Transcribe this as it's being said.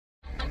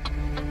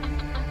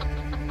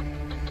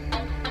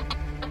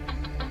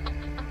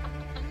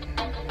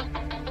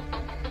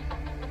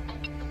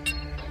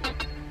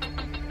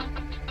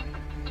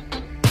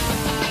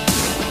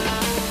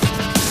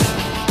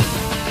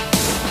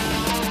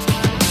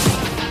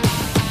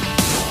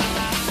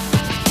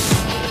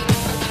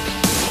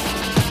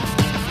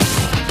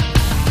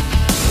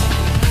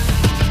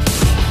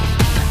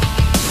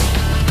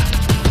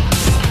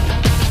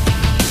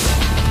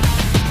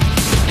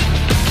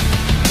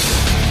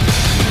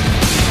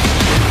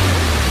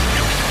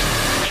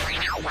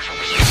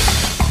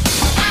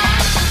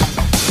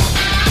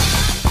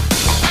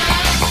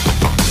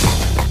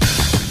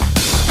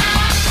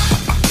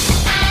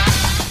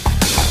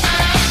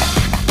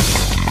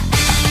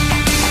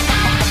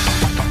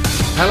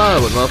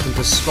Hello and welcome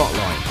to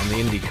Spotlight on the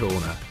Indie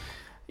Corner.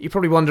 You're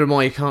probably wondering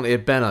why you can't hear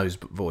Benno's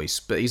voice,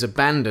 but he's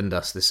abandoned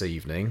us this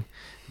evening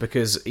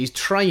because he's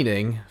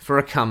training for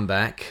a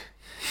comeback.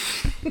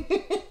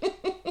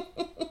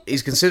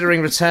 He's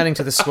considering returning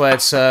to the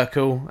squared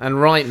circle,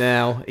 and right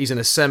now he's in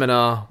a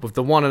seminar with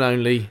the one and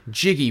only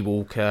Jiggy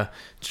Walker,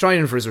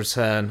 training for his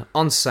return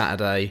on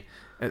Saturday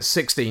at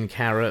 16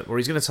 Carat, where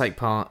he's going to take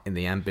part in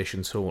the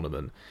Ambition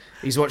tournament.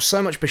 He's watched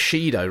so much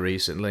Bushido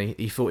recently,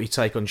 he thought he'd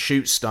take on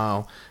Shoot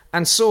Style,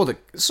 and saw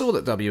that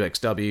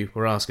WXW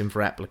were asking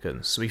for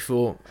applicants, so he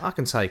thought, I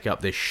can take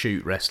up this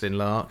shoot wrestling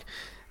lark.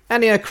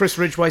 And he heard Chris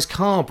Ridgway's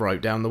car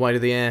broke down the way to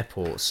the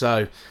airport,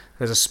 so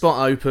there's a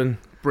spot open,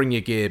 bring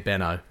your gear,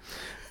 Benno.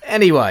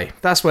 Anyway,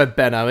 that's where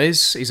Benno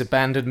is. He's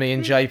abandoned me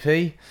and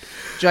JP.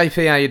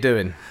 JP, how you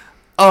doing?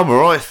 I'm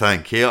alright,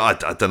 thank you. I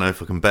don't know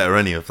if I can better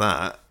any of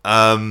that.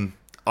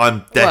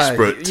 I'm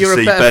desperate to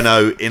see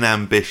Benno in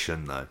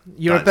Ambition, though.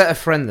 You're a better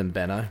friend than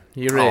Benno.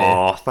 You're here.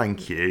 Oh,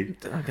 thank you.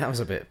 That was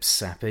a bit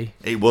sappy.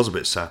 It was a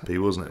bit sappy,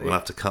 wasn't it? We'll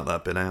have to cut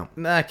that bit out.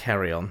 Nah,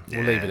 carry on.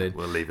 We'll leave it in.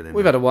 We'll leave it in.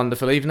 We've had a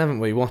wonderful evening, haven't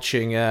we?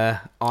 Watching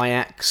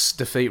Ajax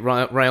defeat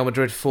Real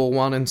Madrid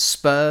 4-1 and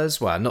Spurs.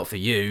 Well, not for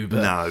you,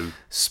 but no.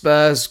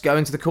 Spurs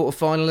going to the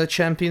quarter-final of the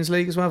Champions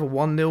League as well. Have a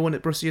 1-0 win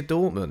at Borussia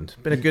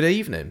Dortmund. Been a good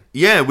evening.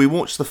 Yeah, we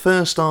watched the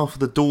first half of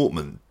the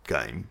Dortmund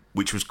game,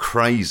 which was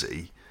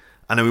crazy.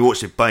 And then we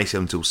watched it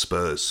basically until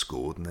Spurs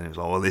scored, and then it was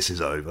like, well, this is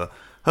over.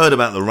 Heard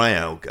about the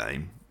Real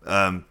game,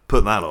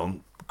 put that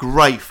on.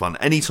 Great fun.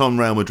 Anytime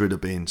Real Madrid are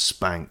being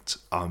spanked,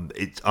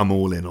 I'm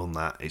all in on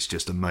that. It's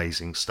just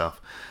amazing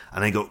stuff.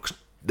 And they got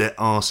their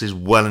arses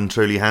well and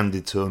truly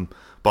handed to them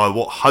by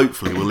what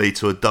hopefully will lead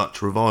to a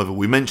Dutch revival.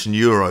 We mentioned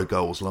Euro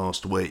goals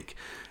last week.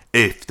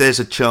 If there's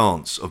a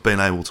chance of being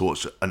able to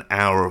watch an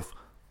hour of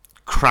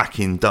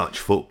cracking Dutch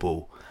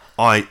football,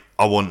 I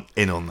want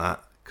in on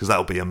that, because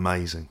that'll be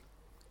amazing.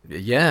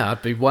 Yeah,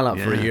 I'd be well up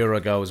for a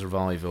Eurogoals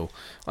revival.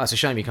 Well, it's a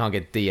shame you can't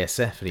get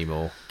DSF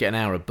anymore. Get an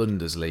hour of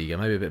Bundesliga,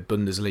 maybe a bit of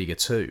Bundesliga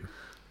 2.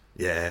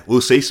 Yeah,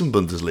 we'll see some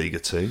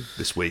Bundesliga 2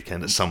 this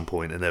weekend at some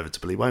point,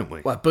 inevitably, won't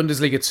we? Well,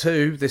 Bundesliga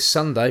 2 this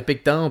Sunday,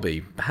 big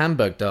derby,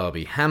 Hamburg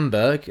derby.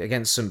 Hamburg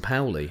against St.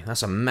 Pauli.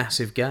 That's a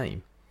massive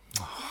game.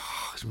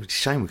 Oh, it's a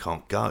shame we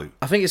can't go.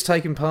 I think it's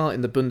taken part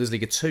in the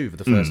Bundesliga 2 for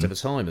the first ever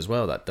time as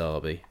well, that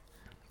derby.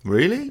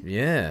 Really?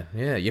 Yeah.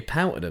 You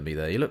pouted at me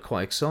there. You look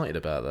quite excited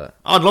about that.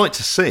 I'd like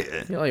to see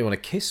it. Oh, you want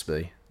to kiss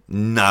me?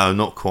 No,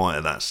 not quite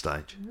at that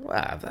stage.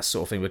 Wow, that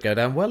sort of thing would go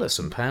down well at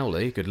St.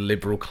 Pauli. A good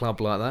liberal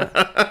club like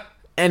that.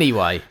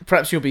 Anyway,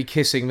 perhaps you'll be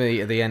kissing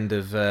me at the end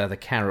of the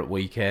Carrot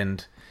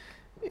weekend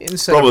in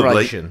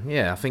celebration. Probably.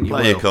 Yeah, I think you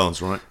will. Play your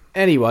cards right.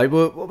 Anyway,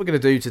 what we're going to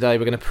do today,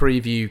 we're going to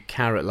preview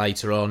Carrot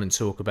later on and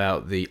talk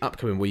about the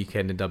upcoming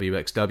weekend in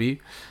WXW.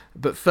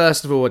 But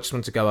first of all, I just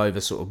want to go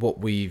over sort of what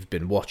we've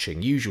been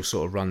watching, usual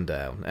sort of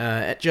rundown.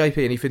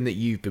 JP, anything that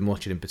you've been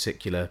watching in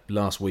particular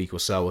last week or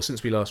so, or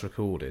since we last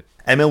recorded?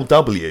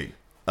 MLW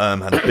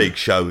had a big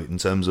show in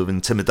terms of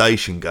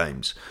intimidation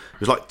games. It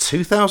was like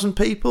 2,000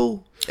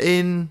 people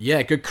in...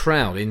 Yeah, good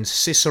crowd in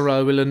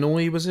Cicero,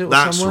 Illinois, was it? Or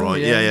That's somewhere?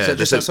 right, yeah. Is that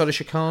just outside of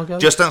Chicago?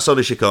 Just outside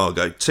of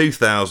Chicago,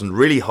 2,000,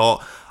 really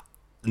hot.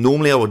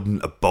 Normally I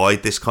wouldn't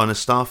abide this kind of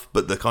stuff,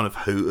 but the kind of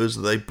hooters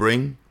that they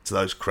bring to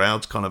those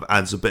crowds kind of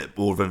adds a bit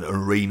more of an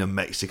Arena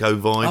Mexico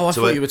vibe to it. Oh, I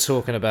thought you were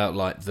talking about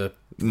like the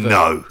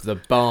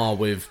bar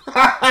with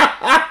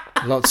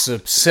lots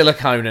of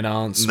silicone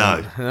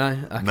enhancement. No,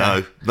 okay.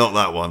 No, not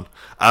that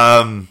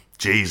one.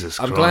 Jesus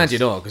Christ. I'm glad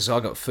you're not, because I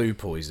got food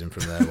poisoning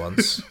from there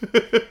once.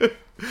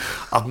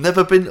 I've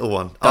never been to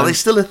one. Are they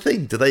still a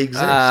thing? Do they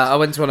exist? I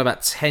went to one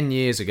about 10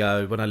 years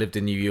ago when I lived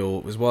in New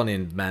York. There was one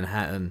in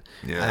Manhattan.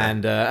 Yeah.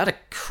 And I had a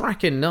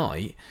cracking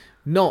night.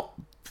 Not...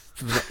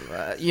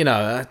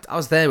 I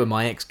was there with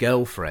my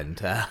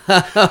ex-girlfriend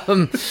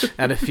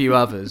and a few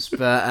others,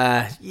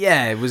 but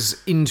it was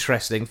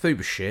interesting. Food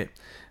was shit,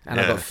 and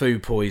I got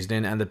food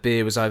poisoning, and the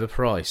beer was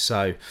overpriced,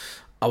 so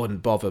I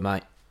wouldn't bother,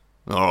 mate.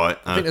 All right,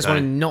 I think there's one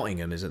in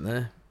Nottingham, isn't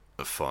there?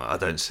 Fine. I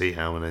don't see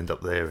how I'll end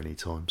up there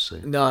anytime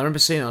soon. No, I remember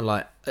seeing it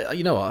on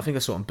you know what? I think I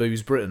saw it on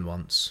Booze Britain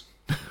once.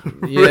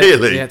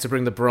 Really? Yeah, to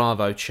bring the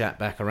Bravo chat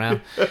back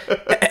around.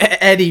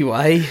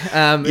 Anyway, it's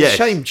a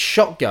shame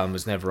Shotgun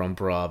was never on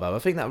Bravo. I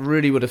think that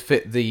really would have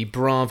fit the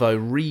Bravo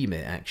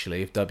remit,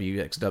 actually, if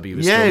WXW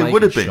was still making it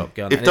would have been.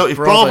 Shotgun. If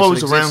Bravo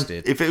was around,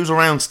 if it was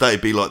around today,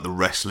 it'd be like the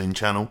wrestling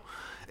channel.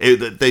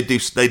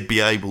 They'd be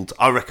able to.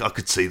 I reckon I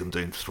could see them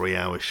doing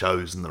 3-hour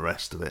shows and the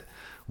rest of it.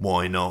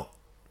 Why not?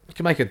 You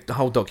can make a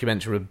whole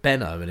documentary of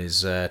Benno and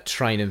his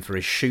training for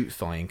his shoot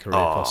fighting career,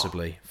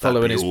 possibly.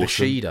 Following his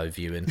Bushido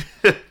viewing.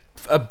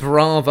 A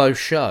Bravo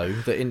show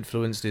that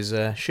influenced his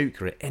shoot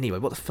career. Anyway,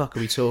 what the fuck are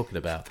we talking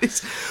about?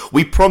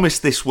 We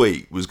promised this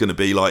week was going to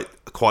be like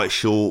a quite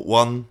short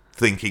one,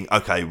 thinking,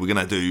 okay, we're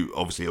going to do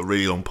obviously a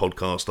really long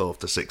podcast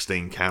after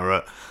 16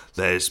 Carat.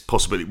 There's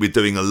possibility we're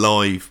doing a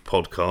live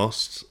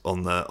podcast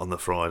on the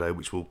Friday,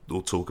 which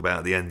we'll talk about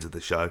at the end of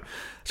the show.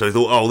 So we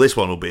thought, this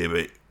one will be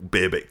a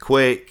bit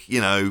quick,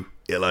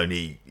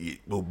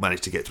 we'll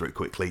manage to get through it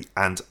quickly.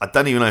 And I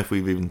don't even know if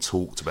we've even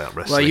talked about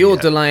wrestling. Well, you're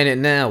yet. delaying it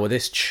now with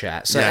this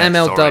chat. So Yeah,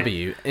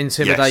 MLW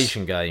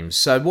Intimidation Games.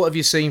 So what have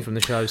you seen from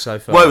the show so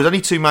far? Well, it was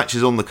only 2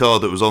 matches on the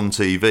card that was on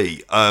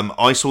TV.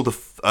 I saw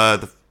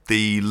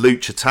the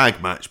Lucha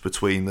tag match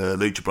between the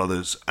Lucha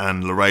Brothers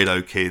and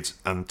Laredo Kid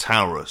and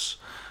Taurus,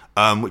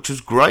 which was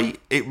great.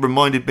 It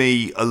reminded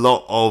me a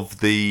lot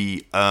of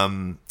the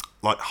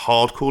like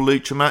hardcore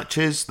Lucha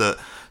matches that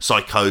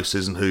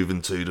Psychosis and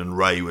Juventud and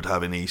Ray would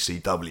have in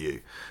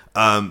ECW.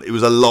 It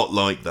was a lot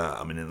like that.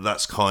 I mean,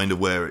 that's kind of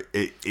where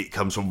it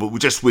comes from, but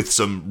just with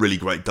some really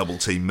great double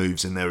team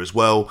moves in there as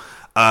well.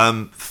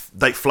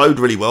 They flowed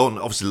really well, and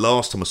obviously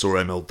last time I saw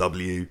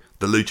MLW,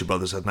 the Lucha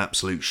Brothers had an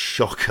absolute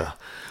shocker,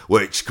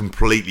 which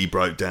completely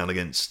broke down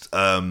against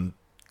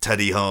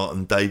Teddy Hart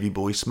and Davey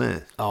Boy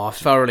Smith. Oh, I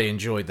thoroughly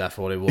enjoyed that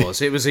for what it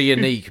was. It was a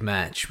unique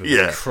match with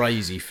Yeah. a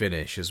crazy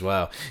finish as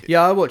well.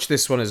 Yeah, I watched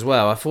this one as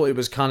well. I thought it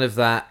was kind of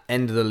that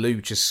end of the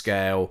lucha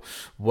scale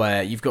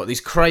where you've got these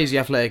crazy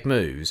athletic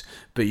moves,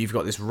 but you've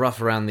got this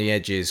rough around the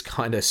edges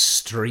kind of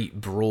street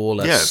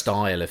brawler Yeah.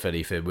 style, if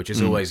anything, which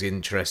is always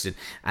interesting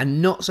and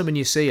not something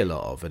you see a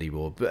lot of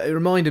anymore. But it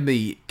reminded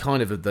me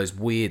kind of those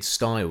weird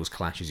styles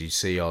clashes you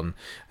see on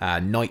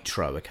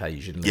Nitro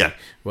occasionally, Yeah.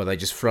 where they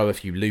just throw a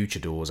few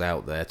luchadors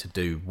out there to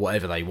do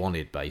whatever they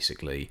wanted,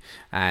 basically,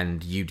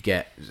 and you'd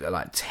get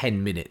like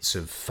 10 minutes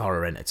of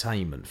thorough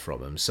entertainment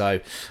from them. So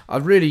I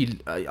really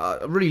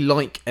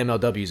like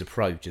MLW's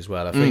approach as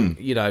well. I think,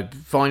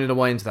 finding a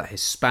way into that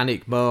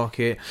Hispanic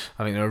market,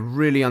 I think they're a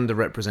really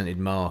underrepresented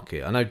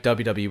market. I know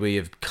WWE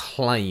have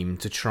claimed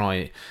to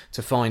try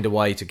to find a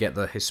way to get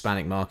the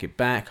Hispanic market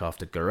back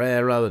after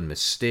Guerrero and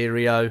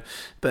Mysterio,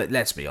 but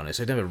let's be honest,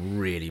 they've never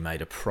really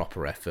made a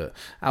proper effort.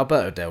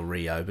 Alberto Del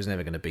Rio was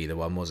never going to be the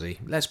one, was he?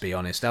 Let's be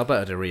honest,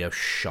 Alberto Del Rio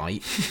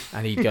shite,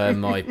 and he'd go in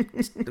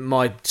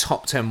my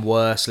top 10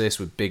 worst list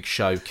with Big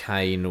Show,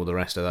 Kane, all the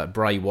rest of that,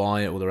 Bray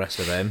Wyatt, all the rest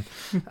of them.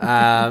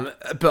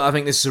 But I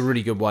think this is a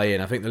really good way in.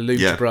 I think the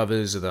Lucha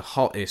Brothers are the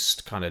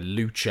hottest kind of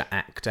lucha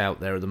act out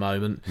there at the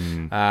moment.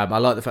 I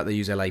like the fact they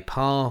use LA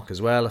Park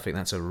as well. I think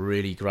that's a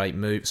really great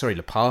move. Sorry,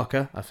 La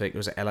Parka. I think,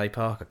 was it LA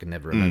Park? I can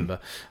never remember.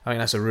 I think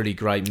that's a really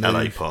great move.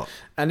 LA Park.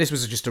 And this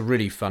was just a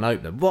really fun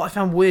opener. What I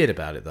found weird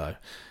about it, though,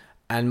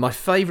 and my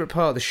favourite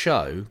part of the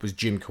show was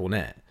Jim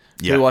Cornette,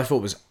 who I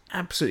thought was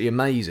absolutely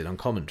amazing on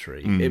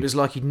commentary. It was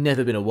like he'd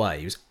never been away.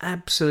 He was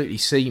absolutely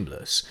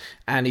seamless,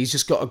 and he's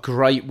just got a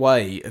great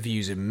way of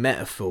using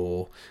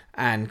metaphor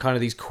and kind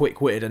of these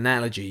quick-witted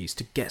analogies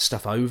to get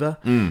stuff over.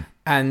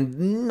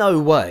 And no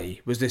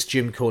way was this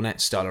Jim Cornette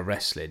style of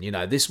wrestling.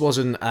 This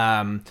wasn't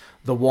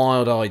the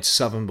wild-eyed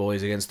Southern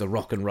boys against the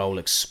Rock and Roll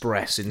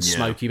Express in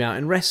Smoky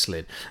Mountain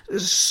Wrestling. It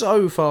was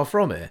so far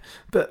from it.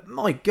 But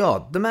my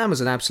God, the man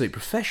was an absolute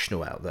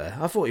professional out there.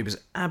 I thought he was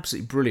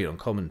absolutely brilliant on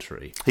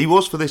commentary. He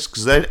was for this,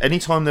 because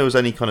anytime there was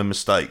any kind of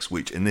mistakes,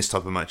 which in this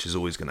type of match is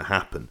always going to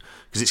happen,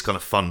 because it's kind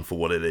of fun for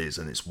what it is,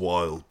 and it's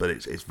wild, but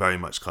it's very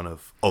much kind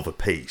of a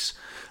piece.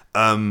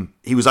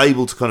 He was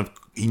able to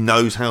he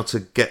knows how to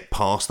get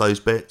past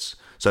those bits.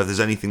 So if there's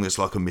anything that's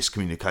like a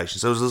miscommunication,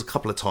 so there was a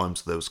couple of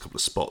times there was a couple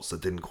of spots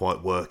that didn't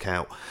quite work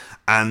out,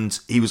 and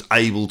he was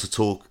able to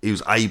talk. He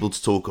was able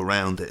to talk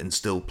around it and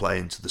still play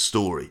into the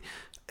story.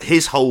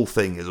 His whole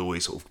thing has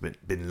always sort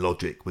of been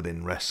logic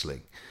within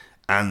wrestling,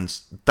 and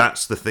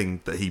that's the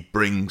thing that he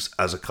brings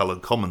as a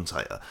coloured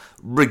commentator,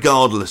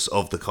 regardless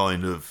of the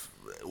kind of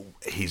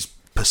his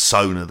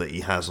persona that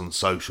he has on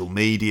social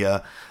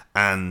media.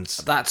 And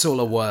that's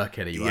all a work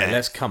anyway.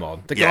 Let's come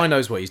on. The guy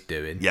knows what he's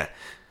doing. Yeah.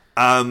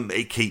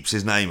 It keeps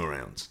his name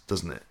around,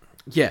 doesn't it?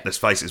 Yeah. Let's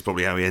face it, it's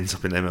probably how he ends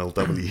up in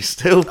MLW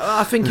still.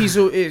 I think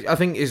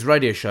his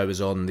radio show was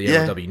on the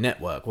MLW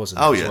network,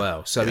 wasn't it, as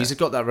well? So he's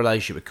got that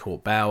relationship with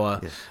Court Bauer.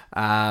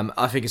 Yeah.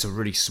 I think it's a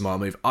really smart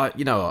move.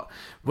 You know what?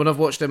 When I've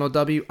watched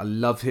MLW, I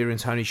love hearing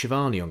Tony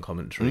Schiavone on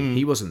commentary.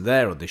 He wasn't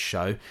there on this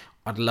show.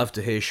 I'd love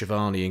to hear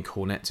Schiavone and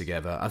Cornette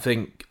together. I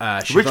think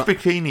Rich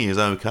Bikini is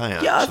okay,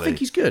 actually. Yeah, I think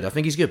he's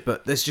good.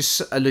 But there's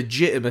just a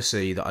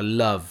legitimacy that I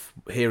love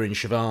hearing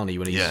Schiavone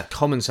when he's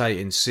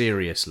commentating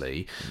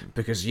seriously,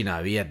 because, he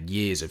had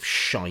years of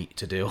shite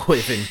to deal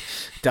with in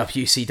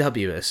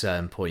WCW at a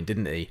certain point,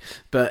 didn't he?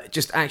 But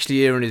just actually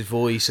hearing his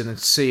voice and then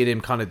seeing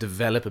him kind of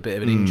develop a bit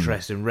of an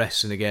interest in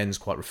wrestling again is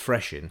quite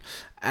refreshing.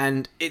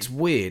 And it's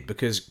weird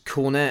because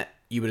Cornette,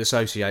 you would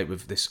associate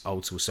with this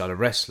old school style of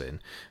wrestling,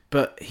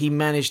 but he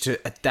managed to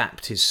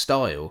adapt his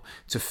style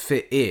to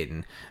fit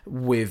in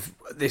with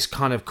this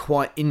kind of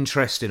quite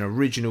interesting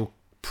original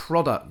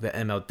product that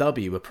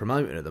MLW were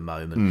promoting at the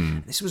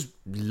moment. This was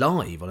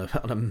live on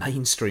a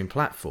mainstream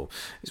platform.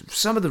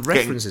 Some of the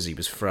references he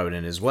was throwing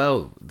in as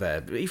well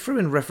there. He threw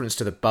in reference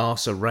to the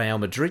Barca Real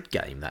Madrid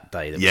game that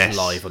day that was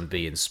live on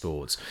beIN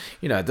Sports.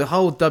 The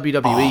whole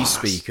WWE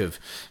speak of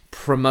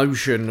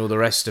promotion, all the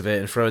rest of it,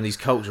 and throwing these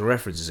cultural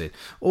references in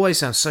always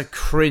sounds so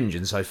cringe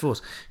and so forth.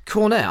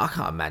 Cornette, I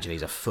can't imagine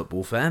he's a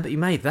football fan, but he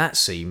made that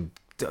seem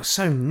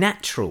so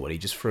natural when he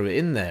just threw it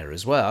in there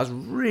as well. I was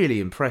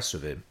really impressed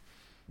with him.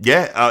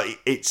 Yeah,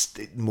 it's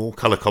more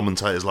colour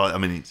commentators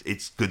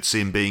it's good to see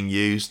him being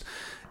used.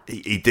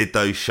 he did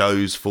those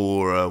shows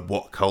for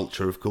What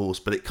Culture, of course,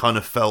 but it kind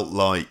of felt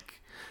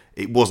like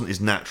it wasn't his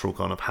natural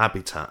kind of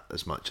habitat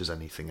as much as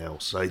anything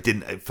else. So it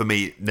didn't. For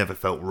me, it never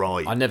felt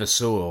right. I never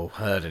saw or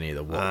heard any of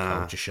the What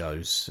Culture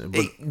shows.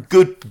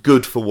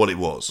 Good for what it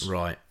was.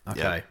 Right.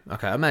 Okay. Yeah.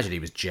 Okay. I imagine he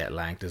was jet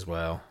lagged as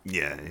well.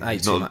 Yeah.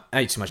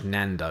 Ate too much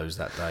Nando's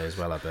that day as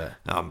well, I bet.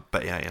 I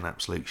bet he ate an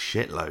absolute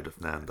shitload of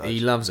Nando's. He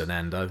loves a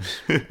Nando's.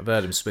 I've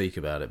heard him speak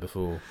about it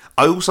before.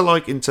 I also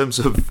like, in terms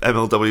of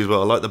MLW as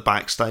well, I like the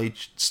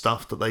backstage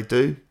stuff that they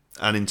do.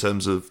 And in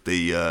terms of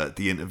the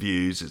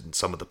interviews and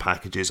some of the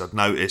packages, I've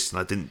noticed, and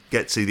I didn't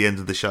get to the end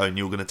of the show, and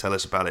you're going to tell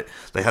us about it,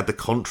 they had the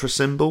Contra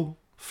symbol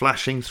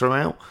flashing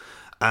throughout.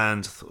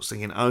 And I was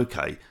thinking,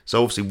 okay,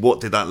 so obviously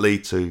what did that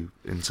lead to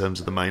in terms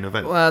of the main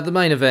event? Well, the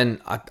main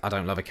event, I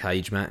don't love a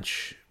cage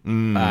match.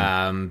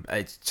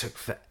 It took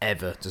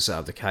forever to set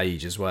up the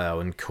cage as well,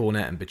 and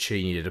Cornette and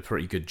Bacchini did a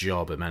pretty good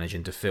job at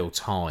managing to fill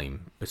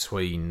time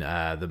between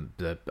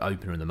the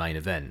opener and the main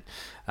event.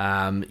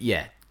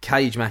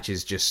 Cage match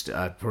is just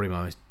probably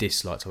my most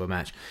disliked type of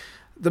match.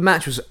 The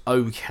match was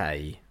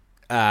okay.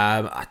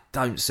 I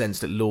don't sense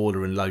that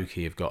Lawler and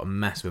Loki have got a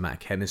massive amount of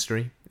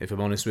chemistry, if I'm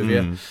honest with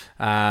you.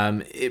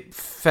 It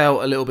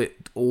felt a little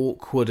bit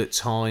awkward at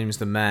times,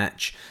 the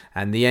match.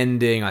 And the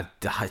ending, I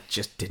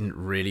just didn't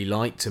really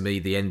like. To me,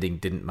 the ending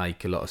didn't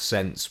make a lot of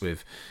sense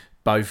with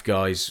both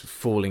guys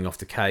falling off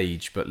the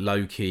cage, but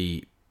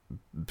Loki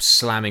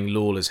slamming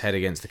Lawler's head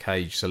against the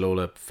cage. So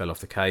Lawler fell off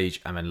the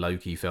cage, and then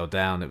Loki fell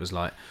down. It was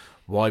like,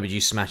 why would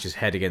you smash his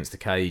head against the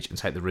cage and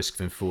take the risk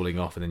of him falling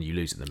off and then you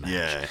lose in the match?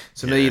 Yeah,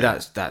 to me,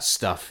 that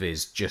stuff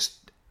is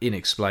just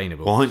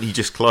inexplainable. Why aren't you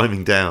just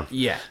climbing down?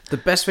 Yeah. The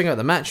best thing about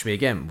the match for me,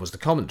 again, was the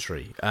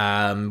commentary.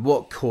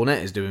 What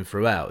Cornette is doing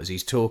throughout is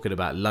he's talking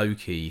about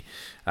Loki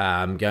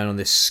going on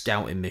this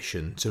scouting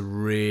mission to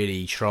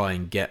really try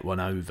and get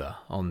one over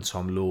on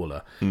Tom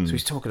Lawler. So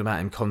he's talking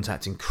about him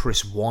contacting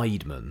Chris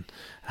Weidman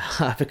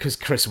because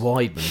Chris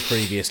Weidman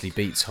previously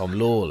beat Tom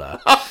Lawler.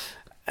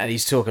 And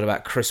he's talking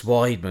about Chris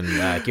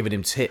Weidman giving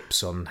him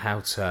tips on how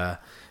to...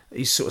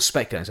 He's sort of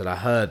speculating, said, I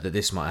heard that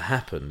this might have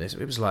happened.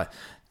 It was like,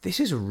 this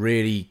is a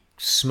really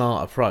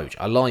smart approach.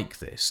 I like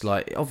this.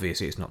 Like,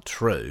 obviously it's not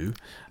true.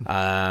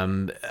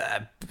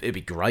 It'd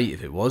be great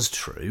if it was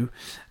true.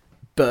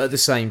 But at the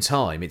same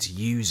time, it's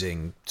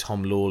using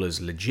Tom Lawler's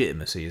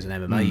legitimacy as an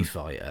MMA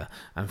fighter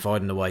and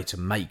finding a way to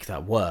make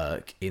that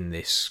work in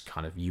this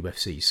kind of in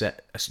this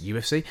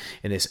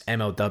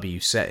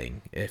MLW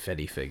setting, if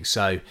anything.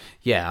 So,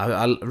 yeah,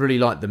 I really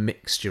like the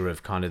mixture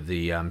of kind of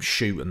the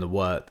shoot and the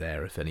work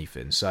there, if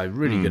anything. So,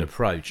 really good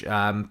approach.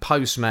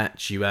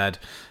 Post-match, you had,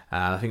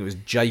 I think it was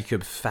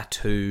Jacob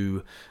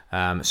Fatu,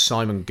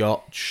 Simon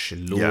Gotch,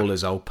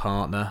 Lawler's old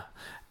partner,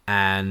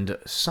 and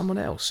someone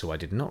else who I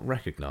did not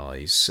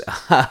recognise.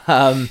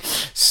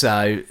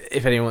 So,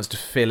 if anyone wants to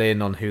fill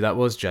in on who that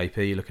was,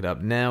 JP, look it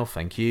up now.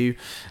 Thank you.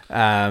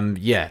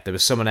 There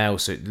was someone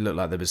else. It looked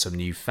like there was some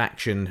new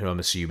faction who I'm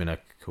assuming are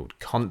called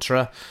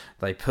Contra.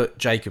 They put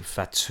Jacob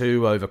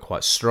Fatu over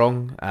quite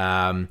strong.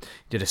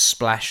 Did a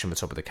splash on the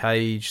top of the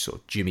cage, sort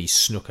of Jimmy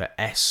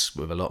Snooker-esque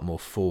with a lot more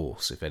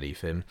force, if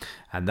anything.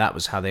 And that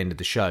was how they ended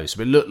the show.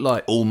 So it looked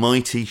like...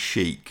 Almighty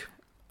Sheik.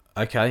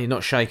 Okay,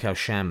 not Sheikh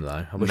Al-Sham,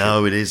 though.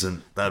 No, it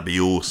isn't. That'd be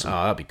awesome.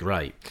 Oh, that'd be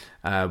great.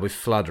 With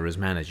Fludder as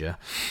manager.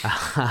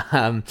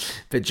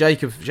 But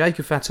Jacob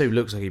Fatu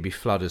looks like he'd be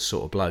Fludder's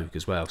sort of bloke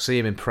as well. See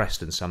him in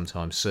Preston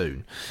sometime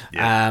soon.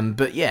 Yeah.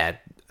 But yeah,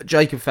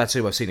 Jacob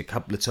Fatu I've seen a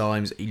couple of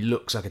times. He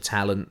looks like a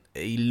talent.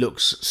 He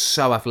looks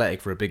so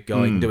athletic for a big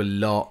guy. He can do a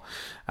lot.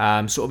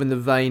 Sort of in the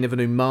vein of an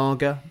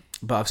Umaga.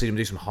 But I've seen him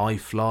do some high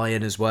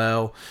flying as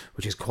well,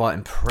 which is quite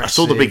impressive. I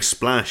saw the big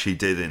splash he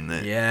did in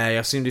there. Yeah,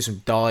 I've seen him do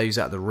some dives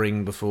out the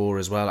ring before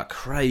as well, like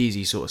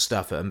crazy sort of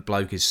stuff that a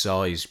bloke his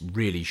size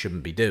really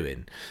shouldn't be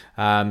doing.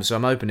 So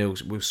I'm hoping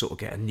we'll sort of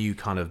get a new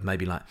kind of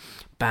maybe like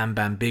Bam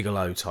Bam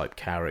Bigelow type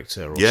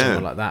character or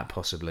something like that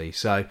possibly.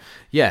 So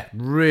yeah,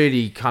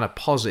 really kind of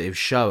positive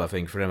show I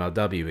think for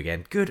MLW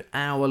again. Good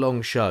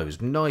hour-long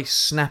shows, nice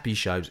snappy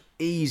shows,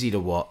 easy to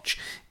watch,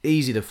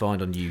 easy to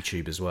find on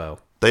YouTube as well.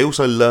 They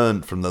also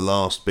learned from the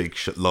last big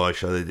live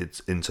show they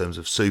did in terms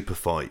of Super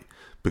Fight,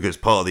 because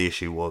part of the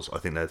issue was I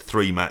think they had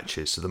 3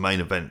 matches, so the main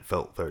event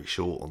felt very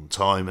short on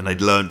time, and they'd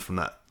learned from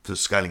that for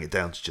scaling it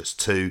down to just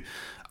 2.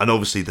 And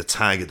obviously the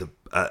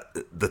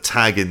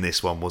tag in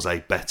this one was a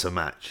better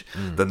match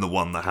than the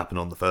one that happened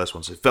on the first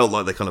one. So it felt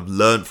like they kind of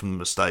learned from the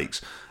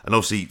mistakes and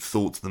obviously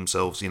thought to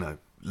themselves, you know,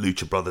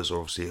 Lucha Brothers are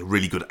obviously a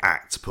really good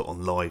act to put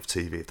on live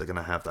TV if they're going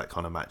to have that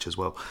kind of match as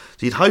well.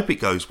 So you'd hope it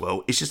goes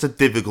well. It's just a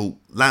difficult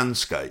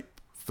landscape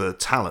for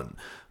talent,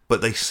 but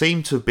they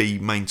seem to be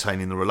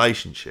maintaining the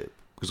relationship,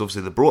 because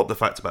obviously they brought up the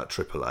fact about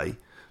AAA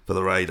for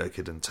the Laredo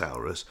Kid and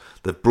Taurus.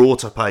 They've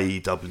brought up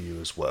AEW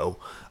as well.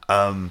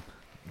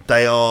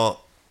 They are,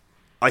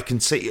 I can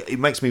see, it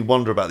makes me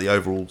wonder about the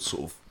overall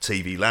sort of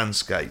TV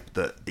landscape,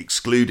 that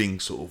excluding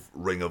sort of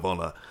Ring of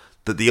Honor,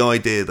 that the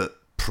idea that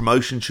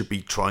promotion should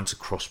be trying to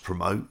cross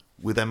promote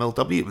with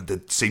MLW. They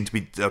seem to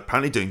be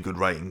apparently doing good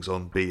ratings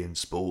on beIN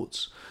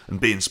Sports,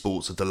 and beIN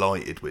Sports are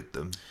delighted with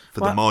them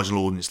for the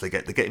marginal audience they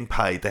get. They're getting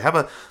paid. They have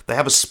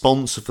a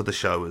sponsor for the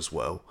show as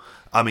well.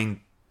 I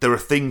mean, there are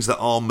things that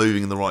are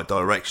moving in the right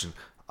direction.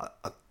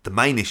 The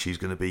main issue is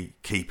going to be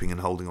keeping and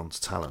holding on to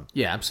talent.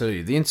 Yeah,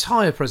 absolutely. The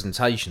entire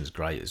presentation's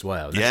great as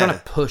well. They're trying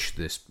to push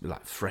this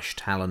like fresh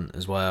talent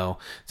as well.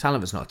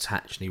 Talent that's not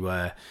attached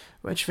anywhere,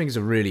 which I think is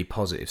a really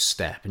positive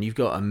step. And you've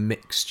got a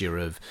mixture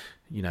of,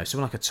 you know,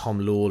 someone like a Tom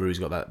Lawler who's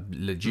got that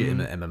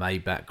legitimate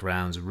MMA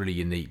background, a really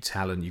unique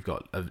talent. You've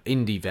got an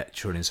indie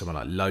veteran in someone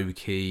like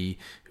Loki,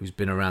 who's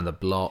been around the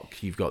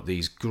block. You've got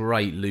these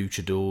great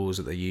luchadors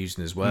that they're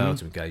using as well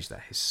to engage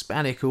that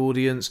Hispanic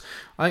audience.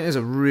 I think there's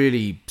a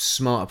really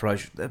smart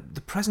approach. The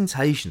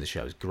presentation of the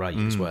show is great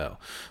as well.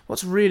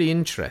 What's really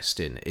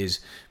interesting is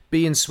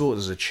beIN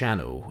Sports as a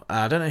channel.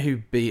 I don't know who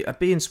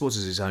beIN Sports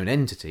is its own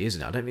entity,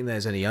 isn't it? I don't think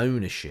there's any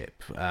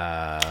ownership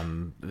that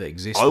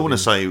exists. I want to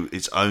say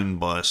it's owned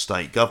by a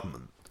state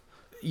government.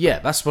 Yeah,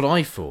 that's what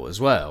I thought as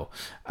well.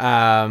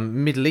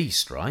 Middle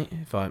East, right?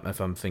 If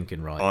I'm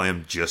thinking right. I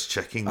am just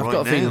checking right now. I've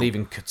got a feeling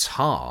even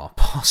Qatar,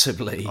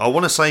 possibly. I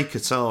want to say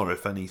Qatar,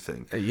 if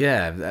anything.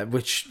 Yeah,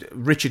 which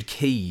Richard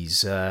Keys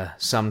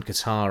summed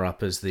Qatar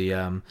up as the,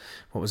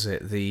 what was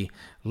it? The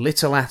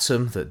little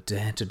atom that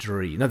dared to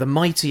dream. No, the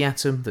mighty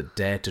atom that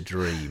dared to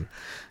dream.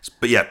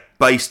 But yeah,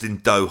 based in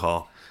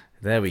Doha.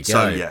 There we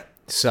go.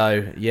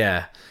 So,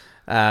 yeah.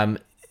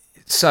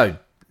 So,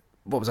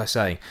 what was I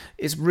saying?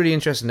 It's really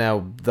interesting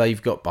now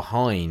they've got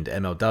behind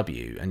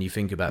MLW, and you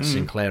think about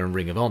Sinclair and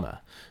Ring of Honor.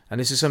 And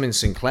this is something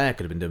Sinclair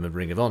could have been doing with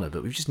Ring of Honor,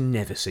 but we've just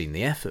never seen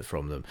the effort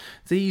from them.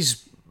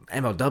 These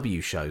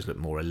MLW shows look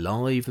more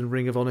alive than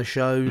Ring of Honor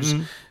shows.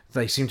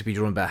 They seem to be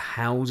drawing better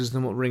houses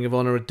than what Ring of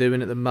Honor are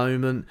doing at the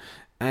moment.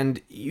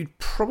 And you'd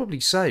probably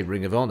say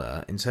Ring of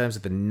Honor, in terms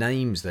of the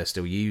names they're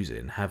still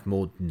using, have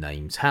more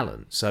name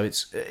talent. So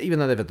it's, even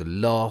though they've had the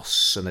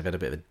loss and they've had a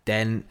bit of a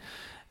dent,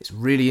 it's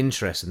really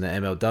interesting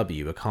that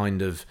MLW are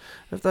kind of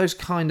those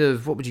kind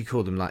of, what would you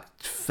call them, like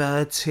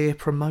third tier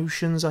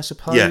promotions, I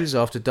suppose,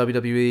 after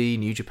WWE,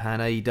 New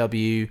Japan,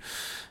 AEW.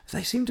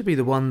 They seem to be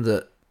the one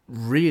that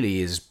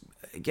really is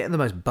getting the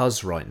most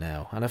buzz right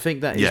now. And I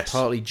think that is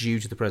partly due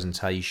to the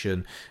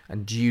presentation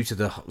and due to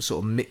the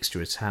sort of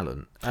mixture of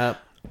talent.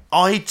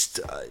 I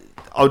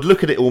would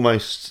look at it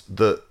almost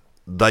that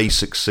they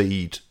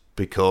succeed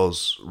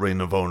because Ring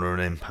of Honor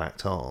and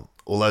Impact aren't.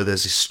 Although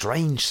there's this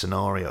strange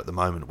scenario at the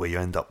moment where you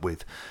end up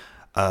with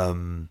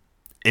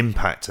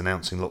Impact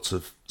announcing lots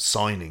of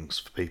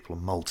signings for people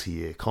on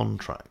multi-year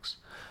contracts.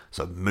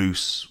 So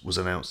Moose was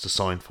announced to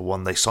sign for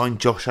one. They signed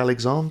Josh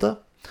Alexander,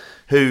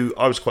 who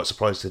I was quite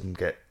surprised didn't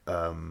get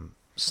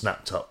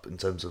snapped up in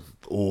terms of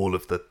all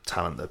of the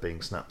talent that are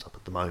being snapped up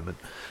at the moment.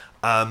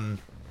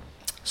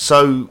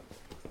 So,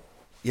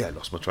 yeah, I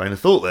lost my train of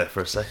thought there for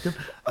a second.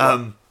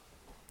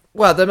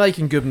 Well, they're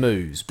making good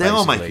moves, basically.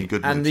 They are making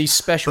good moves. And these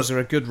specials are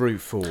a good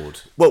route forward.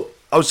 Well,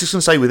 I was just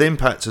going to say with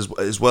Impact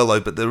as well, though,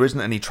 but there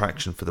isn't any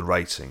traction for the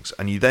ratings.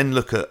 And you then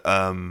look at,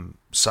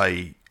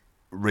 say,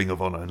 Ring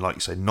of Honor, and like you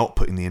say, not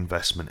putting the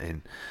investment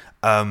in.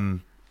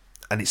 And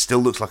it still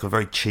looks like a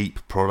very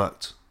cheap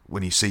product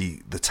when you see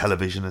the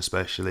television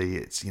especially.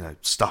 It's, you know,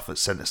 stuff at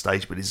centre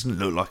stage, but it doesn't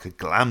look like a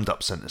glammed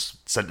up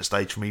centre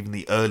stage from even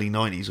the early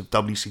 90s of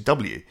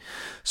WCW.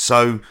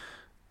 So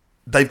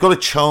they've got a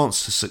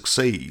chance to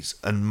succeed,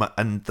 and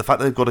the fact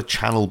that they've got a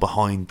channel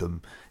behind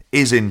them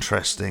is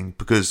interesting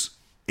because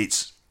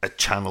it's a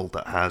channel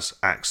that has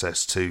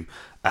access to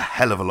a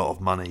hell of a lot of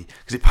money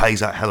because it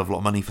pays out a hell of a lot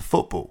of money for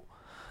football.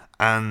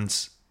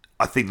 And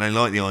I think they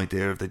like the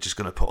idea of they're just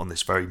going to put on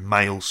this very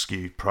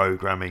male-skewed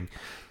programming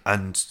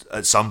and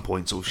at some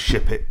point sort of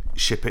ship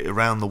it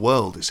around the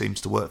world. It seems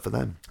to work for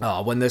them.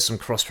 Oh, when there's some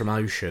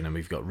cross-promotion and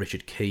we've got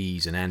Richard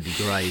Keys and Andy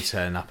Gray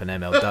turn up in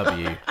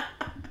MLW...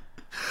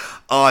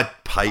 I'd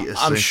pay to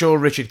see. I'm sure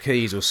Richard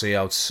Keys will see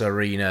old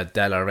Serena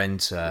De La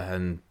Renta,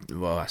 and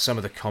well, some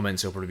of the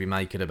comments he'll probably be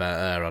making about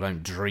her, I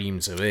don't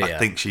dream to hear. I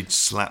think she'd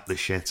slap the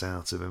shit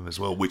out of him as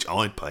well, which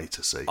I'd pay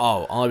to see.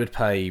 Oh, I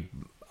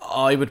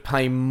would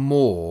pay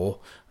more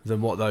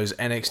than what those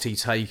NXT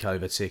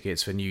TakeOver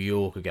tickets for New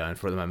York are going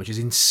for at the moment, which is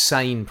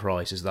insane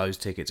prices those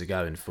tickets are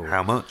going for.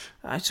 How much?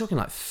 I'm talking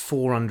like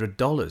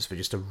 $400 for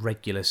just a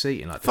regular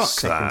seat in like the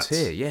second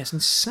tier. Yeah, it's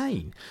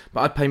insane.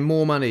 But I'd pay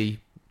more money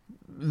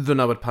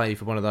than I would pay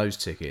for one of those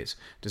tickets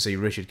to see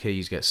Richard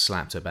Keys get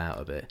slapped about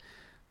a bit.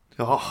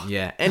 Oh.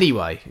 Yeah,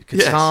 anyway,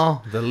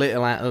 Qatar, the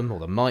little atom, or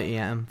the mighty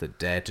atom that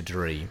dared to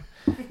dream.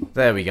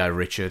 There we go,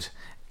 Richard.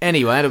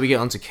 Anyway, how do we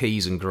get on to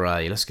Keys and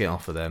Gray? Let's get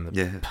off of them,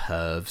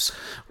 pervs.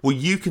 Well,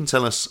 you can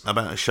tell us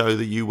about a show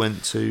that you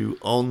went to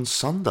on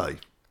Sunday.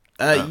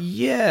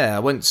 Yeah, I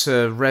went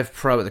to Rev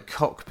Pro at the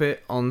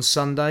Cockpit on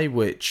Sunday,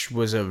 which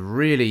was a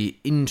really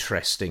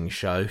interesting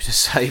show, to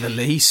say the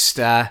least.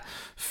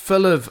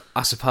 Full of,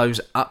 I suppose,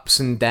 ups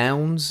and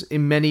downs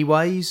in many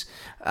ways.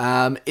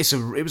 It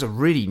was a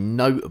really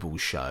notable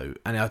show,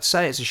 and I'd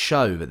say it's a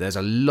show that there's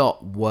a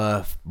lot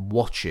worth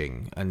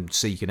watching and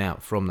seeking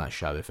out from that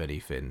show, if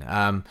anything.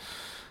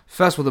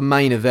 First of all, the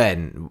main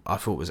event I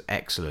thought was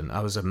excellent.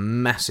 I was a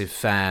massive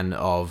fan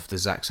of the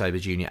Zack Sabre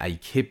Jr.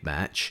 A-Kid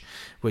match,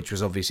 which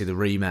was obviously the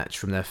rematch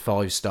from their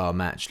 5-star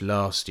match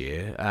last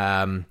year.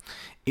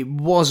 It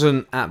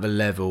wasn't at the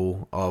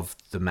level of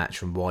the match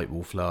from White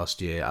Wolf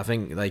last year. I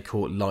think they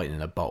caught lightning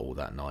in a bottle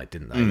that night,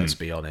 didn't they? Let's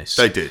be honest.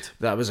 They did.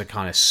 That was a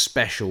kind of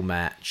special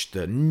match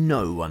that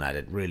no one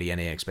had really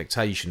any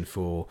expectation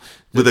for.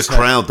 With a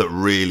crowd that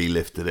really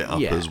lifted it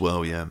up as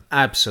well, yeah.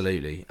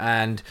 Absolutely.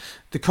 And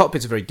the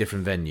Cockpit's a very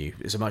different venue.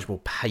 It's a much more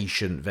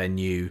patient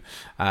venue.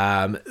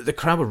 The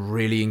crowd were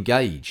really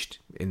engaged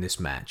in this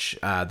match.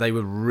 They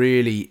were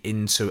really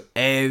into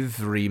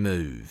every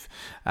move.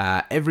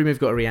 Every move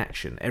got a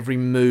reaction. Every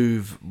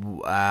move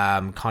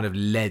kind of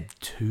led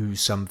to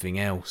something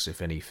else,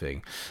 if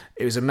anything.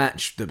 It was a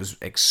match that was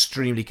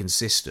extremely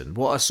consistent.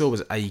 What I saw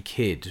was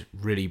A-Kid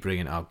really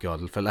bringing, oh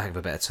God, for lack of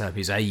a better term,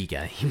 his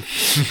A-game.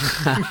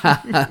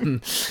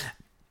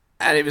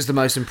 And it was the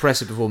most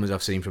impressive performance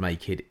I've seen from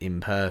A-Kid in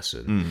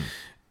person.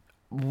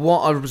 What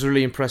I was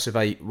really impressed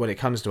with when it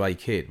comes to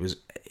A-Kid was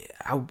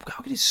how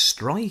good his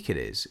strike it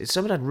is. It's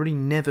something I'd really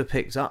never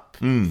picked up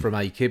from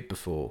A-Kid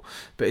before.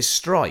 But his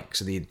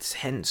strikes and the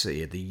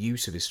intensity and the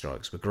use of his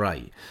strikes were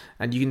great.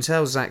 And you can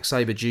tell Zack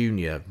Sabre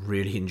Jr.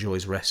 really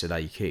enjoys wrestling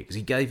A-Kid because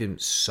he gave him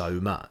so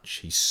much.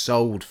 He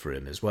sold for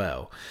him as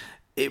well.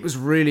 It was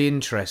really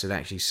interesting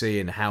actually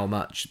seeing how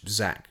much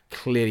Zack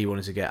clearly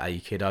wanted to get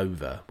A-Kid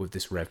over with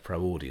this Rev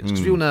Pro audience.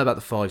 Because we all know about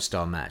the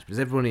 5-star match, but is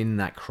everyone in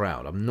that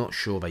crowd? I'm not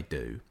sure they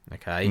do,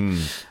 okay?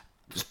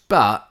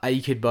 But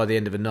A-Kid, by the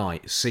end of the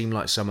night, seemed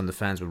like someone the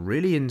fans were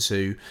really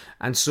into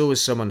and saw as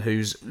someone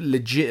whose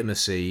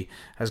legitimacy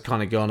has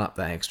kind of gone up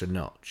that extra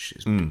notch.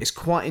 It's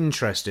quite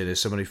interesting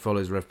as someone who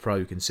follows Rev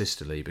Pro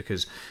consistently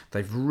because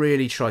they've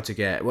really tried to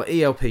get... Well,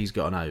 ELP's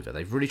gotten over.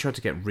 They've really tried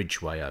to get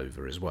Ridgeway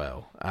over as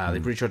well.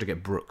 They've really tried to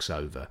get Brooks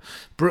over.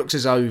 Brooks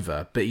is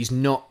over, but he's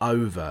not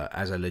over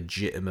as a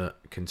legitimate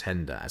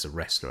contender, as a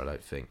wrestler, I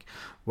don't think.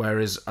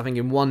 Whereas I think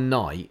in one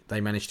night they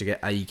managed to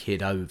get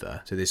A-Kid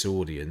over to this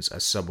audience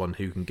as someone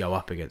who can go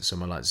up against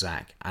someone like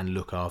Zack and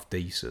look half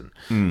decent.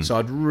 So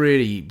I'd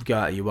really go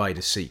out of your way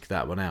to seek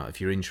that one out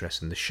if you're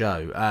interested in the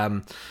show.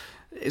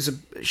 It's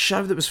a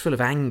show that was full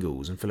of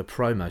angles and full of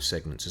promo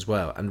segments as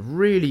well, and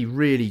really,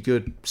 really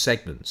good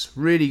segments,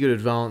 really good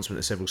advancement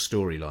of several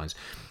storylines.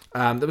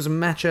 There was a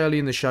match early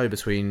in the show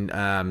between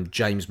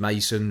James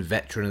Mason,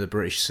 veteran of the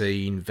British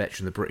scene,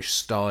 veteran of the British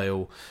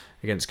style,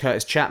 against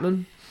Curtis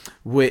Chapman,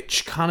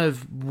 which kind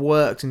of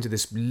worked into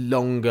this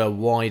longer,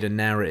 wider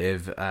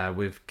narrative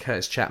with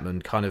Curtis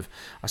Chapman kind of,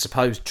 I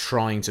suppose,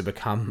 trying to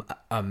become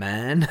a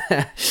man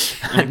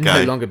and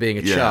no longer being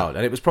a child.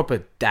 And it was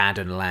proper dad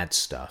and lad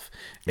stuff.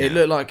 It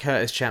looked like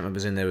Curtis Chapman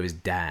was in there with his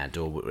dad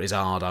or his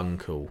hard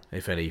uncle,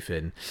 if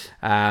anything.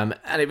 And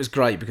it was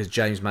great because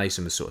James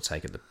Mason was sort of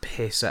taking the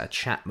piss out of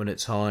Chapman at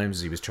times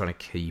as he was trying to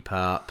keep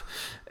up.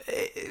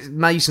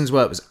 Mason's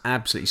work was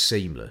absolutely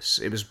seamless.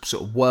 It was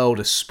sort of world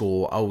of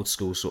sport, old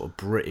school sort of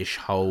British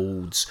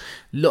holds,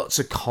 lots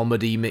of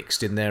comedy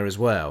mixed in there as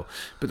well.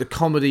 But the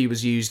comedy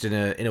was used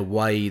in a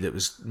way that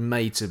was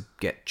made to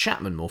get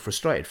Chapman more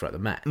frustrated throughout the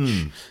match.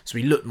 So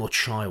he looked more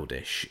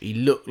childish. He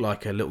looked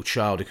like a little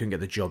child who couldn't get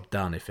the job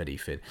done, if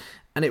anything.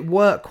 And it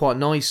worked quite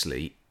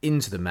nicely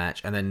into the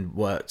match and then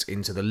worked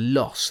into the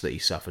loss that he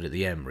suffered at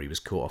the end where he was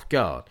caught off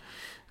guard.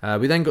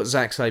 We then got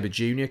Zack Sabre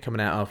Jr. coming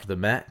out after the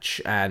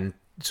match and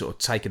sort of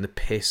taking the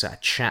piss out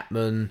of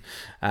Chapman,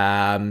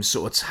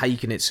 sort of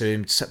taking it to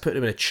him, putting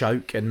him in a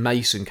choke, and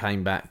Mason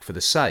came back for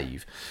the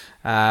save.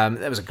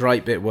 There was a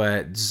great bit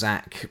where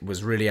Zack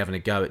was really having a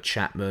go at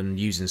Chapman,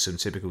 using some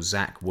typical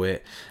Zack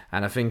wit,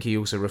 and I think he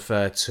also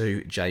referred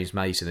to James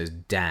Mason as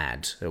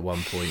Dad at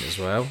one point as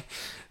well.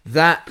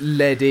 That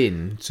led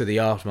in to the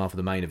aftermath of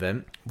the main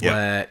event,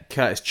 where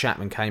Curtis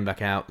Chapman came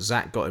back out.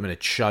 Zack got him in a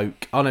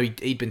choke. Oh no,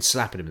 he'd been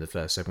slapping him in the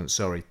first segment,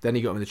 sorry. Then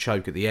he got him in the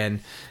choke at the end,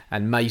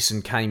 and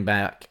Mason came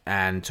back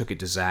and took it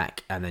to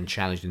Zack and then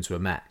challenged him to a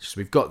match. So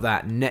we've got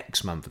that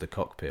next month for the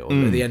Cockpit, or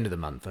at the end of the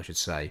month, I should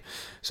say.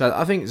 So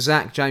I think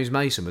Zack James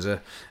Mason was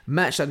a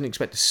match I didn't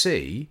expect to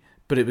see,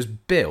 but it was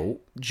built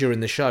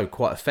during the show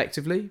quite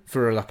effectively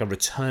for a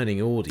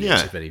returning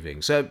audience, if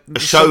anything. So a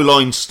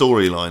showline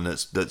storyline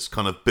that's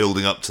kind of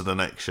building up to the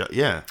next show.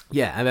 Yeah,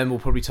 and then we'll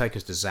probably take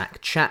us to Zack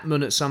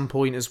Chapman at some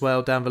point as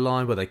well down the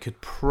line, where they could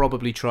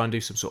probably try and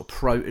do some sort of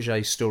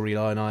protege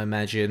storyline, I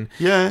imagine.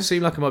 Yeah, it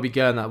seemed like it might be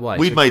going that way.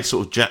 We've made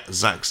sort of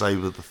Zack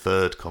Sabre the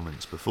third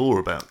comments before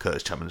about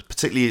Curtis Chapman,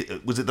 particularly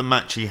was it the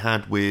match he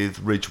had with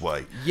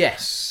Ridgeway?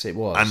 Yes, it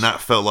was, and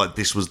that felt like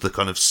this was the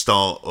kind of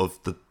start of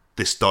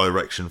this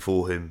direction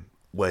for him,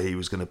 where he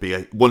was going to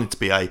be wanted to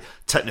be a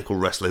technical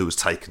wrestler who was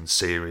taken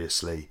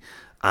seriously,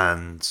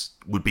 and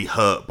would be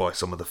hurt by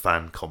some of the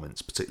fan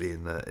comments, particularly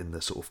in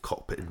the sort of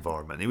cockpit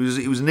environment. It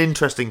was an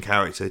interesting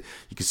character.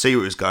 You could see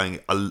where it was going.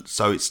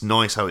 So it's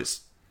nice how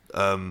it's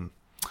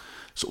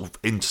sort of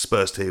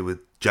interspersed here with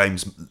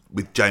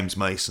James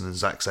Mason and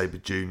Zack Sabre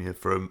Jr.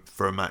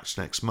 for a match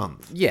next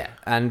month. Yeah,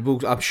 and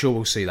I'm sure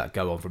we'll see that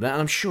go on from there,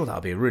 and I'm sure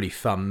that'll be a really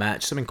fun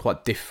match, something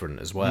quite different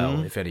as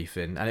well, if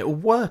anything, and it will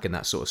work in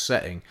that sort of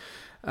setting.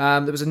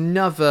 There was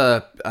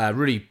another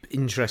really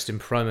interesting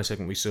promo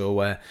segment we saw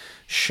where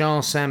Sha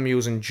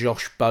Samuels and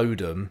Josh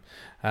Bodum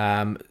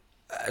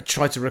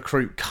tried to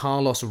recruit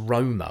Carlos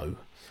Romo,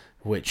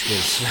 which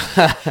was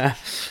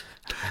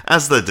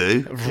as they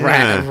do,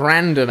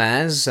 random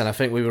as, and I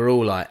think we were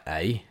all like,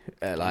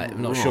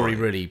 I'm not sure he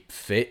really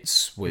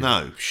fits with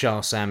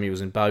Sha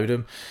Samuels and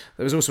Bodum.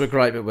 There was also a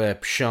great bit where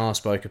Sha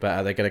spoke about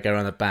how they're going to go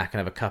around the back and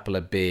have a couple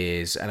of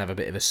beers and have a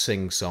bit of a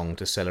sing-song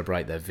to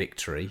celebrate their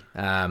victory.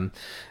 And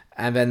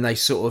then they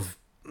sort of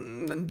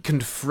tried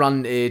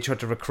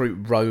to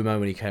recruit Romo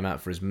when he came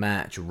out for his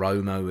match.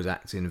 Romo was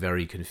acting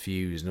very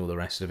confused and all the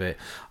rest of it.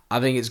 I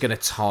think it's going to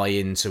tie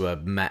into a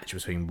match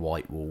between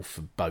White Wolf,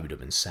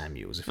 Bodum and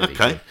Samuels, if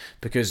anything.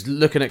 Because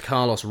looking at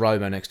Carlos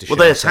Romo next to Sha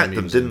they attacked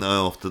Samuels them, didn't they,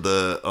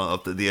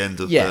 after the end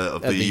of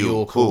the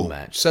York Hall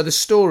match. So the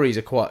stories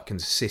are quite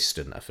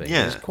consistent, I think.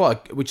 Yeah.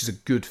 Which is a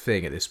good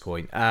thing at this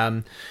point.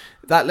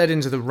 That led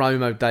into the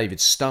Romo-David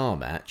Starr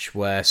match,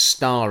 where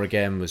Starr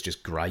again was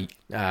just great.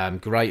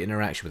 Great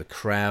interaction with the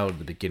crowd at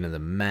the beginning of the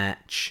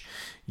match.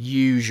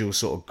 Usual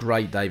sort of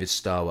great David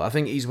Starr. I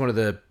think he's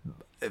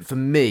for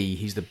me,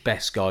 he's the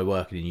best guy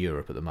working in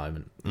Europe at the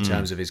moment in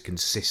terms of his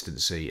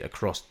consistency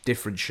across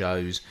different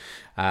shows,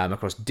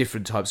 across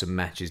different types of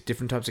matches,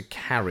 different types of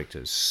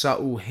characters,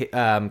 subtle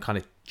kind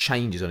of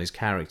changes on his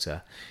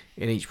character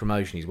in each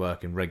promotion he's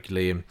working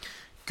regularly.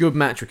 Good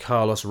match with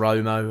Carlos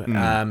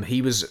Romo.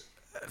 He was,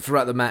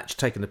 throughout the match,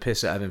 taking the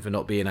piss out of him for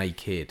not being a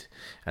kid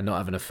and not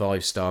having a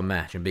 5-star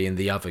match and being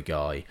the other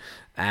guy.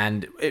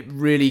 And it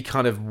really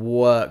kind of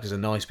worked as a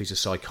nice piece of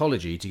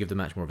psychology to give the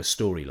match more of a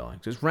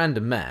storyline. So it's a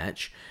random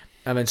match,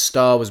 and then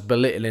Starr was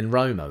belittling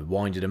Romo,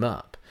 winding him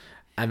up.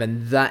 And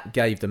then that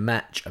gave the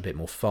match a bit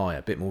more fire,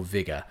 a bit more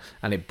vigour,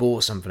 and it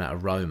brought something out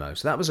of Romo.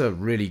 So that was a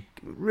really,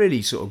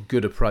 really sort of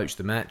good approach to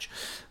the match.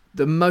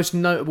 The most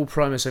notable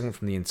promo segment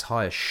from the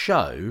entire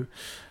show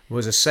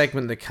was a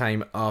segment that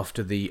came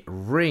after the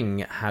ring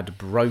had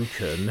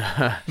broken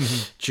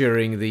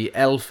during the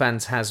El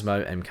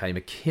Phantasmo MK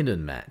McKinnon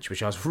match,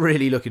 which I was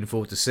really looking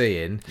forward to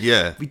seeing.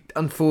 Yeah. We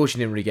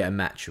unfortunately didn't really get a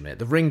match from it.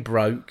 The ring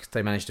broke.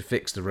 They managed to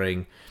fix the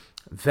ring.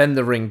 Then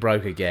the ring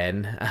broke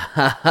again.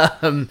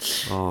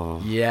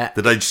 Yeah.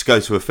 Did they just go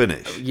to a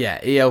finish? Yeah,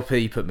 ELP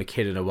put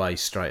McKinnon away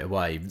straight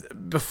away.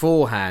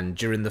 Beforehand,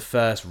 during the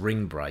first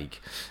ring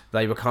break,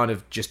 they were kind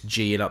of just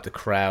G'ing up the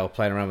crowd,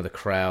 playing around with the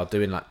crowd,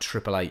 doing like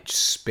Triple H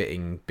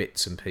spitting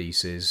bits and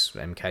pieces.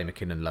 MK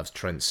McKinnon loves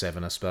Trent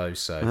Seven, I suppose,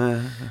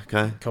 so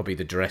copy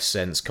the dress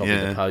sense, copy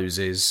the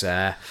poses.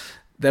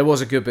 There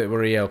was a good bit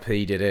where ELP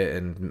did it,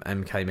 and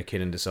MK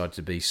McKinnon decided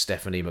to be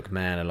Stephanie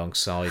McMahon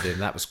alongside him.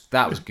 That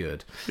was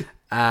good.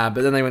 But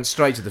then they went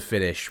straight to the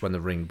finish when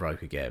the ring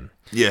broke again.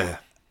 Yeah.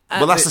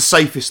 Well, that's the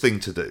safest thing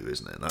to do,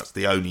 isn't it? That's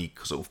the only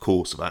sort of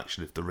course of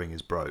action if the ring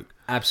is broke.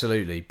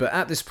 Absolutely. But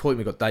at this point,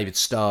 we've got David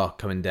Starr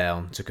coming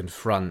down to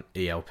confront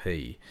ELP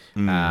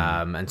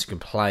and to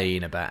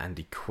complain about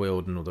Andy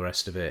Quildan and all the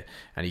rest of it.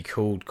 And he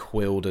called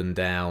Quildan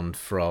down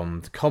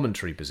from the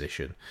commentary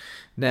position.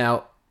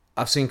 Now,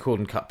 I've seen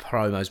Quildan cut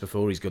promos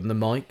before. He's good on the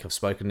mic. I've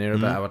spoken here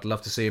about how I'd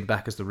love to see him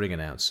back as the ring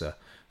announcer.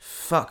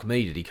 Fuck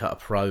me, did he cut a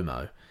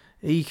promo.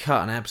 He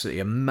cut an absolutely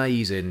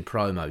amazing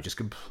promo, just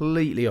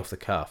completely off the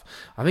cuff.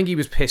 I think he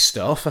was pissed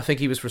off. I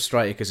think he was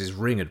frustrated because his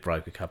ring had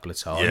broke a couple of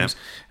times,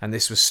 and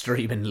this was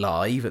streaming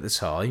live at the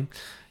time.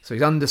 So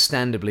he's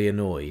understandably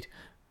annoyed.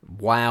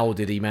 Wow,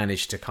 did he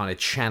manage to kind of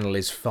channel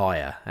his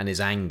fire and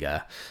his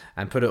anger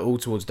and put it all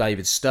towards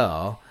David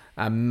Starr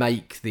and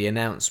make the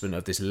announcement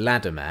of this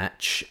ladder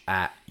match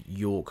at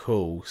York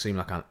Hall seem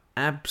like an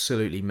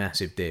absolutely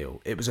massive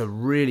deal. It was a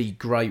really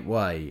great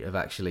way of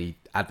actually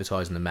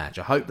advertising the match.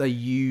 I hope they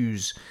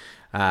use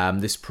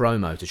this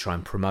promo to try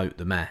and promote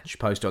the match,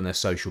 post it on their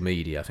social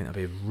media. I think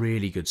that'd be a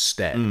really good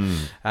step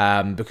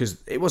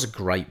because it was a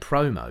great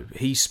promo.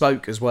 He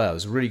spoke as well. It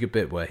was a really good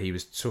bit where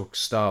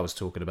Starr was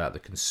talking about the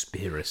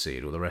conspiracy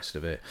and all the rest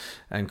of it,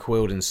 and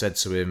Quildan said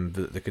to him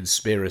that the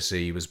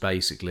conspiracy was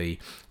basically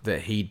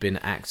that he'd been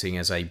acting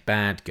as a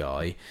bad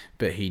guy,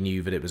 but he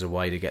knew that it was a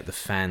way to get the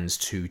fans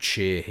to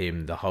cheer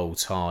him the whole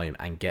time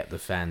and get the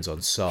fans on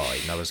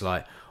side. And I was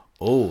like,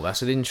 oh,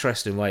 that's an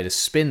interesting way to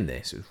spin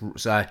this.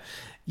 So,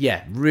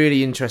 yeah,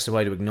 really interesting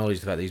way to acknowledge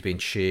the fact that he's being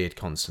cheered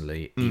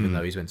constantly, even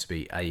though he's meant to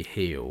be a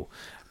heel.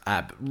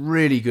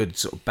 Really good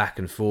sort of back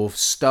and forth.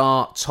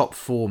 Starr, top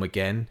form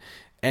again.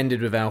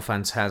 Ended with El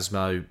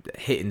Phantasmo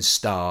hitting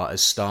Starr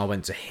as Starr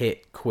went to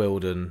hit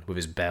Quildan with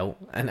his belt,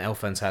 and El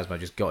Phantasmo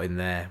just got in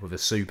there with a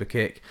super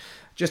kick.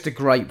 Just a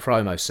great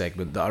promo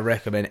segment that I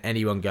recommend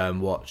anyone go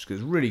and watch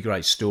because really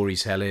great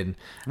storytelling.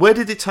 Where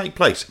did it take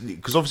place?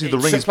 Because obviously the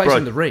ring is broken.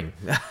 In the ring.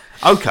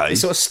 Okay. It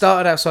sort of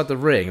started outside the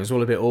ring. It was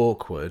all a bit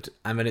awkward,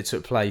 and then it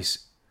took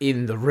place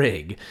in the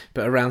ring,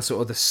 but around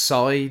sort of the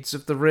sides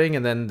of the ring,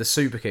 and then the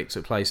super kick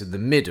took place in the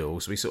middle,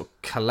 so we sort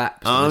of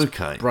collapsed on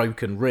this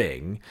broken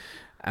ring.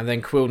 And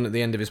then Quilden at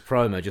the end of his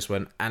promo just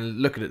went, and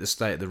looking at the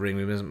state of the ring,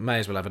 we may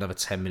as well have another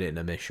 10-minute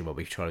intermission while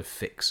we try to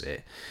fix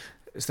it.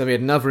 So then we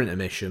had another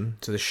intermission,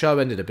 so the show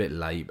ended a bit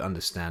late,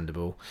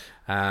 understandable.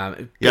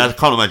 I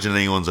can't imagine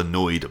anyone's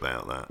annoyed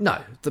about that.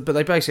 No, but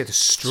they basically had to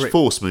strip... It's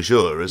force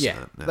majeure, isn't it?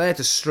 Yeah, they had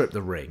to strip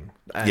the ring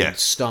and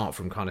start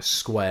from kind of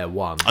square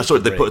one. I saw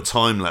they put a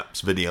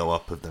time-lapse video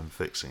up of them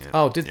fixing it.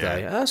 Oh, did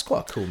they? That's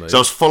quite a cool move. So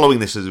I was following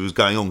this as it was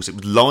going on, because it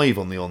was live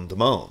on the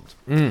on-demand.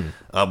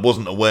 I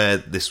wasn't aware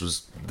this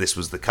was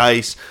the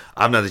case.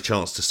 I haven't had a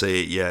chance to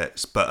see it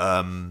yet, but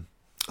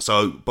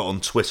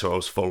on Twitter I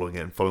was following it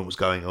and following what was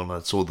going on.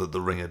 I saw that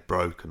the ring had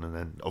broken, and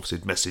then obviously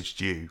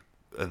messaged you,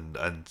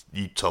 and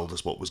you told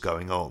us what was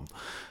going on.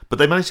 But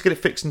they managed to get it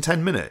fixed in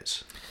 10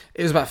 minutes.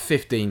 It was about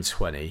 15,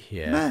 20,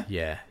 yeah.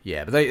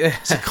 But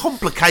it's a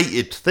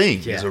complicated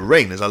thing. There's a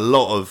ring. There's a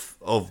lot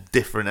of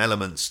different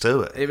elements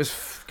to it. It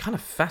was kind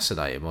of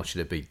fascinating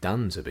watching it be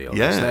done, to be honest.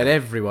 Yeah. They had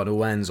everyone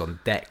all hands on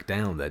deck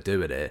down there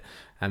doing it.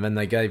 And then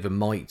they gave a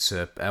mic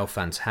to El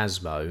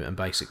Phantasmo and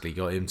basically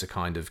got him to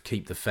kind of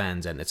keep the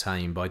fans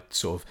entertained by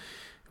sort of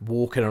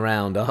walking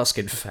around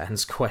asking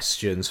fans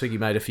questions. I think he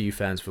made a few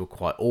fans feel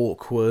quite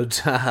awkward.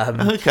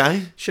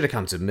 Okay. Should have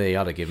come to me.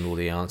 I'd have given all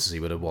the answers he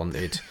would have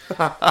wanted.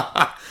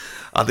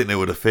 I think they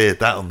would have feared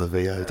that on the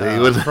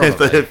VOD, wouldn't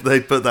they, if they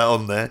put that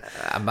on there?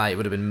 Mate, it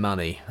would have been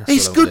money. That's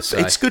It's what I'm good. gonna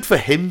say. It's good for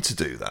him to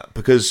do that,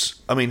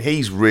 because I mean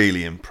he's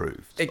really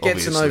improved. It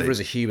gets him obviously. over as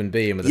a human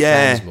being with the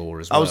fans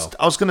more as well.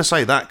 I was going to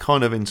say that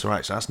kind of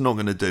interaction. That's not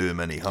going to do him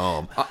any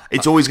harm.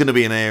 It's always going to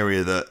be an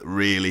area that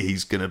really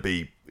he's going to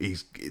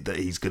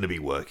be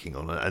working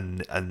on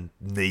and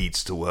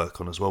needs to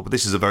work on as well. But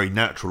this is a very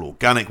natural,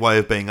 organic way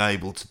of being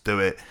able to do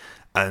it,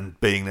 and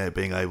being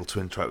able to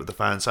interact with the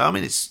fans. So I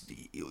mean, it's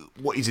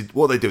what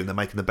are they doing? They're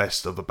making the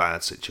best of a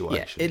bad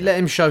situation. Yeah, it let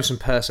him show some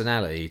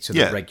personality to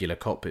the regular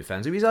cockpit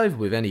fans, who he's over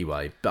with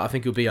anyway, but I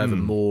think he'll be over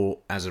more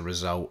as a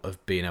result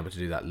of being able to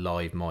do that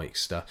live mic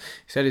stuff.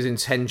 He said his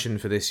intention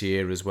for this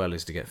year as well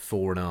is to get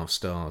 4.5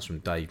 stars from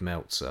Dave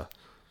Meltzer.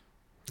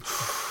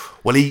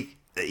 Well,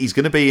 he's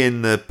going to be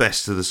in the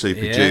best of the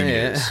Super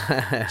Juniors,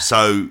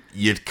 so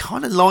you'd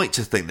kind of like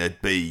to think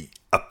there'd be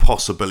a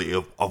possibility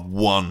of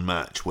one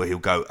match where he'll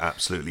go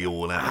absolutely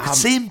all out. I can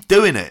see him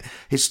doing it.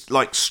 It's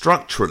like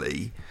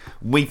structurally,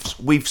 we've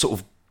sort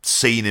of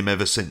seen him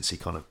ever since he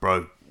kind of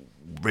broke.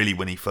 Really,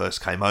 when he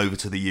first came over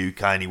to the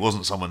UK, and he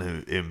wasn't someone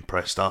who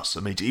impressed us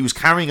immediately. He was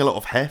carrying a lot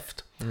of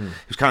heft. He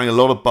was carrying a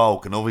lot of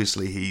bulk, and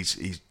obviously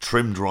he's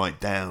trimmed right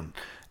down.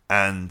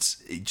 And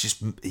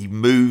he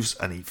moves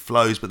and he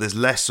flows, but there's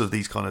less of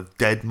these kind of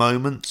dead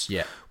moments.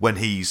 Yeah. When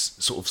he's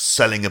sort of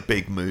selling a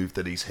big move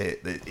that he's hit,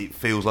 it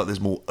feels like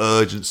there's more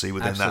urgency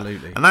within that,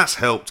 and that's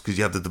helped because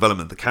you have the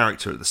development of the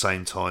character at the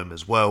same time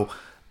as well.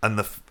 And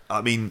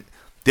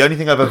the only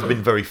thing I've ever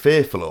been very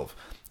fearful of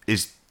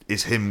is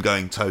him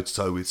going toe to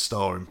toe with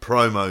Starr in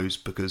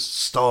promos, because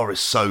Starr is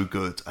so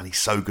good and he's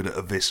so good at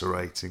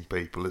eviscerating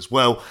people as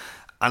well.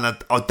 And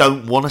I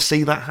don't want to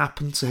see that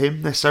happen to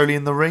him necessarily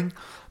in the ring,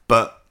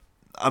 but.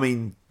 I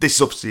mean, this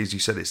is obviously, as you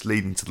said, it's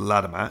leading to the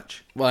ladder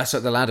match. Well, that's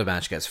like the ladder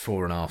match gets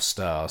 4.5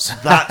 stars.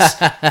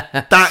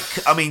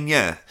 I mean,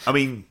 yeah. I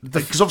mean,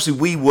 because obviously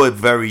we were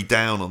very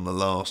down on the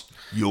last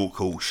York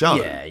Hall show.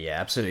 Yeah,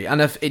 absolutely.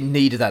 And if it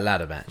needed that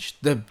ladder match.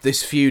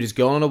 This feud has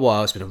gone on a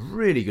while. It's been a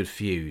really good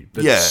feud.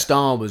 But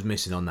Starr was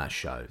missing on that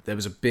show. There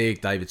was a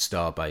big David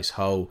Starr-based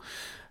hole.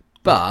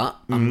 But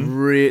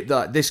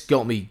this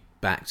got me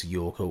back to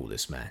York Hall,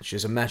 this match.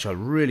 It's a match I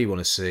really want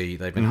to see.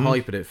 They've been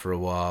hyping it for a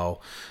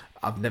while.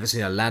 I've never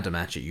seen a ladder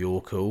match at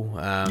York Hall.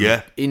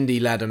 Indie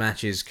ladder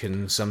matches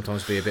can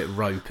sometimes be a bit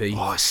ropey.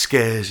 Oh, it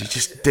scares you.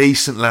 Just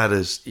decent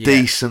ladders. Yeah.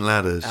 Decent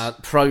ladders.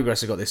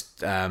 Progress have got this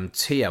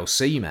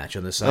TLC match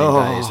on the same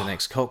day as the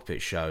next cockpit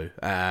show.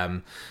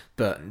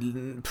 But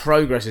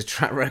Progress's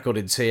track record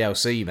in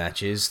TLC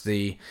matches,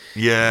 we're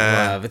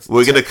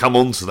going to come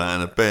on to that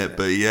in a bit,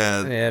 but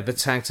the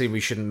tag team we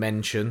shouldn't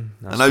mention.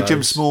 I know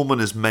Jim Smallman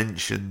has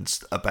mentioned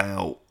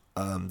about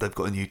they've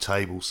got a new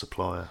table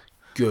supplier.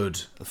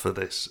 Good for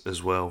this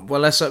as well.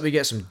 Well, let's hope we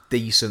get some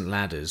decent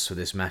ladders for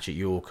this match at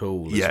York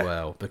Hall as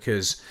well,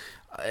 because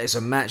it's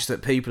a match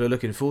that people are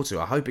looking forward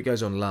to. I hope it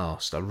goes on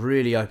last. I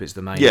really hope it's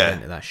the main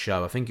event of that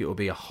show. I think it will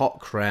be a hot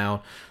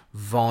crowd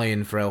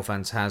vying for El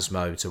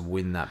Phantasmo to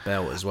win that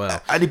belt as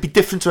well. And it'd be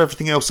different to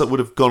everything else that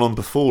would have gone on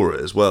before it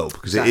as well,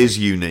 because it is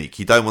unique.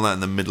 You don't want that in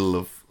the middle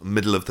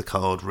of the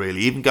card, really.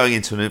 Even going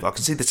into I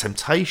can see the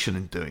temptation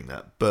in doing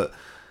that, but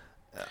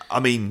I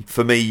mean,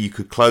 for me, you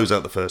could close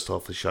out the first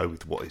half of the show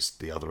with what is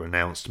the other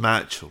announced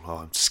match.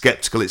 I'm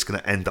sceptical it's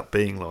going to end up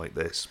being like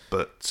this,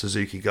 but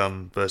Suzuki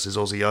Gun versus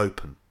Aussie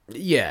Open.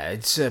 Yeah,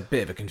 it's a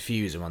bit of a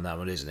confusing one, that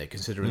one, isn't it?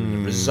 Considering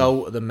the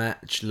result of the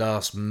match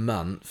last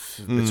month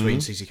between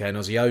CCK and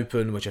Aussie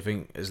Open, which I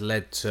think has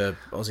led to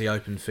Aussie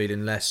Open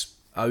feeling less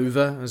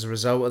over as a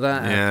result of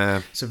that.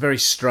 Yeah. It's a very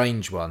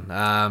strange one.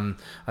 I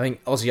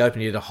think Aussie Open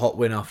needed a hot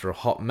win after a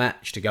hot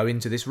match to go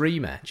into this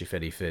rematch, if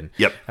anything.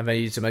 Yep. And they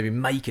needed to maybe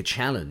make a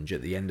challenge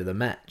at the end of the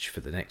match for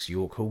the next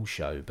York Hall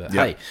show. But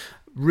Yep. hey,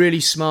 really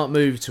smart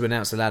move to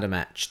announce the ladder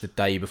match the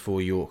day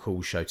before York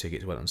Hall show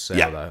tickets went on sale,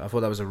 Yeah. though. I thought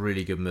that was a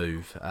really good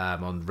move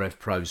on Rev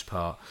Pro's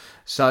part.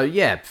 So,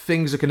 yeah,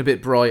 things looking a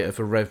bit brighter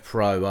for Rev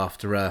Pro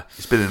after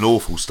It's been an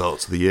awful start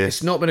to the year.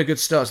 it's not been a good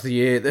start to the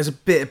year. There's a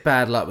bit of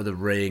bad luck with the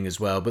ring as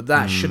well, but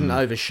that shouldn't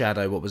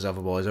overshadow what was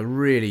otherwise a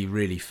really,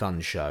 really fun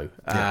show.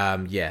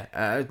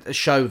 A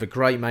show with a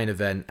great main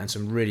event and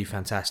some really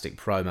fantastic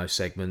promo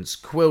segments.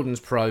 Quilden's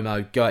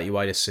promo, go out your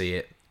way to see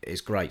it.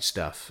 It's great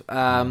stuff.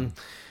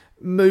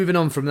 Moving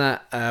on from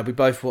that, we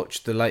both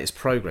watched the latest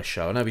Progress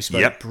show. I know we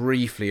spoke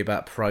briefly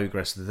about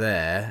Progress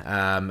there,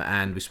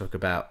 and we spoke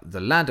about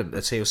the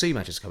TLC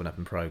matches coming up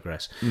in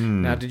Progress.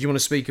 Now, did you want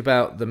to speak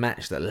about the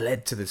match that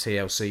led to the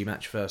TLC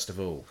match first of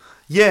all?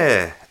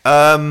 Yeah,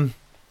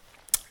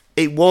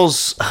 it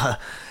was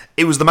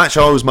the match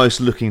I was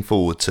most looking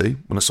forward to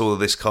when I saw that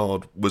this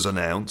card was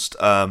announced.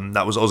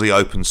 That was Aussie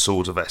Open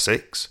Swords of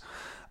Essex.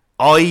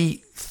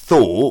 I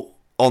thought,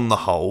 on the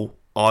whole,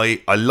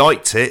 I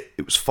liked it.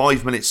 It was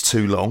 5 minutes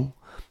too long.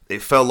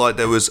 It felt like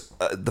there was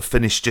the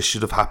finish just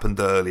should have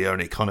happened earlier,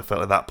 and it kind of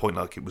felt at that point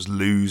like it was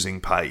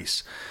losing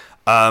pace.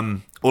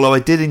 Although I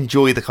did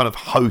enjoy the kind of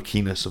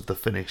hokiness of the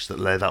finish that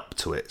led up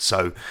to it.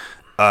 So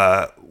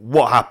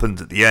what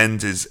happened at the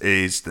end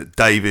is that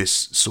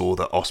Davis saw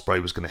that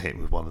Ospreay was going to hit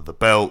him with one of the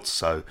belts,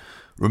 so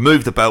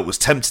removed the belt, was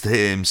tempted to hit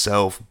it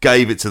himself,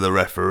 gave it to the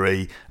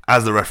referee.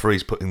 As the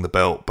referee's putting the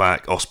belt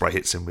back, Ospreay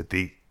hits him with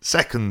the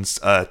second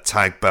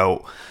tag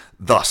belt,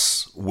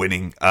 thus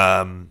winning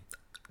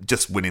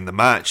the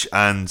match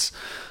and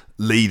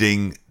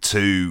leading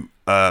to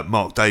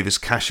Mark Davis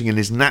cashing in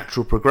his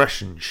natural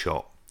progression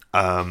shot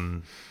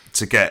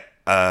to get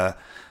a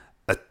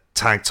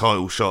tag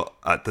title shot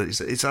at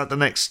the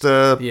next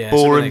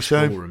Ballroom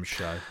show. Ballroom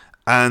show.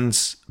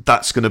 And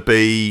that's going to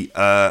be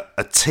a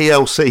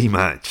TLC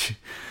match,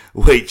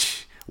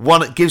 which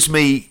it gives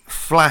me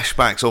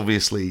flashbacks,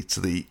 obviously, to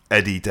the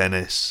Eddie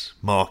Dennis,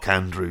 Mark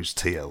Andrews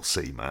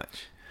TLC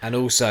match. And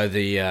also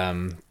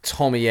the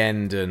Tommy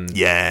End and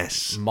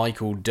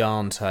Michael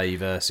Dante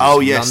versus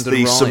London the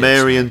Riot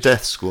Sumerian match.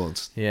 Death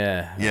Squad.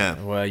 Yeah.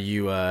 Where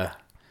you had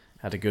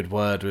a good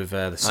word with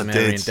the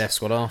Sumerian Death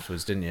Squad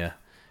afterwards, didn't you?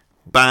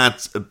 Bad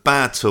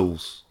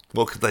tools.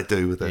 What could they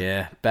do with it?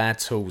 Yeah, bad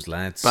tools,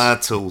 lads.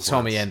 Bad tools.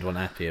 Tommy lads. End wasn't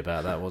happy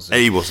about that, was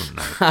he? He wasn't,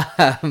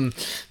 no.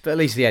 But at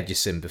least he had your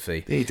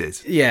sympathy. He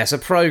did. Yeah, so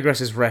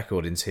Progress's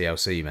record in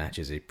TLC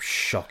matches is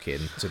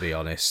shocking, to be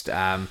honest.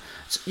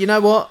 You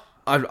know what?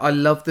 I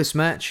loved this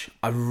match.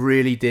 I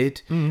really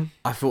did.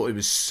 I thought it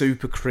was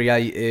super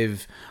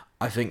creative.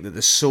 I think that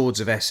the Swords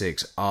of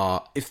Essex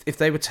are, if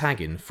they were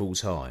tagging full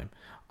time,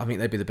 I think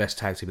they'd be the best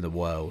tag team in the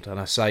world. And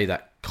I say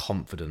that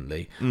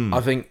confidently.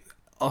 I think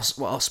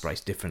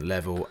Ospreay's different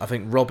level. I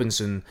think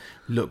Robinson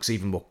looks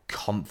even more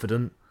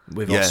confident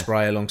with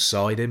Ospreay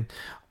alongside him.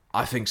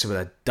 I think some of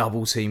their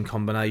double team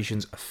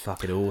combinations are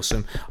fucking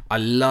awesome. I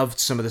loved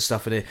some of the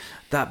stuff in it.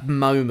 That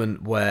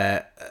moment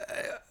where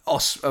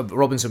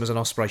Robinson was on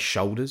Ospreay's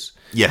shoulders.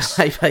 Yes.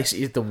 They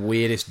basically did the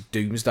weirdest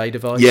doomsday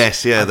device.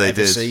 Yes, yeah, I've they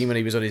ever did. seen when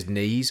he was on his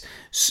knees.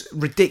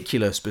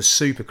 Ridiculous, but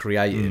super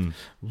creative.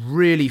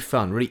 Really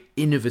fun, really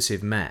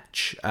innovative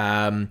match.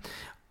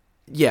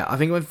 Yeah, I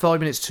think it went 5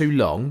 minutes too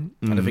long,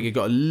 and I think it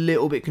got a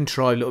little bit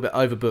contrived, a little bit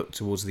overbooked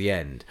towards the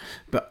end.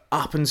 But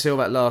up until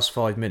that last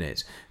 5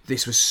 minutes,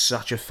 this was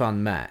such a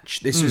fun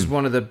match. This was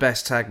one of the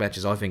best tag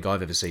matches I think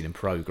I've ever seen in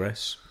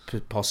Progress,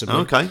 possibly.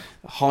 Okay.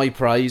 High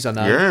praise, I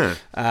know.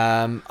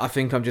 Yeah. I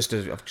think I've just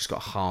got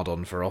a hard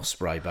on for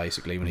Ospreay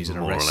basically when he's in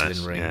a More or wrestling less,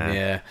 ring.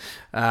 yeah.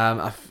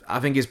 I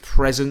think his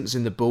presence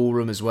in the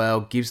ballroom as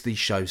well gives these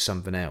shows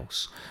something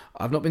else.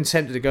 I've not been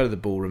tempted to go to the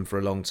ballroom for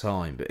a long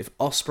time, but if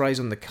Ospreay's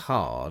on the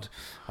card,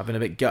 I've been a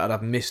bit gutted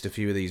I've missed a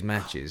few of these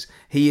matches.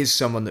 He is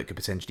someone that could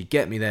potentially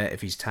get me there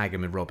if he's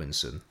tagging with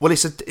Robinson. Well,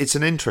 it's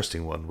an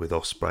interesting one with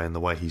Ospreay and the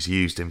way he's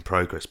used in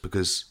Progress,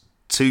 because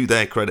to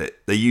their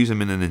credit, they use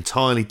him in an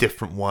entirely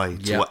different way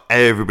to what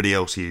everybody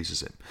else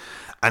uses him.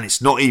 And it's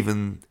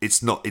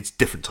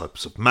different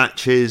types of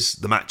matches.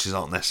 The matches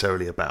aren't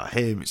necessarily about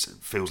him. It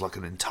feels like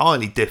an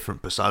entirely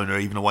different persona,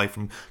 even away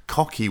from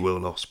cocky Will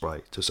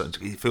Ospreay to a certain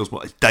degree. It feels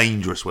more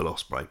dangerous Will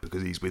Ospreay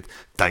because he's with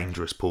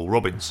dangerous Paul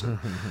Robinson.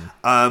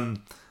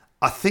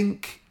 I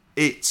think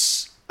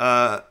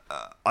I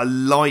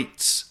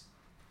liked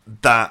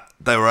that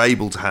they were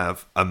able to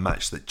have a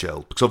match that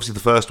gelled, because obviously the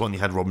first one you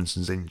had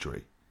Robinson's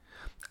injury,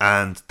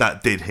 and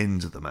that did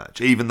hinder the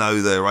match, even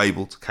though they were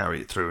able to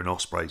carry it through, and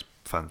Ospreay's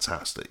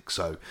fantastic,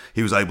 so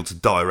he was able to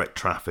direct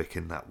traffic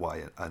in that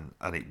way,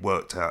 and it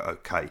worked out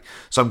okay.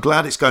 So I'm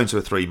glad it's going to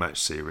a 3-match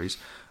series.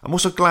 I'm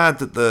also glad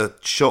that the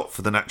shot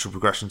for the natural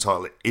progression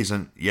title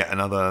isn't yet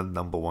another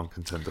number one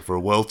contender for a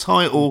world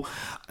title.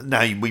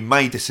 Now, we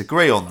may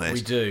disagree on this.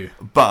 We do.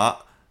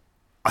 But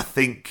I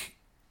think,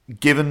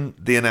 given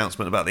the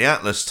announcement about the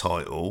Atlas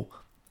title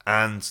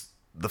and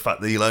the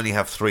fact that you'll only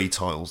have 3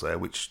 titles there,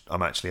 which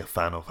I'm actually a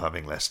fan of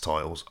having less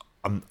titles.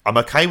 I'm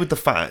okay with the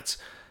fact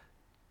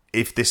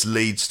if this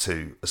leads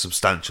to a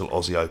substantial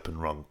Aussie Open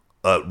run,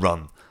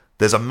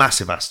 there's a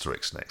massive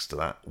asterisk next to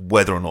that,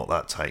 whether or not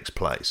that takes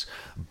place.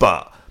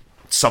 But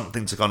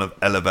something to kind of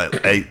elevate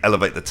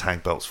the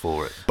tag belts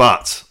for it.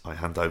 But I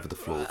hand over the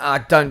floor. I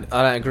don't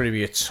agree with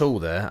you at all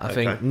there. I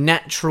think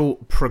natural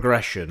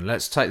progression.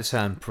 Let's take the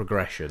term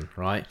progression,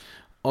 right?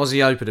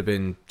 Aussie Open have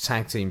been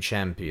tag team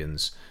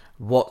champions.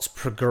 What's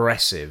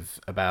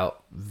progressive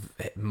about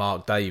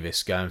Mark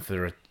Davis going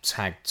for a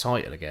tag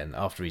title again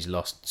after he's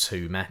lost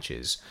 2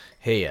 matches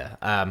here?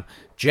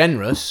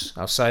 Generous,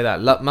 I'll say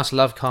that. Must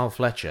love Carl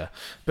Fletcher,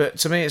 but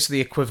to me, it's the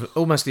equivalent,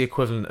 almost the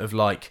equivalent of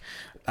like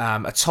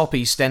a top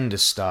EastEnders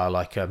star,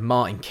 like a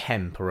Martin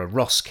Kemp or a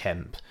Ross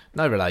Kemp.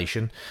 No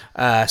relation.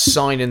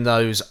 Signing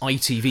those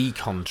ITV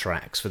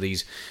contracts for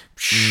these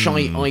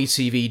shite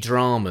ITV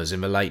dramas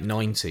in the late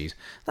 90s.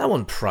 That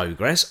wasn't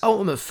progress.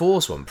 Ultimate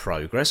Force wasn't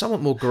progress. I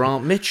want more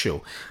Grant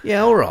Mitchell.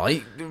 Yeah, all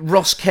right.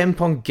 Ross Kemp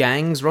on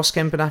Gangs, Ross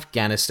Kemp in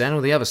Afghanistan,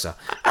 all the other stuff.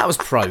 That was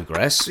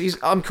progress.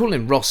 I'm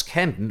calling him Ross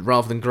Kemp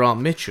rather than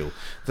Grant Mitchell.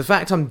 The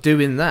fact I'm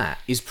doing that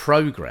is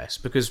progress,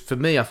 because for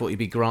me, I thought he'd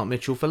be Grant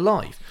Mitchell for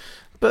life.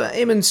 But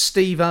him and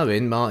Steve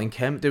Owen, Martin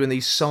Kemp, doing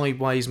these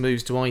sideways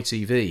moves to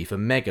ITV for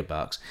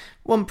megabucks,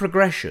 wasn't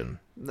progression.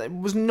 It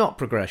was not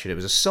progression. It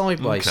was a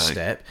sideways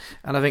step,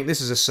 and I think this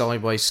is a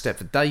sideways step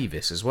for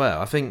Davis as well.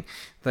 I think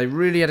they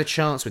really had a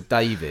chance with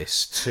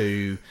Davis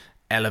to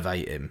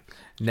elevate him.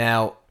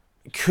 Now,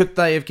 could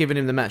they have given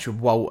him the match with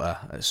Walter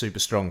at Super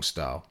Strong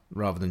Style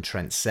rather than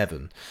Trent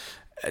Seven?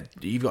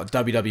 You've got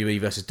a WWE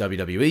versus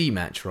WWE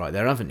match right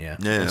there, haven't you?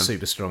 Yeah. On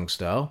Super Strong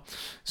Style.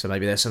 So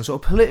maybe there's some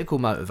sort of political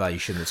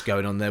motivation that's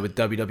going on there with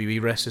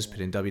WWE wrestlers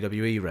pitting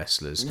WWE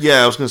wrestlers.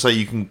 Yeah, I was going to say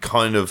you can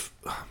kind of...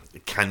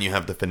 Can you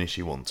have the finish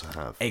you want to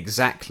have?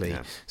 Exactly.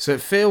 Yeah. So it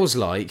feels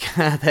like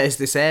there's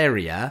this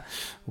area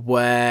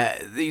where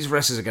these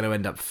wrestlers are going to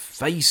end up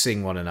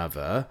facing one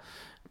another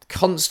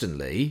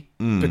constantly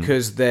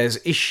because there's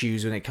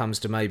issues when it comes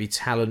to maybe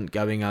talent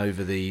going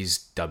over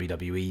these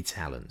WWE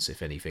talents,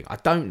 if anything. I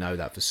don't know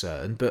that for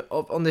certain, but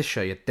on this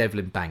show you had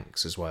Devlin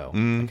Banks as well.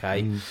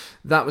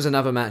 That was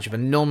another match of a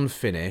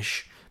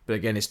non-finish, but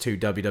again it's 2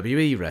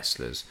 WWE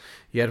wrestlers.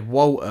 You had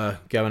Walter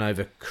going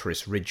over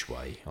Chris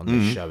Ridgway on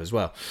this show as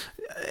well.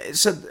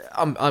 So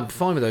I'm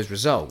fine with those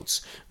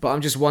results, but I'm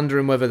just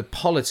wondering whether the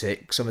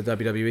politics on the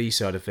WWE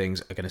side of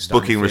things are going to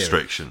start Booking interfering.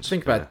 restrictions.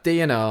 Think about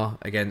DNR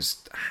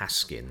against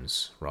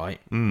Haskins, right?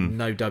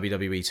 No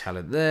WWE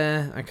talent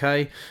there,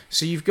 okay?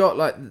 So you've got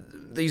like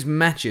these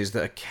matches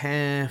that are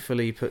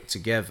carefully put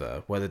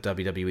together where the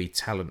WWE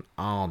talent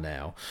are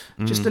now.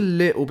 Just a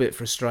little bit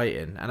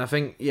frustrating. And I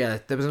think, yeah,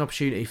 there was an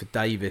opportunity for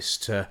Davis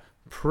to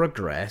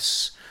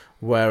progress,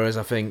 whereas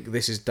I think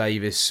this is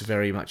Davis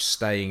very much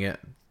staying at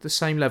the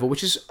same level,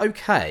 which is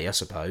okay, I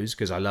suppose,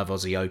 because I love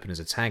Aussie Open as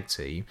a tag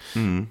team.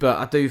 But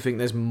I do think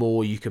there's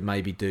more you could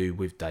maybe do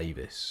with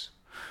Davis.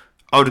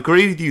 I would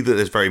agree with you that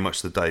there's very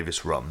much the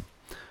Davis run.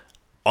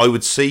 I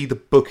would see the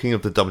booking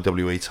of the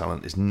WWE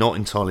talent is not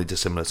entirely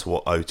dissimilar to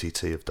what OTT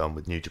have done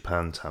with New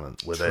Japan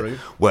talent,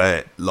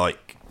 where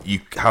like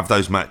you have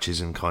those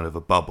matches in kind of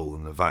a bubble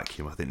and a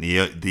vacuum. I think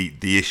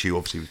the issue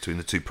obviously between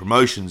the 2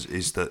 promotions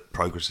is that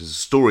Progress is a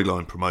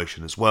storyline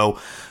promotion as well,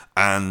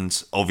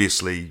 and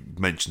obviously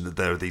mentioned that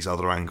there are these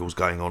other angles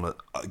going on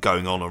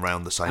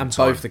around the same time. And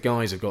both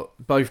guys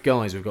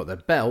have got their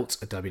belt,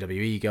 are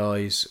WWE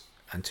guys.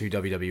 And 2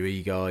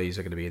 WWE guys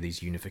are going to be in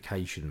these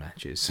unification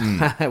matches,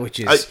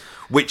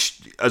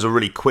 which, as a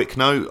really quick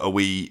note, are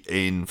we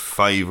in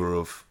favour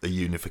of a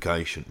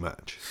unification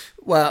match?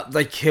 Well,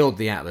 they killed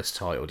the Atlas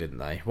title, didn't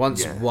they?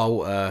 Once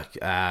Walter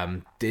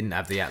didn't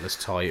have the Atlas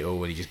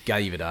title and he just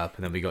gave it up,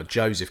 and then we got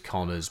Joseph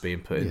Connors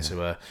being put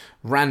into a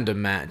random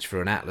match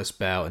for an Atlas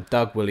belt, and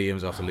Doug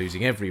Williams, after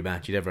losing every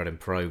match he'd ever had in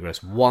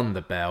Progress, won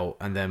the belt,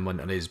 and then went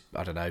on his,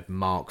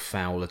 Mark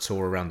Fowler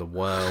tour around the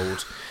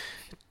world.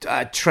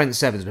 Trent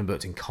Seven's been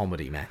booked in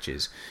comedy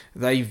matches.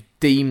 They've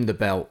deemed the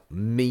belt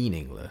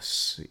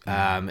meaningless.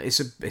 It's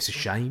a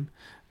shame,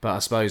 but I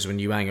suppose when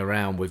you hang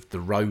around with the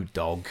Road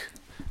Dogg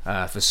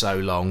for so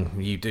long,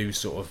 you do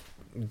sort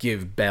of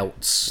give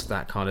belts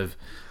that kind of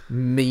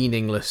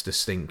meaningless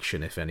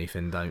distinction, if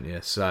anything, don't you?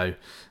 So,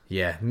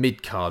 yeah,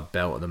 mid-card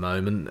belt at the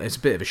moment. It's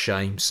a bit of a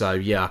shame. So,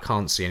 yeah, I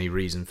can't see any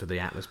reason for the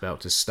Atlas belt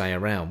to stay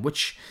around,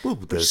 which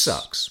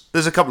sucks.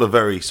 There's a couple of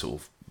very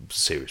sort of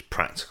serious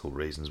practical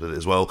reasons with it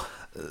as well.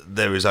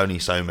 There is only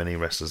so many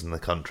wrestlers in the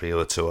country who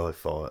are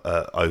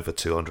over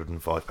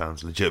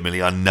 £205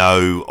 legitimately. I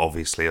know,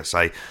 obviously, I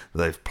say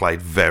they've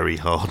played very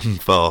hard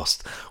and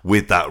fast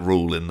with that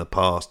rule in the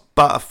past,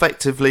 but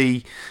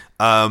effectively,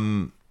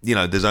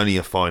 there's only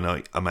a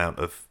finite amount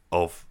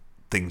of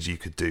things you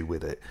could do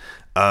with it.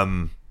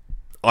 I'm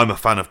a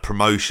fan of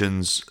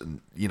promotions,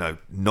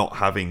 not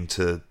having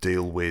to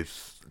deal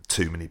with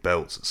too many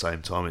belts at the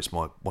same time. It's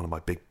one of my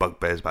big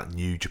bugbears about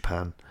New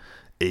Japan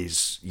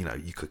is,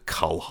 you could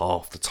cull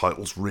half the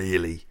titles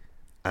really,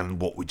 and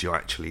what would you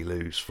actually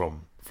lose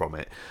from from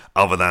it,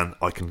 other than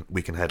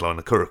we can headline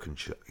a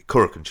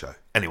Kurikan show.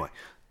 Anyway,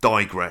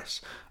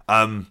 digress.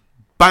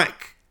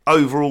 Back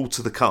overall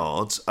to the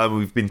cards.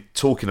 We've been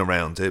talking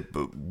around it,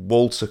 but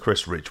Walter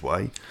Chris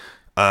Ridgeway.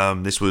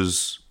 This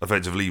was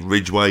effectively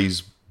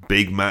Ridgeway's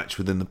big match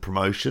within the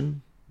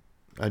promotion.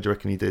 How do you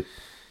reckon he did?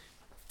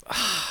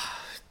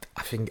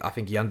 I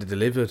think he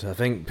underdelivered. I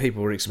think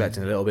people were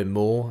expecting a little bit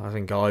more. I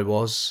think I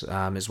was.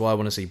 It's why I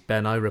want to see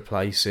Benno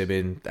replace him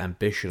in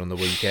Ambition on the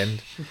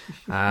weekend.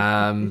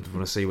 I want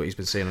to see what he's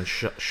been seeing on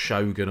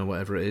Shogun or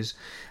whatever it is.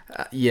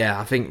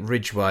 I think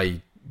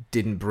Ridgeway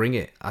didn't bring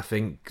it. I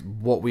think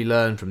what we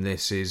learned from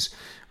this is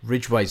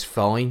Ridgeway's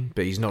fine,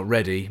 but he's not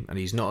ready, and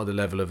he's not at the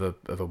level of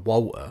a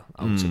Walter,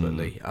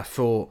 ultimately. I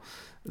thought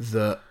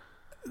that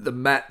the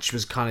match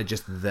was kind of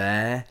just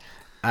there.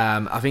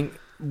 I think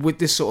with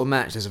this sort of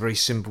match, there's a very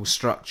simple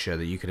structure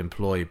that you could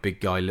employ: big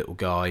guy, little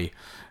guy,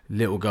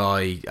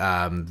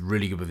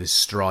 really good with his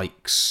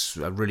strikes,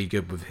 really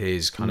good with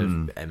his kind of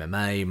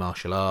MMA,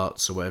 martial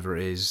arts, or whatever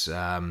it is.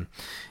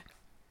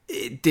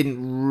 It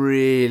didn't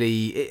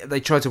really... they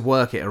tried to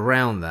work it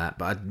around that,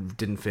 but I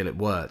didn't feel it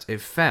worked.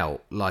 It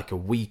felt like a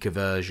weaker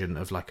version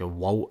of like a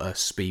Walter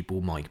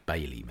Speedball Mike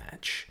Bailey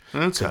match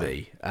to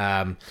me.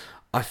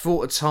 I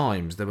thought at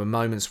times there were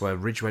moments where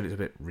Ridgeway looked a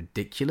bit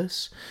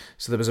ridiculous.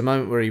 So there was a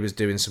moment where he was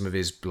doing some of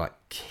his like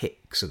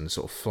kicks and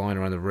sort of flying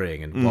around the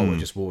ring, and Walter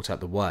just walked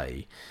out the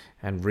way,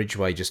 and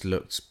Ridgeway just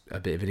looked a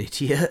bit of an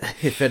idiot,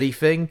 if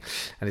anything.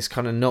 And it's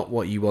kind of not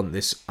what you want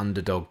this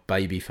underdog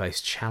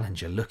babyface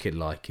challenger looking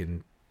like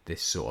in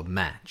this sort of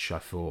match, I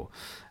thought.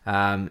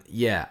 I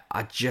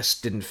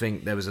just didn't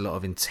think there was a lot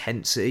of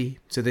intensity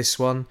to this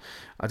one.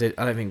 I don't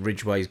think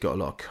Ridgeway's got a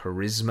lot of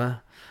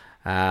charisma.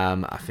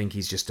 I think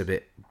he's just a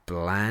bit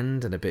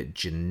bland and a bit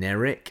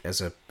generic as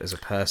a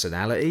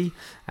personality,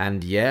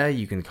 and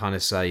you can kind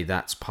of say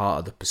that's part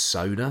of the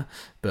persona.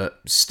 But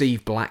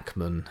Steve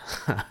Blackman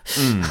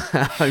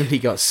only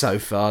got so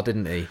far,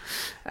 didn't he?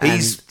 And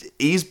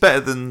he's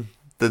better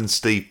than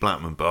Steve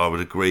Blackman, but I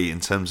would agree in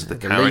terms of the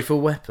character.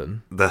 Lethal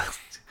Weapon.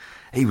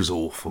 He was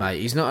awful. Mate,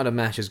 he's not had a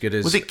match as good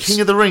as... Was it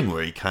King of the Ring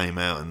where he came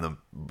out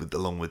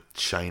along with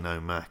Shane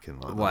O'Mac?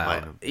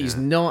 He's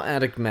not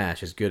had a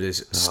match as good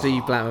as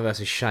Steve Blackman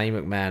versus Shane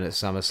McMahon at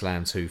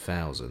SummerSlam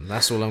 2000.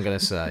 That's all I'm going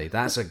to say.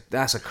 That's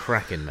a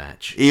cracking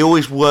match. He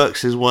always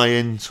works his way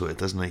into it,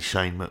 doesn't he,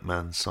 Shane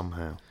McMahon,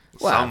 somehow?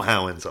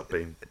 Somehow ends up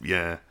being...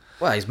 Yeah.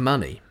 Well, he's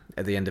money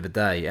at the end of the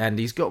day, and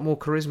he's got more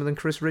charisma than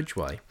Chris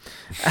Ridgeway.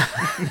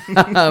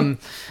 I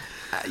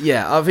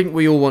think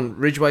we all want...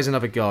 Ridgeway's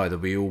another guy that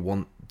we all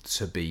want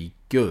to be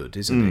good,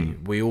 isn't he?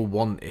 We all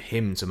want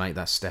him to make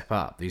that step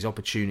up. These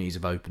opportunities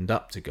have opened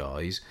up to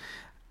guys,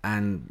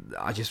 and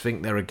I just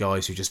think there are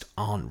guys who just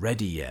aren't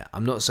ready yet.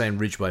 I'm not saying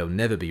Ridgeway will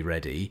never be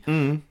ready,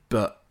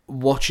 but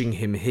watching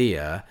him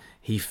here,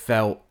 he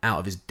felt out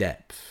of his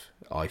depth,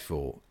 I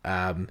thought.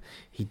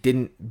 He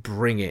didn't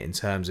bring it in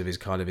terms of his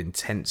kind of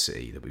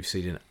intensity that we've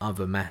seen in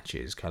other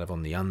matches, kind of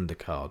on the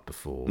undercard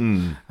before.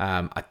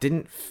 I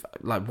didn't...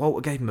 like,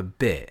 Walter gave him a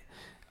bit.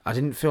 I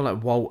didn't feel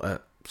like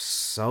Walter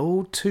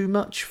sold too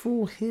much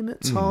for him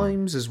at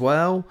times as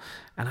well,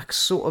 and I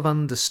sort of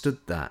understood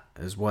that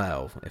as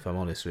well, if I'm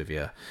honest with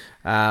you.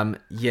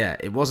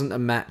 It wasn't a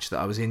match that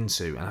I was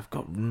into, and I've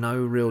got no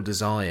real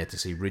desire to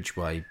see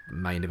Ridgeway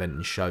main event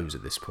in shows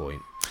at this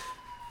point.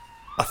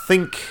 I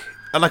think,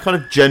 and I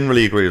kind of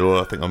generally agree with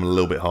all. I think I'm a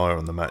little bit higher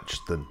on the match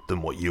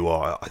than what you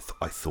are.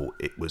 I thought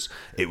it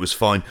was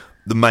fine.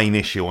 The main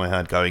issue I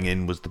had going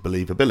in was the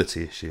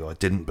believability issue. I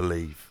didn't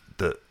believe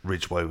that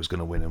Ridgeway was going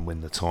to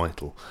win the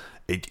title.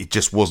 It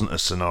just wasn't a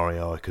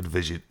scenario I could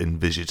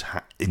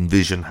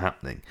envision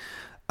happening.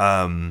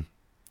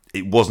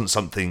 It wasn't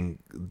something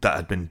that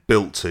had been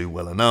built to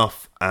well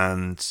enough,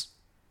 and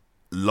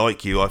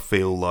like you, I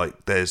feel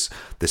like there's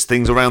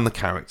things around the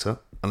character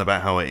and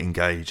about how it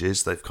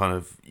engages. They've kind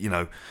of,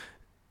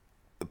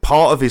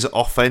 part of his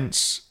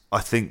offense,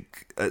 I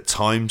think at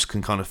times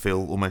can kind of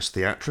feel almost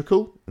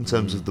theatrical in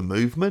terms of the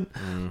movement.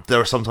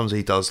 There are sometimes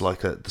he does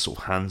like the sort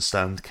of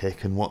handstand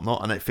kick and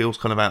whatnot, and it feels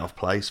kind of out of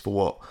place for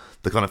what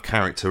the kind of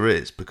character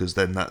is, because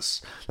then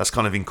that's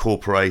kind of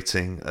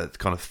incorporating a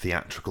kind of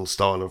theatrical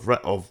style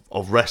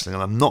of wrestling,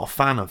 and I'm not a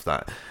fan of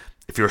that.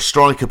 If you're a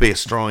striker, be a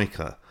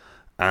striker,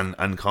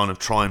 and kind of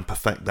try and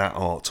perfect that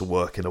art to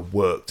work in a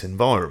worked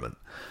environment,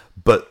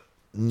 but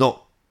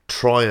not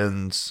try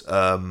and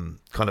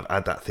kind of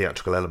add that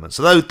theatrical element.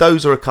 So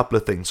those are a couple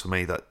of things for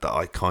me that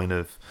I kind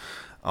of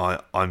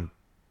I'm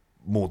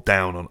more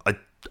down on. I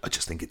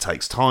just think it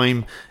takes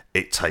time.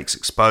 It takes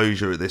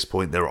exposure at this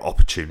point. There are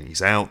opportunities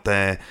out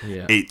there.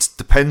 Yeah. It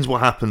depends what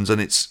happens,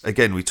 and it's,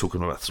 again, we're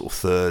talking about sort of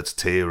third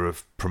tier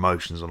of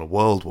promotions on a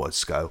worldwide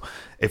scale.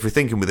 If we're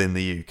thinking within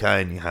the UK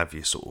and you have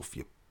your sort of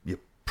your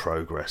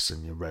Progress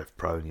and your Rev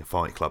Pro and your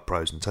Fight Club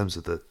Pros, in terms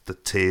of the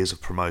tiers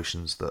of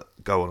promotions that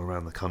go on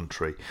around the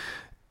country,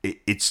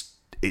 it's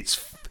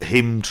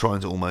him trying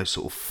to almost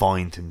sort of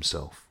find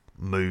himself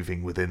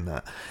moving within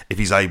that. If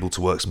he's able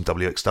to work some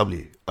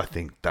WXW, I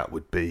think that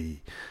would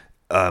be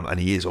and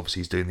he's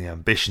doing the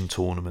Ambition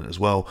tournament as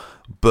well,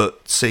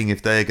 but seeing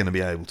if they're going to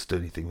be able to do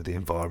anything with the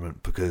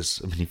environment,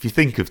 because, I mean, if you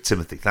think of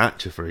Timothy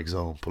Thatcher, for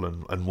example,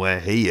 and where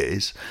he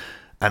is,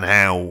 and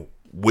how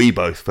we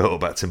both felt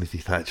about Timothy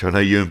Thatcher, I know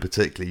you in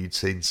particular, you'd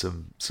seen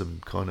some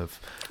kind of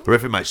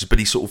horrific matches, but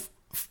he sort of,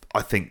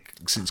 I think,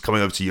 since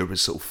coming over to Europe,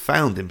 has sort of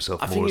found himself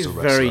more as a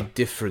wrestler. Very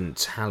different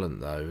talent,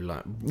 though.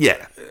 Like,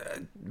 yeah,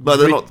 but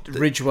they're not.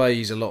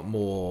 Ridgway's a lot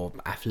more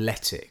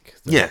athletic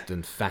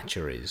than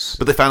Thatcher is.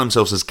 But they found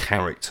themselves as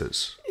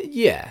characters.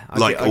 Yeah,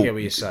 I get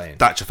what you're saying.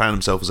 Thatcher found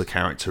himself as a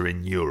character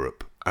in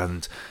Europe,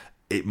 and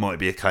it might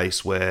be a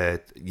case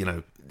where, you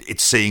know,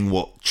 it's seeing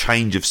what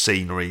change of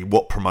scenery,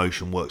 what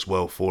promotion works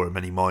well for him,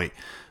 and he might,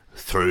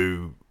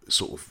 through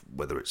sort of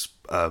whether it's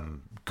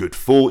good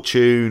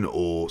fortune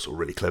or sort of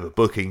really clever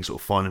booking,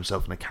 sort of find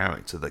himself in a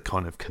character that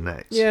kind of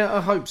connects. Yeah, I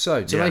hope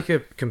so. To make a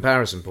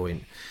comparison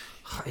point,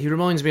 he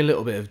reminds me a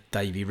little bit of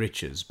Davey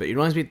Richards, but he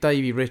reminds me of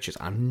Davey Richards.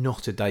 I'm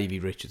not a Davey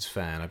Richards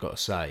fan, I've got to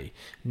say.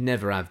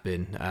 Never have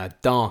been.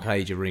 Dark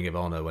age of Ring of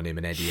Honor when him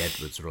and Eddie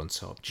Edwards were on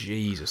top.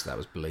 Jesus, that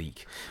was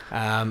bleak.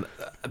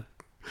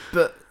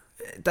 But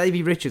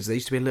Davey Richards, there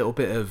used to be a little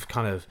bit of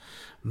kind of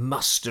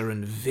muster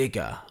and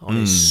vigour on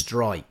his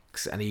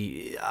strikes, and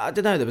I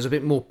don't know, there was a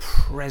bit more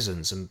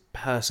presence and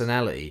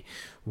personality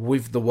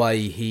with the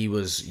way he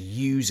was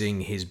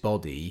using his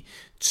body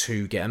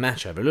to get a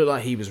match over. It looked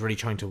like he was really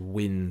trying to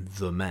win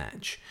the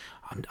match.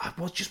 I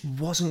just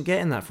wasn't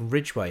getting that from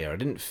Ridgway. I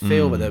didn't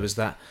feel that there was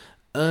that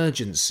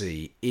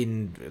urgency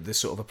in the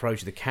sort of approach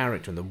of the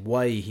character and the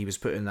way he was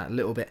putting that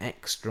little bit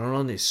extra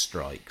on his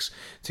strikes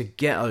to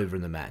get over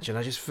in the match. And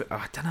I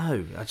don't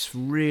know, I just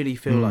really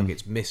feel like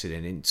it's missing,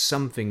 and it's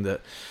something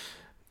that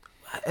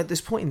at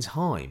this point in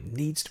time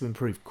needs to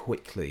improve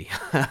quickly.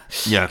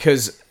 Yeah,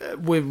 because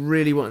we're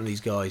really wanting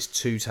these guys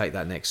to take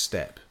that next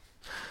step.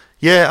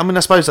 Yeah, I mean,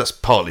 I suppose that's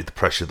partly the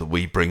pressure that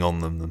we bring on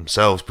them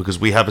themselves, because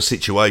we have a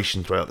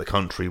situation throughout the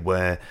country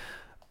where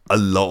a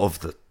lot of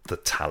the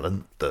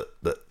talent that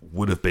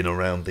would have been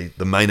around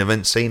the main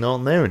event scene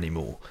aren't there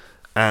anymore,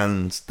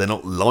 and they're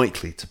not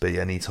likely to be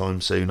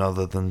anytime soon,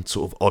 other than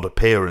sort of odd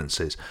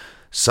appearances.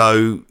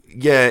 So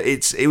yeah,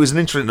 it was an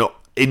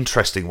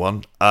interesting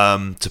one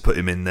to put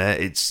him in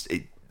there.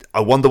 I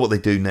wonder what they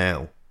do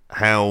now.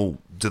 How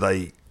do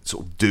they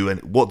sort of do,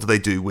 and what do they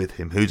do with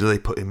him? Who do they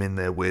put him in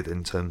there with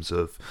in terms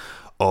of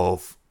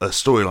a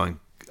storyline?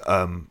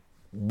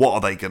 What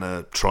are they going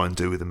to try and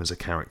do with him as a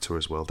character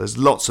as well? There's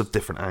lots of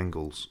different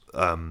angles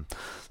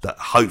that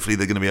hopefully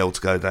they're going to be able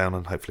to go down,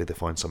 and hopefully they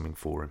find something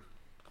for him.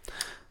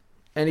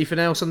 Anything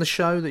else on the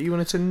show that you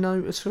wanted to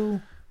note at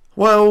all?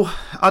 Well,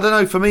 I don't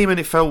know. For me, I mean,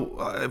 it felt,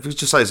 if we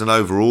just say as an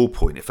overall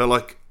point, it felt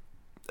like,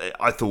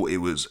 I thought it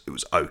was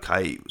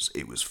okay.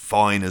 It was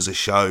fine as a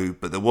show,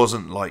 but there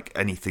wasn't like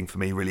anything for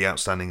me really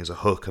outstanding as a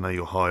hook. I know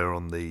you're higher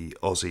on the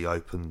Aussie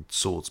Open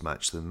swords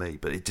match than me,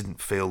 but it didn't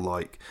feel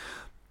like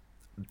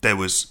there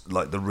was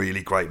like the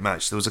really great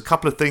match. There was a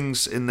couple of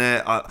things in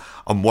there.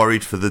 I'm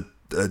worried for the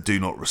Do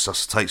Not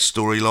Resuscitate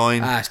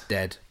storyline. It's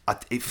dead.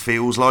 It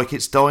feels like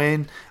it's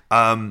dying.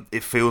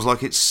 It feels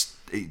like it's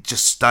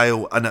just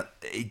stale. And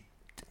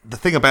the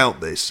thing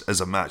about this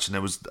as a match, and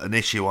there was an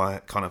issue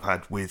I kind of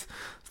had with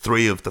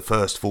 3 of the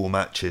first 4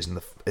 matches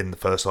in the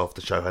first half of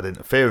the show had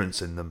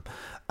interference in them,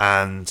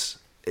 and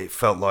it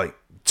felt like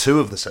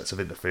 2 of the sets of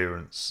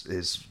interference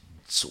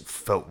sort of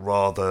felt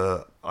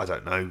rather, I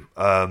don't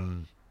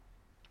know,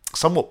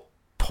 somewhat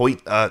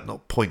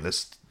not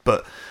pointless,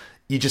 but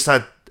you just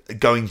had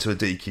going to a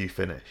DQ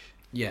finish.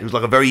 Yeah, it was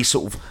like a very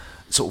sort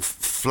of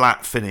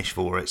flat finish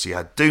for it. So you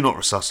had Do Not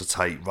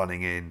Resuscitate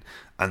running in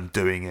and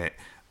doing it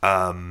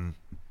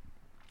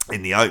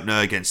in the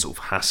opener against sort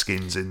of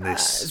Haskins in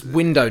this. It's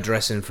window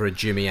dressing for a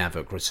Jimmy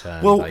Havoc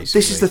return. Well, basically.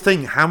 This is the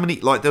thing. How many,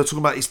 like they were talking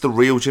about, it's the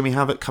real Jimmy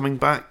Havoc coming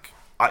back.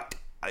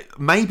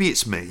 Maybe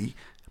it's me,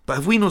 but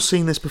have we not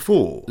seen this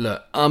before?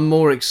 Look, I'm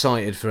more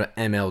excited for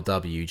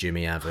MLW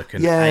Jimmy Havoc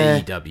and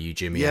AEW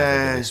Jimmy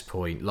Havoc at this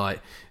point. Like,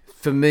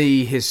 for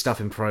me, his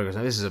stuff in progress,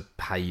 this is a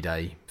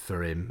payday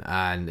for him,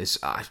 and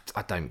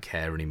I don't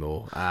care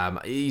anymore.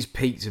 He's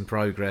peaked in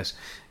progress.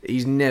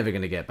 He's never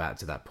going to get back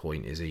to that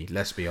point, is he?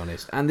 Let's be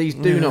honest. And these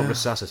Do Not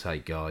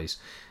Resuscitate guys,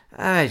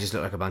 they just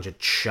look like a bunch of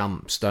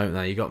chumps, don't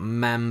they? You got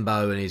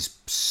Mambo and his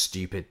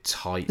stupid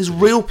tights. There's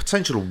real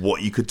potential of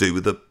what you could do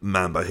with the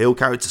Mambo Hill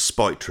character,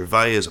 Spike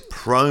Trivet as a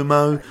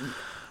promo.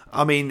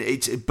 I mean,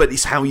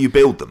 it's how you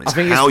build them. It's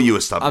how you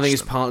establish them. I think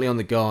it's partly on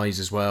the guys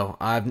as well.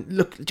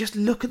 Look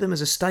at them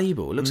as a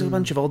stable. It looks like a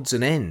bunch of odds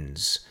and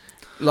ends.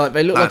 Like,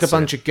 they look like a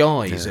bunch of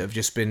guys that have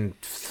just been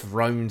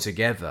thrown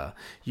together.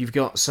 You've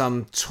got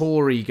some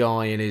Tory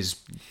guy in his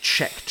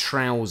check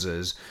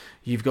trousers.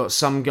 You've got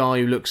some guy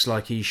who looks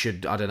like he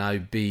should, I don't know,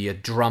 be a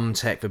drum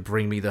tech for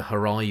Bring Me the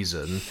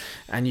Horizon.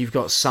 And you've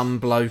got some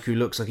bloke who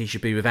looks like he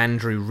should be with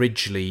Andrew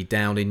Ridgeley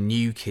down in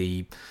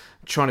Newquay,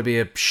 trying to be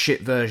a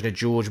shit version of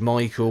George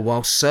Michael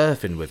while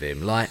surfing with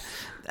him. Like,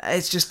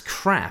 It's just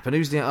crap. And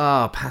who's the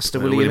Pastor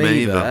William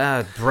William Eva.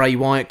 Eva, Bray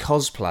Wyatt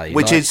cosplay,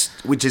 Which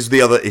like- is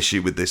the other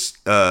issue with this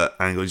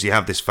angle, is you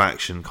have this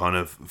faction kind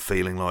of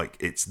feeling like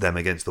it's them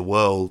against the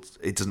world.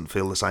 It doesn't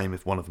feel the same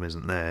if one of them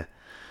isn't there.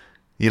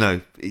 You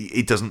know,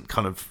 it doesn't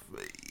kind of...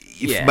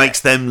 It makes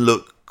them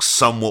look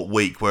somewhat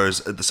weak,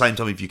 whereas at the same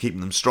time, if you keep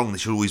them strong, they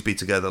should always be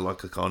together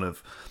like a kind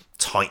of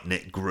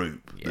tight-knit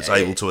group that's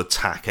able to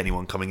attack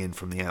anyone coming in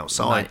from the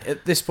outside. Mate,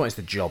 at this point, it's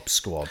the Job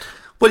Squad.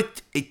 Well,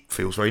 it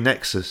feels very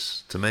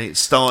Nexus to me. It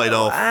started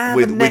off the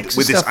with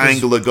Nexus this stuff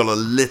angle that got a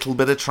little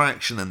bit of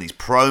traction, and these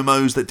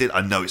promos that did. I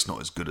know it's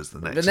not as good as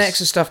the Nexus. The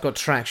Nexus stuff got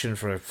traction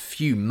for a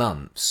few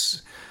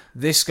months.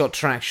 This got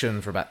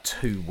traction for about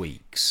 2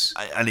 weeks.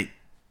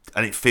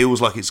 And it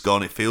feels like it's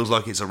gone. It feels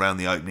like it's around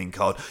the opening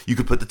card. You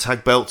could put the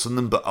tag belts on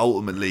them, but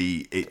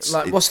ultimately it's...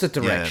 Like, what's the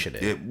direction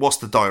here? What's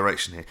the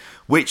direction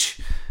here?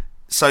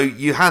 So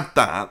you had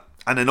that,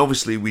 and then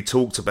obviously we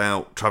talked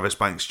about Travis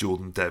Banks,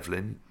 Jordan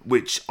Devlin,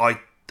 which I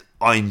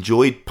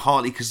enjoyed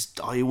partly because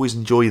I always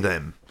enjoy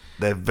them.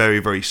 They're very,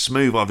 very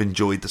smooth. I've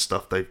enjoyed the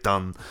stuff they've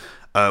done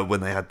when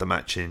they had the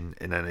match in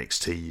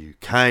NXT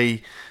UK.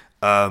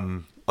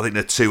 I think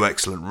they're two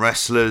excellent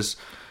wrestlers.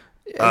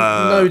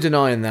 No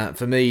denying that.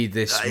 For me,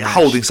 this match,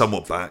 holding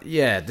somewhat back.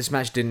 Yeah, this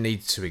match didn't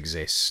need to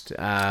exist.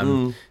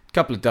 A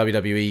couple of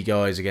WWE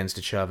guys against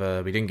each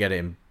other. We didn't get it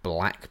in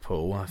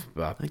Blackpool.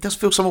 It does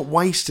feel somewhat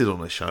wasted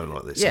on a show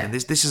like this. Yeah. I mean,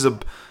 this is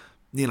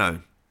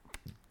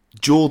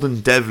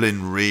Jordan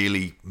Devlin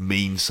really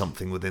means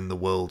something within the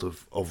world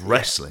of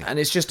wrestling. And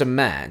it's just a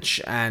match,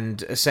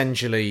 and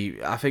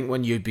essentially, I think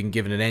when you've been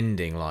given an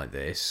ending like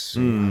this,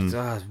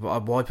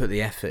 why put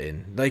the effort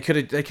in? They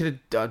could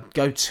have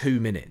go 2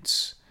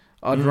 minutes.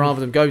 I'd rather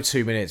them go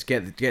 2 minutes,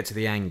 get to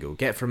the angle,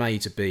 get from A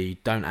to B,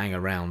 don't hang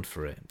around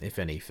for it, if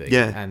anything.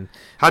 Yeah. And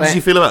how did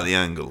you feel about the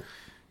angle?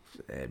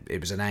 It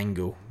was an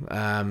angle.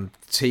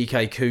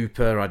 TK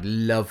Cooper, I'd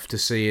love to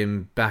see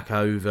him back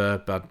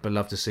over, but I'd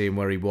love to see him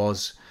where he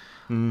was.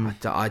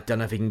 I don't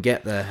know if he can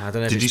get there. I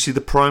don't know. Did you see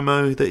the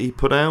promo that he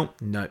put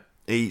out? No.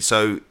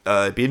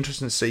 It'd be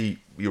interesting to see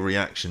your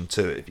reaction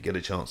to it if you get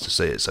a chance to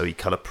see it. So he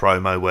cut a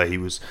promo where he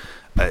was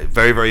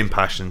very, very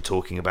impassioned,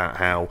 talking about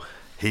how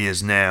he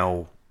is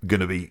now going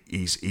to be,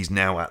 he's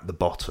now at the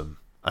bottom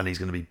and he's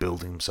going to be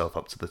building himself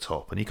up to the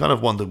top. And he kind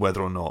of wondered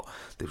whether or not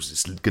there was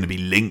this going to be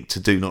linked to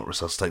Do Not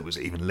Resuscitate. Was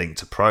it even linked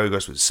to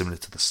Progress? Was it similar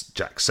to the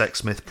Jack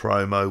Sexsmith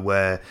promo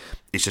where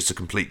it's just a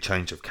complete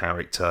change of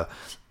character?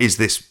 Is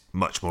this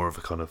much more of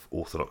a kind of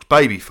orthodox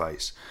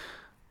babyface?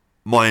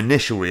 My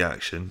initial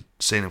reaction,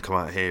 seeing him come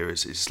out here,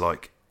 is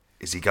like,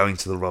 is he going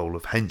to the role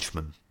of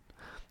henchman?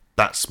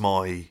 That's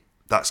kind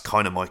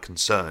of my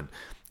concern.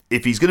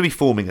 If he's going to be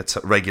forming a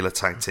regular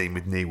tag team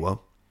with Niwa,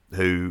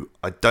 who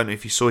I don't know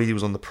if you saw, he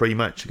was on the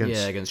pre-match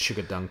against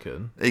Sugar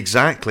Duncan.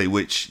 Exactly,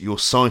 which your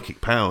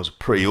psychic powers are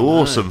pretty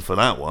awesome for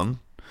that one.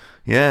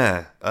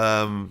 Yeah.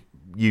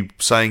 You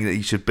saying that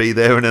he should be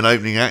there in an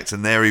opening act,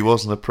 and there he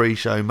was in a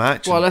pre-show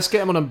match. Well, let's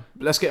get him on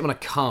a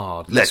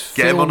card. Let's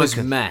get him on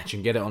a match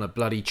and get it on a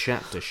bloody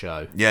chapter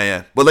show.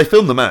 Yeah. Well, they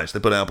filmed the match. They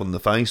put it up on the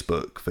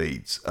Facebook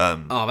feeds.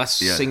 That's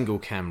single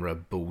camera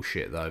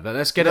bullshit though. But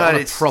let's get it on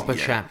a proper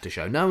chapter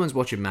show. No one's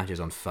watching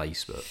matches on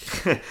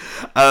Facebook.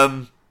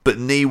 But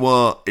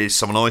Niwa is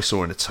someone I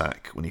saw in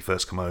Attack when he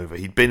first came over.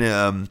 He'd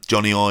been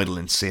Johnny Idol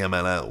in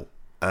CMLL.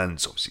 And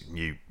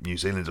obviously New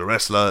Zealander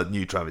wrestler,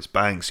 new Travis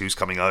Banks, who's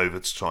coming over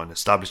to try and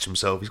establish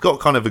himself. He's got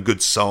kind of a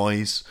good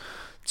size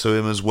to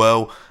him as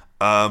well.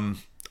 I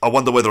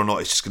wonder whether or not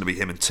it's just going to be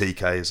him and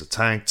TK as a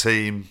tag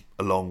team,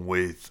 along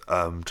with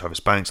Travis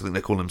Banks. I think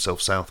they're calling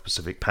themselves South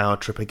Pacific Power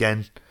Trip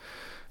again,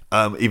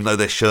 even though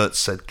their shirts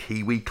said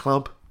Kiwi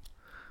Club,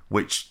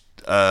 which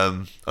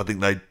I think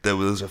there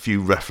was a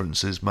few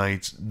references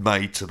made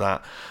to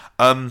that.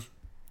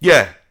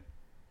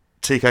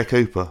 TK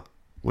Cooper.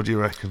 What do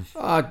you reckon?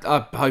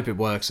 I hope it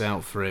works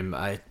out for him.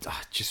 I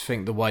just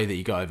think the way that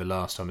he got over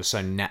last time was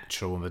so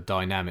natural and the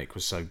dynamic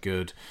was so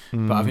good.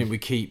 But I think we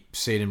keep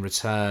seeing him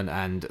return,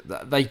 and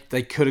they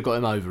could have got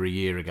him over a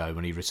year ago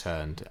when he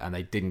returned, and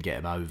they didn't get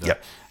him over.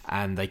 Yep.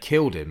 And they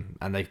killed him,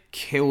 and they've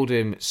killed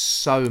him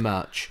so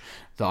much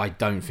that I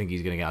don't think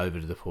he's going to get over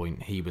to the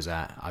point he was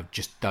at. I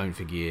just don't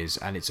think he is,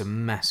 and it's a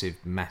massive,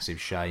 massive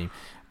shame.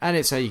 And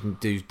it's how you can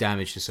do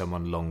damage to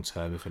someone long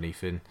term, if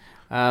anything.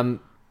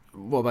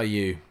 What about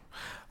you?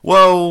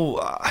 Well,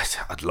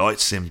 I'd like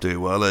to see him do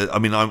well. I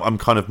mean, I'm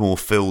kind of more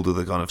filled with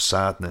the kind of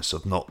sadness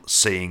of not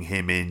seeing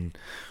him in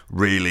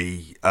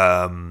really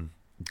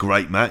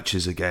great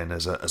matches again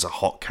as a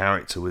hot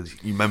character.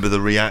 You remember the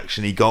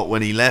reaction he got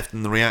when he left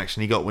and the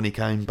reaction he got when he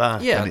came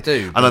back? Yeah, I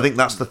do. And I think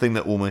that's the thing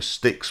that almost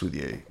sticks with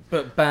you.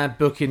 But bad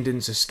booking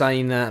didn't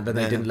sustain that. But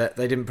they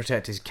didn't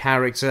protect his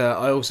character.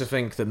 I also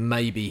think that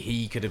maybe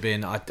he could have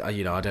been. I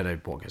don't know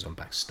what goes on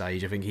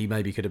backstage. I think he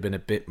maybe could have been a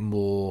bit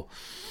more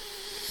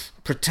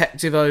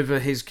protective over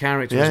his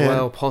character as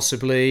well,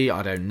 possibly.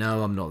 I don't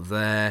know, I'm not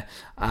there.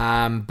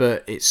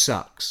 But it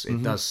sucks.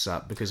 It does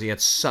suck because he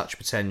had such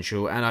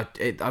potential, and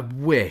I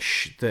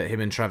wish that him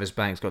and Travis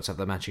Banks got to have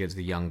the match against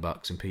the Young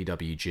Bucks in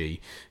PWG,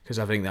 because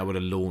I think that would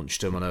have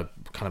launched him on a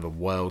kind of a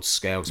world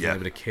scale, so they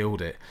would have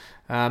killed it.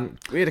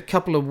 We had a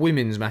couple of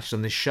women's matches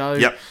on this show.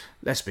 Yep.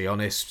 Let's be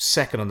honest,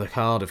 second on the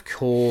card, of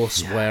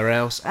course, where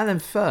else? And then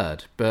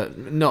third, but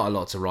not a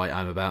lot to write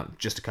home about,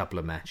 just a couple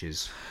of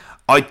matches.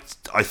 I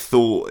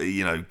thought,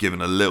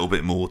 given a little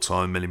bit more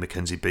time, Millie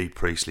Mackenzie B.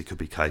 Priestley could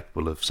be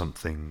capable of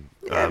something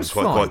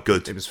quite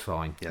good. It was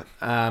fine. Yeah.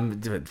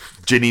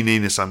 Ginny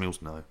Nina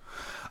Samuels, no.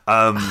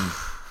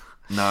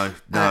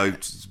 No,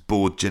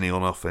 bored Ginny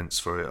on offense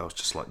for it. I was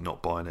just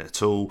not buying it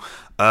at all.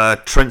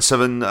 Trent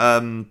Seven,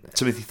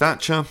 Timothy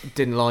Thatcher.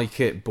 Didn't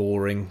like it,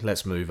 boring.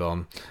 Let's move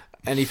on.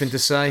 Anything to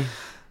say?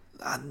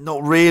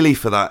 Not really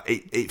for that.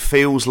 It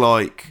feels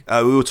like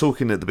we were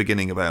talking at the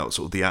beginning about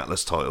sort of the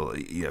Atlas title.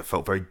 It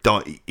felt very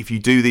if you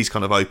do these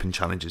kind of open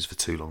challenges for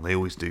too long, they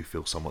always do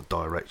feel somewhat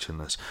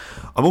directionless.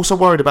 I'm also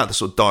worried about the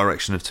sort of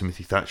direction of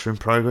Timothy Thatcher in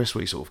Progress,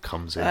 where he sort of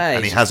comes in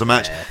and he has a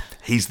match.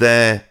 He's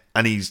there.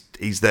 And he's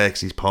there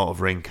because he's part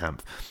of Ring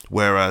Camp.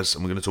 Whereas,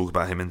 and we're going to talk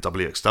about him in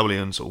WXW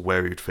and sort of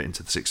where he would fit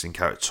into the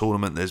 16-carat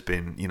tournament. There's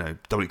been,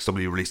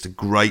 WXW released a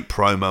great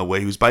promo where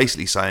he was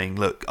basically saying,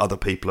 look, other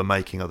people are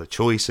making other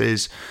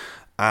choices.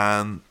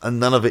 And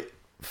none of it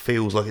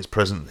feels like it's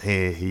present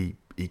here. He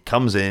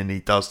comes in, he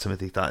does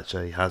Timothy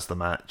Thatcher, he has the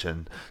match,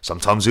 and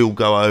sometimes he'll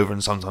go over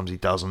and sometimes he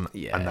doesn't,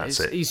 and that's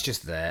it. He's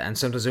just there. And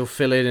sometimes he'll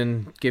fill in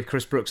and give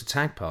Chris Brooks a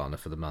tag partner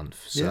for the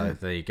month. So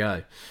there you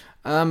go.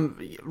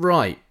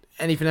 Right.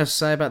 Anything else to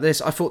say about this?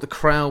 I thought the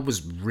crowd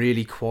was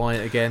really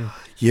quiet again.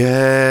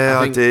 Yeah,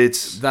 I did.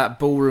 That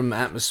ballroom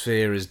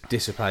atmosphere is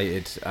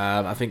dissipated.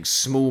 I think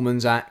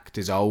Smallman's act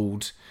is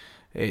old.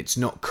 It's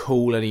not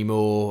cool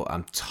anymore.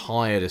 I'm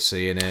tired of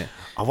seeing it.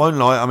 I won't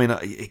lie. I mean,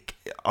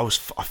 I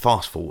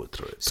fast forward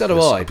through it. So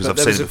do I. Because I've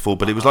seen it before,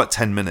 but it was like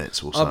 10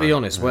 minutes or so. I'll be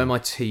honest, where my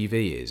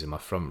TV is in my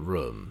front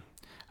room,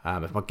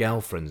 if my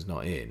girlfriend's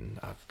not in,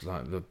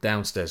 the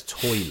downstairs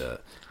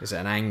toilet is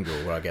at an angle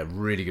where I get a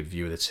really good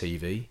view of the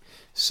TV.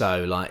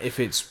 So, if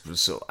it's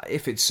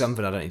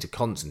something I don't need to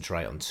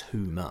concentrate on too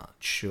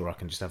much, or I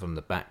can just have on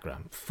the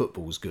background,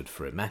 football's good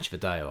for it. Match of the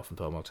day, I often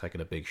put on while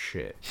taking a big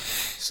shit.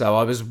 So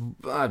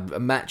a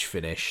match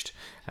finished,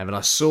 and then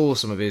I saw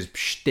some of his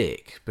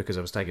shtick because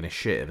I was taking a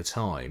shit at the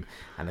time,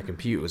 and the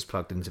computer was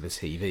plugged into the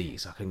TV,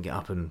 so I couldn't get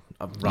up and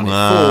run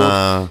it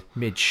forward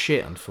mid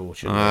shit,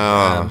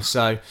 unfortunately.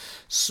 So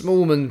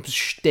Smallman's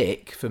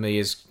shtick for me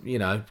is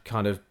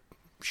kind of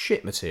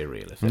shit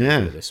material,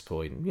 effectively, at this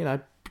point.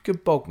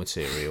 Good bog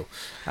material,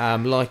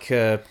 like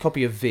a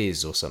copy of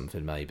Viz or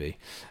something, maybe.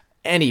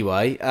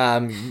 Anyway,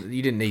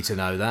 you didn't need to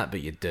know that,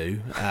 but you do.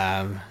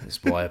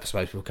 That's why I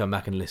suppose people come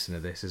back and listen to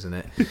this, isn't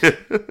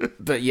it?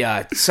 But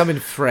yeah,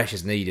 something fresh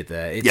is needed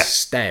there. It's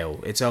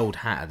stale. It's old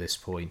hat at this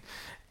point.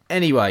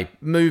 Anyway,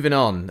 moving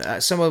on.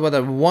 Somewhere where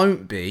there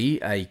won't be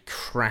a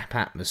crap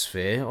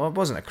atmosphere, or it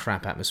wasn't a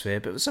crap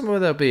atmosphere, but somewhere where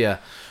there'll be a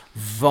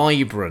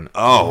vibrant,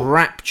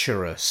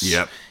 rapturous,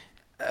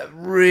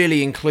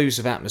 really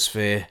inclusive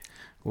atmosphere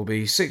will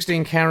be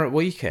 16 Carat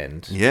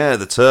Weekend. Yeah,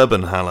 the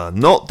Turban Halla,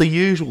 not the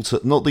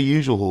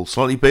usual hall,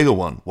 slightly bigger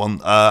one.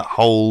 One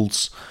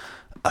holds,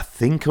 I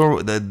think,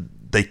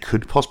 they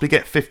could possibly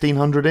get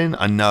 1,500 in.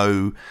 I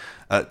know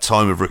at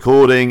time of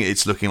recording,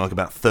 it's looking like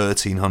about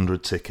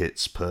 1,300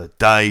 tickets per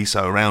day,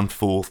 so around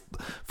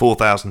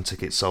 4,000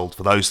 tickets sold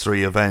for those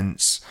three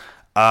events.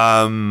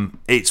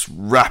 It's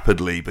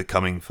rapidly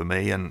becoming for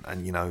me, and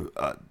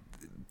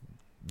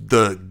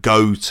the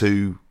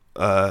go-to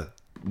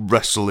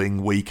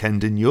wrestling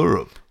weekend in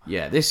Europe.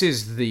 Yeah, this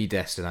is the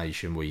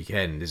destination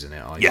weekend, isn't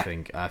it?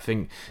 I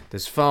think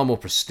there's far more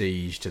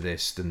prestige to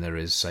this than there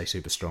is, say,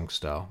 Super Strong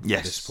Style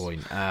at this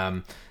point.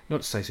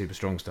 Not to say Super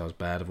Strong Style is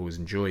bad, I've always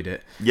enjoyed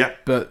it. Yeah.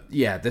 But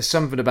yeah, there's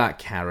something about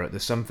Carat,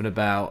 there's something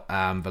about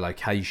the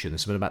location,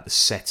 there's something about the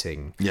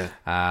setting. Yeah.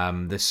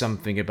 There's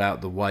something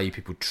about the way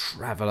people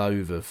travel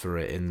over for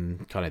it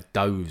in kind of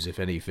doves, if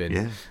anything.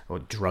 Yeah. Or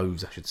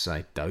droves, I should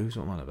say. Doves,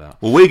 what am I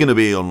about? Well, we're going to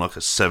be on like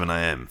a 7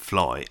 a.m.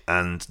 flight,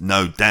 and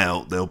no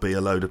doubt there'll be a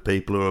load of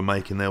people who are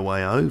making their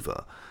way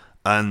over.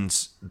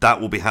 And that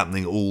will be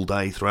happening all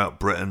day throughout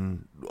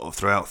Britain,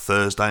 throughout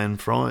Thursday and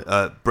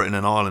Friday. Britain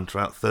and Ireland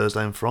throughout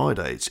Thursday and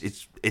Friday.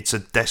 It's a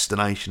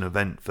destination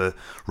event for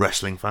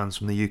wrestling fans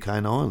from the UK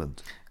and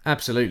Ireland.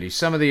 Absolutely.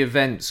 Some of the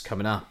events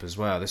coming up as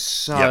well. There's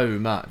so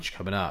much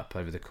coming up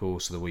over the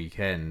course of the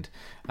weekend.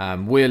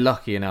 We're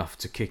lucky enough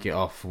to kick it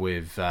off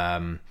with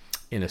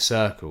Inner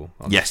Circle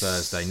on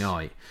Thursday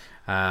night.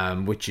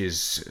 Which is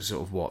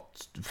sort of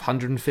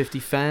 150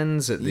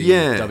 fans at the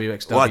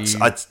WXW.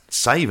 Well, I'd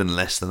say even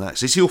less than that.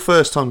 So it's your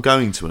first time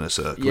going to Inner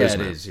Circle,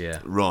 isn't it? Yeah, it is. Yeah.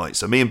 Right.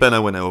 So me and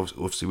Benno went out.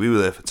 Obviously, we were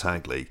there for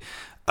Tag League.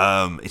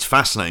 It's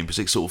fascinating because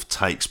it sort of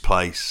takes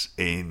place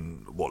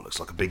in what looks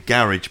like a big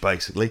garage,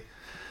 basically,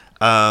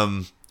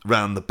 round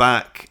the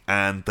back,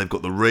 and they've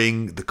got the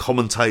ring. The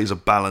commentators are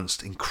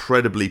balanced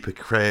incredibly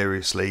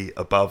precariously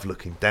above,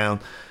 looking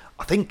down.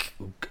 I think,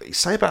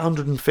 say about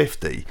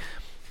 150.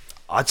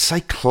 I'd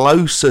say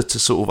closer to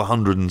sort of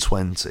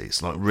 120.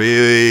 It's like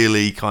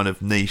really kind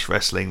of niche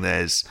wrestling.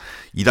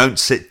 You don't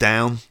sit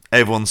down.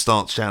 Everyone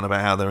starts shouting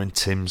about how they're in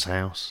Tim's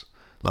house.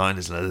 Like,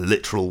 in a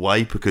literal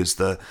way, because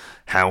the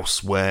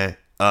house where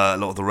a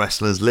lot of the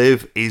wrestlers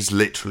live is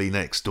literally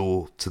next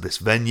door to this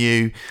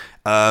venue.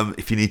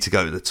 If you need to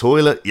go to the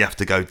toilet, you have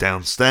to go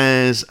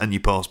downstairs, and you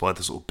pass by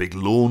the sort of big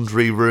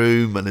laundry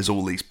room, and there's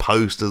all these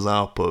posters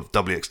up of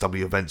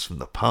WXW events from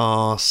the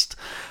past.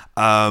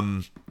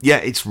 Yeah,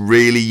 it's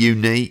really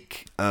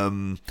unique.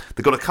 They've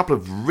got a couple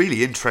of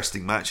really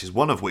interesting matches,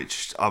 one of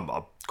which I'm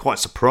quite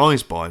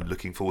surprised by and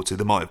looking forward to.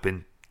 There might have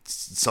been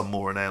some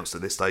more announced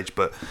at this stage,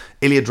 but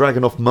Ilya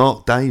Dragunov,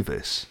 Mark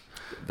Davis.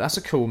 That's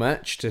a cool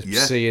match to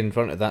see in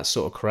front of that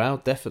sort of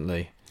crowd,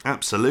 definitely.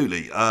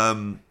 Absolutely.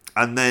 And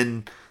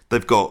then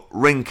they've got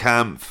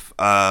Ringkampf,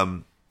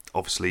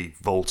 obviously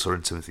Volta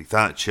and Timothy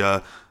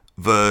Thatcher,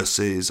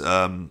 versus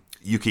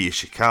Yuki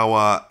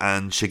Ishikawa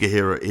and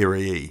Shigehiro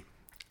Irie.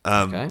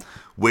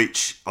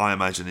 Which I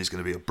imagine is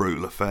going to be a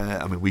brutal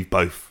affair. I mean, we've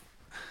both,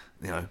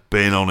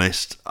 being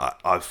honest,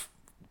 I've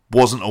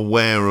wasn't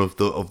aware of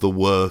the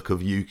work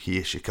of Yuki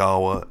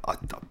Ishikawa. I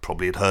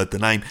probably had heard the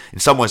name. In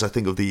some ways, I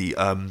think of the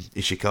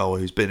Ishikawa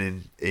who's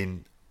been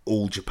in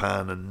All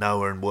Japan and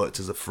Noah and worked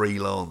as a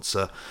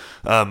freelancer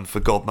for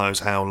God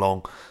knows how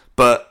long.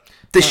 But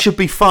this should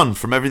be fun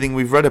from everything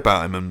we've read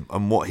about him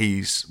and what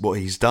he's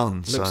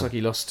done. Looks like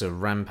he lost to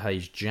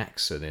Rampage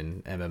Jackson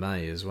in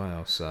MMA as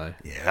well. So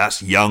yeah,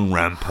 that's young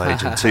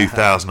Rampage in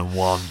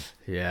 2001.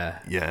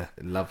 Yeah,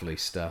 lovely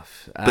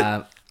stuff.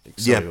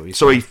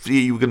 Sorry,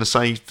 you were going to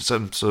say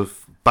some sort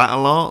of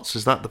Battle Arts?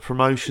 Is that the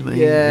promotion that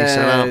he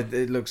set up?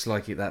 It looks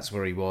like that's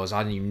where he was.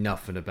 I knew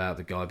nothing about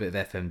the guy, a bit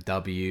of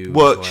FMW.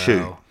 Work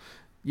shoot.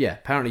 Yeah,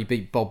 apparently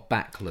beat Bob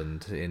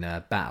Backlund in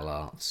Battle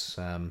Arts.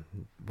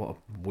 What a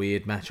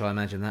weird match I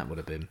imagine that would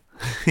have been.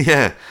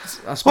 Yeah.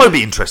 It'd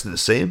be interesting to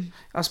see him.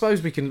 I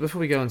suppose we can,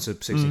 before we go on to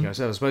 16 I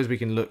suppose we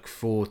can look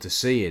forward to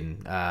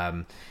seeing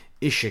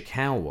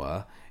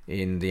Ishikawa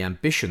in the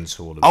Ambition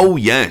tournament. Oh,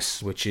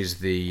 yes. Which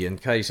is in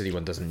case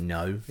anyone doesn't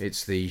know,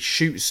 it's the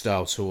shoot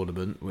style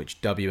tournament which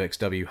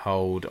WXW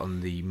hold on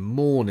the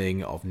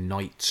morning of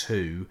night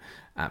 2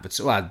 at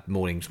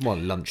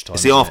lunchtime.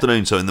 It's the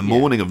afternoon, so in the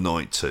morning of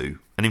night 2.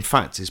 And in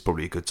fact, it's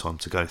probably a good time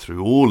to go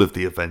through all of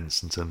the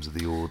events in terms of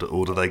the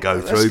order they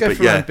go through. Go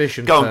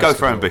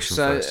for Ambition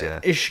first, yeah.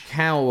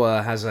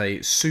 Ishikawa has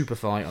a super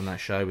fight on that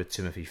show with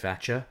Timothy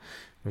Thatcher,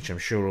 which I'm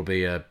sure will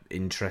be an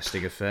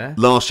interesting affair.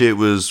 Last year it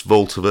was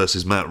Volta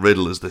versus Matt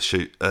Riddle as the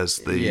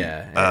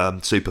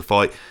super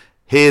fight.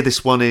 Here,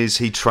 this one is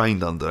he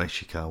trained under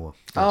Ishikawa.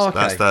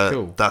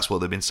 Cool. That's what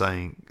they've been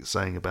saying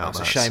about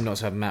that. It's a shame not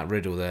to have Matt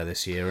Riddle there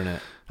this year, isn't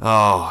it?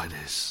 Oh, it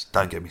is.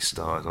 Don't get me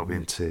started. I'll be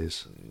in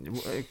tears.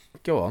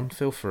 Go on,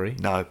 feel free.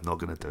 No, not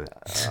going to do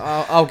it.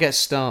 I'll get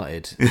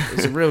started.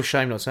 It's a real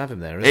shame not to have him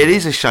there, isn't it? It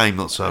is a shame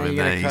not to have him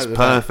there. He's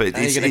perfect.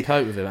 How are you going to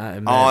cope with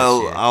him?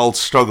 I'll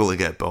struggle to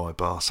get by,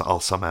 but I'll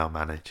somehow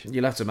manage.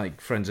 You'll have to make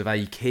friends of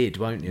A-Kid,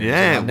 won't you?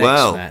 Yeah,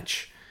 next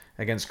match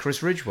against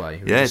Chris Ridgway,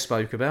 who we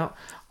spoke about.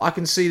 I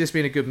can see this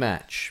being a good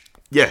match.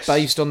 Yes.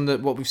 Based on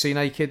what we've seen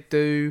A-Kid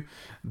do.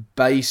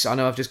 I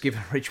know I've just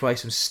given Ridgway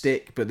some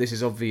stick, but this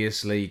is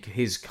obviously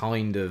his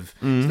kind of...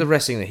 It's the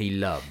wrestling that he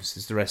loves.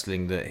 It's the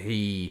wrestling that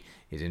he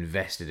is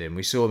invested in.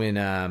 We saw him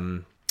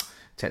in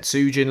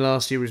Tetsujin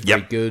last year, was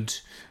very good.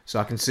 So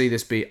I can see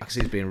this being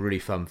a really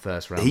fun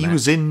first round match. He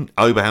was in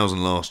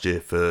Oberhausen last year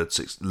for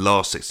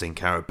last 16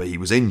 carat, but he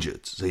was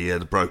injured. So he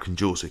had a broken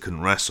jaw, so he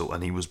couldn't wrestle.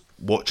 And he was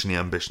watching the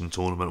Ambition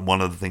tournament. One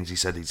of the things he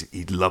said is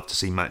he'd love to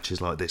see matches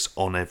like this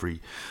on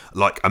every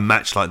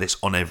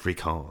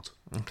card.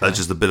 Okay.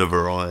 Just a bit of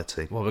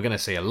variety. Well, we're going to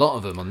see a lot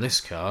of them on this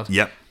card.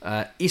 Yep.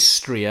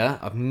 Istria,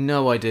 I've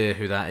no idea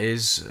who that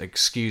is.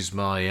 Excuse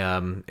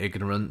my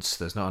ignorance.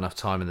 There's not enough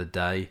time in the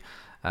day.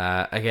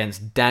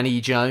 Against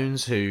Danny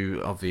Jones,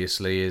 who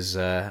obviously is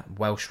a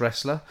Welsh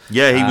wrestler.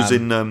 Yeah, he was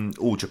in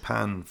All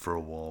Japan for a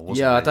while, wasn't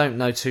he? Yeah, I don't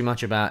know too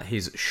much about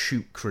his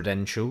shoot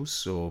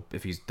credentials, or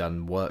if he's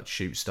done work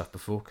shoot stuff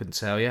before, couldn't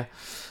tell you.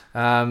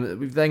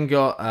 We've then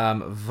got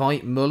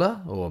Veit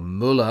Muller, or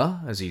Muller,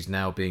 as he's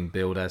now being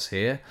billed as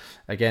here,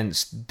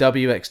 against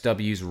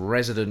WXW's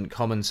resident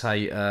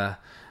commentator...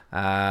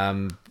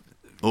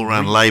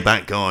 all-round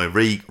layback guy,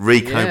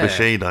 Rico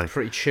Bushido.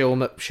 Pretty chill.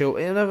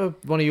 Another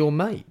one of your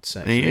mates,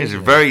 actually. He is.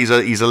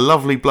 He's a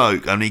lovely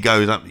bloke, and he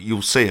goes up.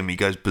 You'll see him. He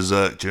goes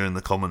berserk during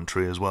the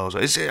commentary as well. So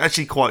it's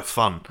actually quite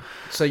fun.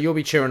 So you'll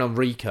be cheering on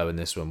Rico in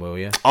this one, will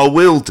you? I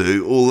will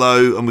do.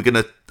 Although, and we're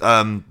going to.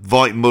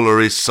 Veit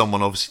Muller is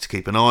someone obviously to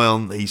keep an eye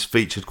on. He's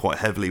featured quite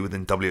heavily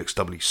within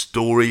WXW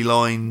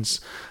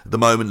storylines at the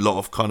moment. A lot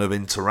of kind of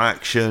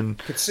interaction.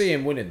 Could see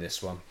him winning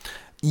this one.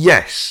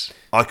 Yes,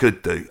 I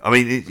could do. I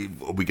mean,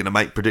 are we going to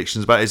make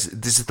predictions about it?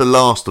 This is the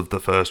last of the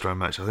first round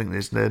match. I think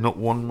there's not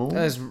one more.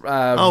 There's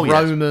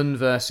Roman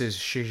versus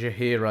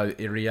Shigehiro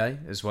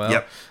Irie as well.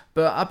 Yep.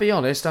 But I'll be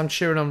honest, I'm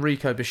cheering on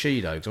Rico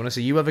Bushido because I want to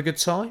see you have a good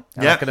time.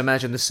 And Yeah. I can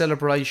imagine the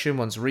celebration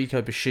once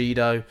Rico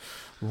Bushido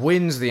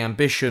wins the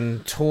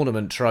Ambition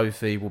Tournament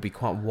trophy will be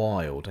quite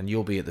wild, and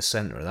you'll be at the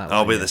centre of that. I'll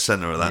won't be you? at the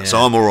centre of that, Yeah. so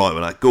I'm all right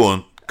with that. Go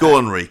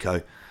on,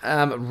 Rico.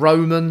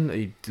 Roman,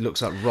 he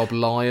looks like Rob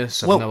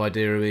Lias. I've Well, no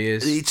idea who he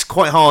is. It's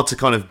quite hard to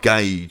kind of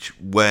gauge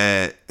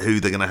who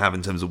they're going to have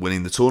in terms of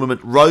winning the tournament.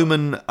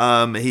 Roman,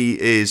 he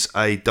is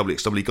a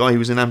WXW guy. He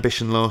was in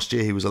Ambition last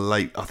year. He was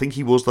I think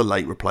he was the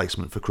late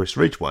replacement for Chris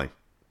Ridgway.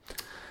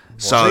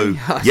 So he?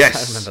 I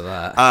yes, don't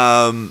remember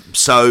that.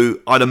 So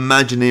I'd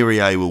imagine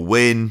Irie will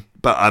win.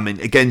 But I mean,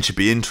 again, should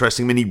be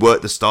interesting. I mean, he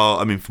worked the start.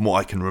 I mean, from what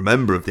I can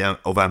remember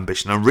of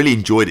Ambition, I really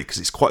enjoyed it because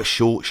it's quite a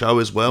short show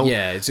as well.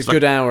 Yeah, it's a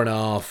good hour and a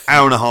half.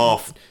 Hour and a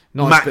half.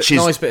 Matches.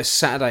 Nice bit of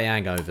Saturday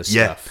hangover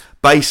Yeah, stuff.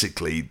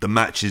 basically, the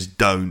matches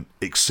don't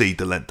exceed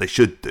the length they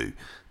should do.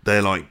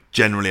 They're like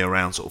generally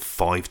around sort of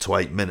 5 to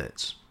 8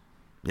 minutes.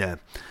 Yeah.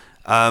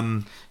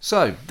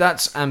 So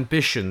that's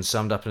Ambition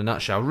summed up in a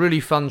nutshell.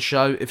 Really fun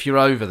show. If you're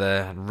over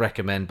there, I'd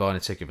recommend buying a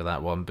ticket for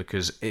that one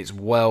because it's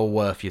well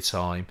worth your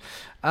time.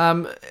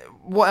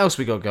 What else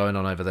we got going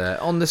on over there?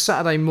 On the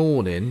Saturday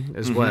morning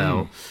as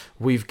well,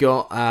 we've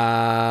got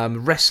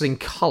Wrestling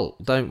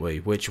Cult, don't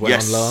we? Which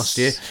went on last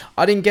year.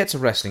 I didn't get to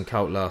Wrestling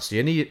Cult last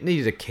year.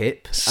 Needed a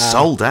kip.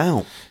 Sold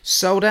out.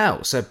 Sold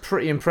out, so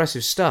pretty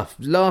impressive stuff.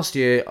 Last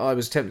year, I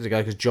was tempted to go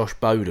because Josh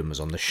Bowden was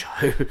on the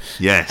show.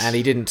 Yes. And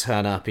he didn't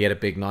turn up. He had a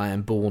big night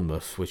in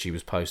Bournemouth, which he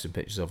was posting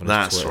pictures of on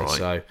his Twitter. That's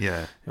right, So,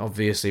 yeah.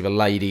 obviously, the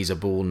ladies of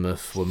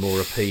Bournemouth were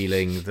more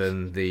appealing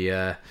than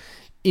the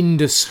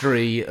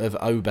industry of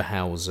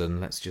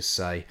Oberhausen, let's just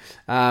say.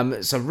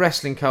 So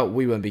Wrestling Cult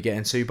we won't be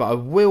getting to, but I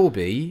will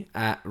be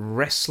at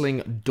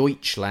Wrestling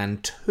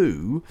Deutschland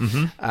 2,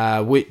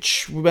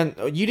 which we went.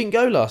 You didn't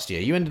go last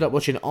year. You ended up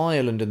watching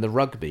Ireland in the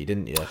rugby,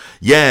 didn't you?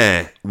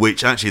 Yeah,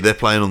 which actually they're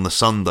playing on the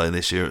Sunday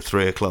this year at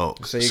 3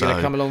 o'clock. So you're going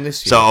to come along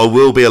this year? So I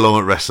will be along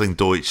at Wrestling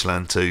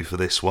Deutschland too for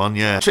this one.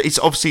 Yeah, it's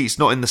obviously it's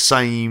not in the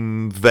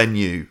same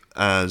venue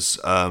as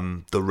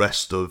the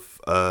rest of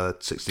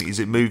 16. Is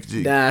it moved?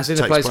 Nah, it's in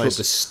a place called place?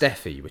 the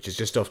Steffi, which is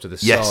just off to the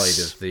Yes.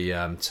 side of the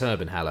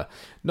Turbinhalle.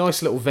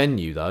 Nice little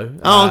venue, though.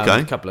 Oh,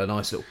 okay. A couple of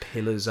nice little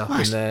pillars up Well,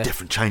 in it's there. a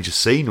different change of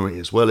scenery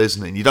as well,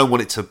 isn't it? And you don't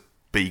want it to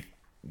be,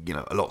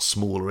 a lot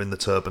smaller in the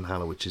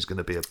Turbinhalle, which is going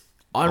to be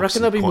I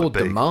reckon there'll be quite more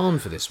big.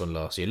 demand for this one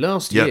last year.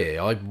 Last Yep.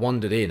 year, I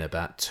wandered in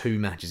about 2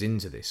 matches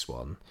into this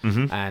one,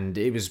 and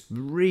it was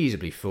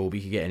reasonably full, but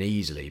you could get in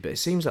easily. But it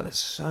seems like there's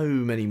so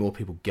many more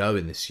people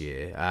going this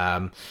year.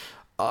 I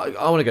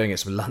want to go and get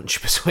some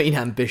lunch between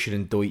Ambition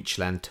and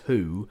Deutschland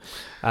 2.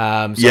 So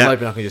I'm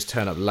hoping I can just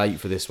turn up late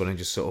for this one and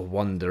just sort of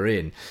wander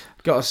in.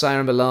 Got to say, I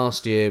remember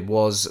last year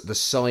was the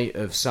site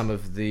of some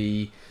of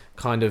the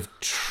kind of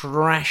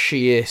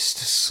trashiest,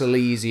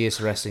 sleaziest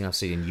wrestling I've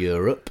seen in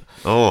Europe.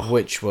 Oh.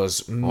 Which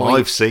was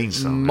I've seen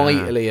some,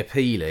 mightily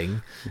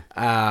appealing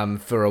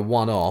for a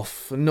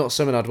one-off. Not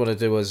something I'd want to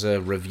do as a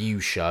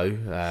review show,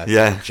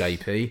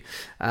 JP.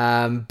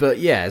 But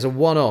yeah, as a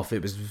one-off,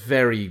 it was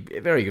very,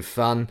 very good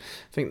fun.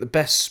 I think the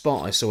best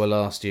spot I saw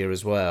last year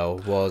as well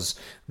was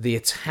the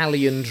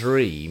Italian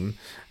Dream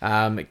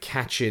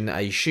catching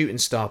a shooting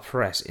star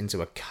press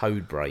into a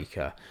code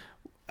breaker.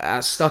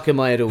 Stuck in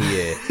my head all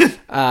year.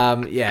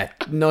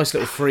 Nice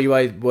little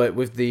freeway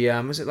with the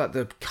was it like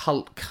the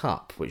Cult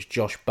Cup, which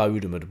Josh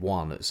Bowden had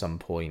won at some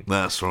point.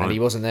 That's right. And he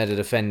wasn't there to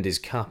defend his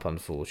cup,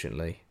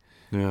 unfortunately.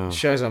 Yeah.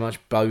 Shows how much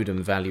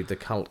Bowden valued the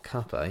Cult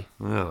Cup, eh?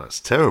 Yeah, that's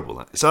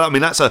terrible. So I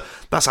mean, that's a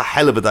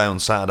hell of a day on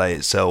Saturday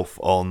itself.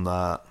 In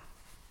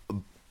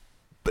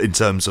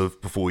terms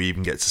of before you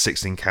even get to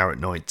 16 Carat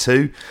Night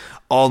 2,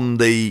 and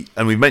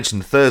we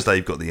mentioned Thursday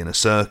you've got the Inner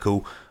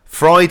Circle.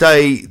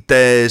 Friday,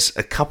 there's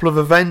a couple of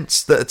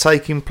events that are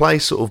taking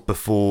place sort of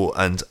before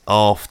and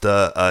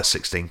after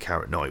 16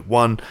 Carat Night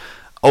 1.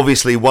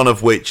 Obviously, one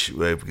of which,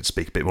 we could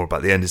speak a bit more about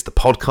at the end, is the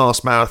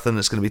podcast marathon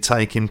that's going to be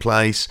taking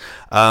place.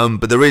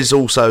 But there is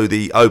also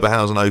the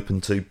Oberhausen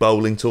Open 2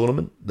 bowling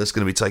tournament that's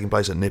going to be taking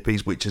place at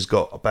Nippy's, which has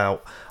got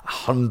about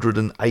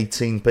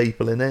 118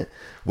 people in it,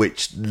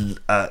 which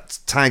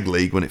Tag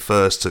League, when it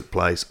first took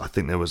place, I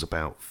think there was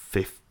about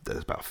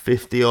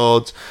 50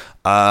 odd.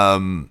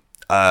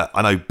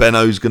 I know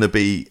Benno's going to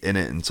be in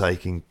it and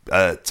taking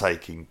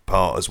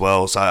part as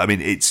well. So I mean,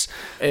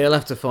 he'll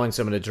have to find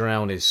someone to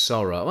drown his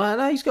sorrow. Well,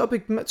 no, he's got a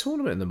big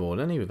tournament in the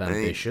morning, hasn't he, with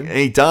Ambition?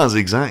 He does,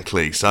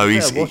 exactly. So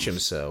He's watch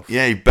himself.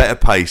 Yeah, he better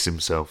pace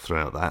himself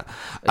throughout that.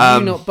 Are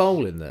you not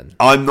bowling then?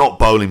 I'm not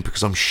bowling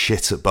because I'm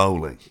shit at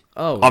bowling.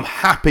 Oh, I'm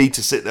happy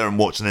to sit there and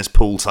watch, and there's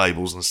pool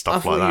tables and I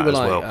stuff thought like that you were as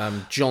like well.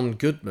 John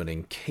Goodman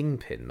in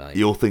Kingpin, mate.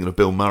 You're thinking of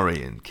Bill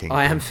Murray in Kingpin.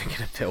 I am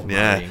thinking of Bill Murray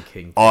Yeah, in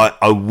Kingpin.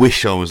 I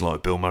wish I was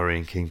like Bill Murray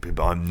in Kingpin,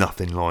 but I'm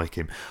nothing like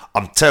him.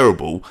 I'm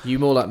terrible. You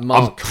more like I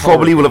Mark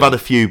probably will have Corrigan.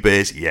 had a few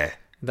beers. Yeah,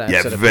 That yeah,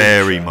 episode of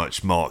very Big Show.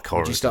 much Mark Did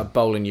Corrigan. you start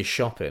bowling your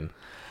shopping?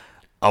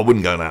 I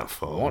wouldn't go that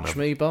far. Watch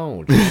me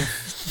bowl.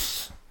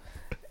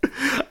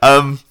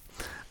 And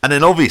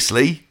then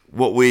obviously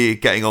what we're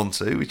getting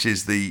onto, which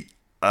is the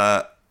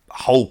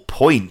whole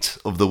point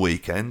of the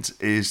weekend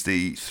is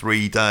the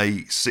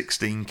 3-day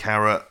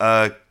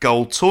 16-carat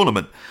gold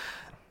tournament,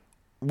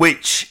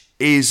 which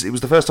it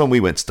was the first time we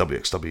went to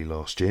WXW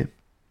last year.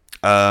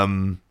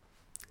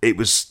 It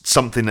was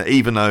something that,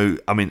 even though,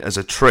 I mean, as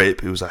a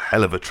trip, it was a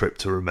hell of a trip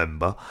to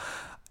remember,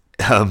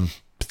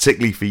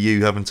 particularly for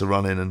you having to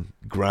run in and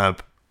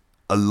grab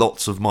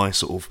lots of my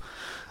sort of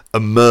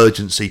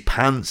emergency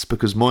pants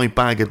because my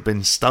bag had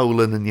been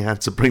stolen and you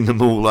had to bring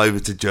them all over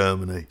to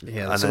Germany.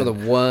 Yeah, that's some of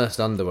the worst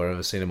underwear I've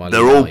ever seen in my life.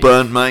 They're all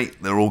burnt, mate.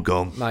 They're all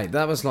gone. Mate,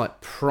 that was like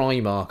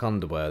Primark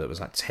underwear that was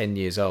like 10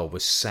 years old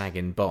with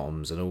sagging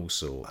bottoms and all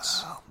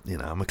sorts. You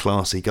know, I'm a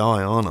classy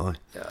guy, aren't I?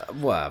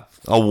 Well,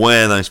 I'll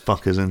wear those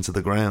fuckers into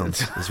the ground.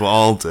 That's what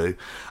I'll do.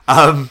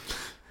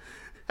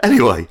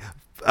 Anyway,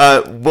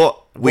 what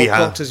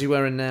boxers are you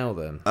wearing now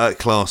then?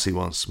 Classy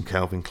ones, some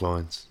Calvin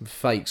Kleins.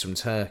 Fakes from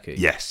Turkey?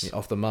 Yes.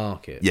 Off the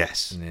market?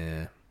 Yes.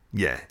 Yeah.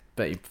 Yeah.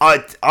 Bet you...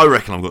 I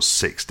reckon I've got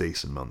 6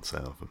 decent months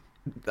out of them.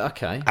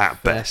 Okay.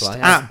 At best. Play.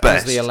 At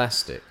best. How's the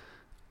elastic?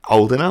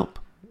 Holding up.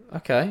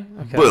 Okay.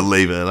 We'll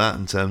leave it at that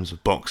in terms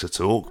of boxer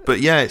talk.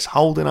 But yeah, it's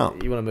holding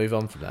up. You want to move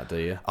on from that, do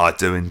you? I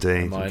do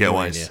indeed. Am I Get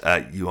away.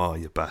 annoying You are,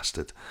 you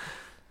bastard.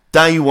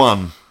 Day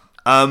one.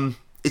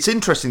 It's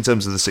interesting in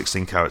terms of the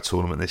 16-carat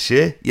tournament this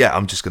year. Yeah,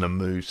 I'm just going to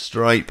move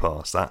straight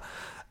past that.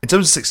 In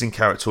terms of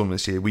 16-carat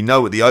tournament this year, we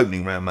know what the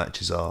opening round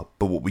matches are,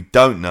 but what we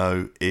don't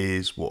know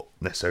is what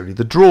necessarily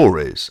the draw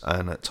is.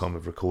 And at time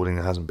of recording,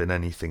 there hasn't been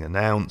anything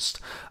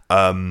announced.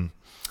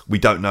 We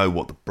don't know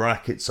what the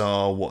brackets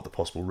are, what the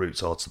possible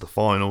routes are to the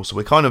final. So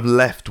we're kind of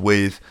left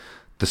with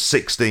the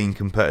 16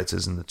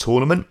 competitors in the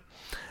tournament.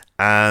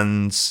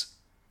 And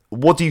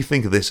what do you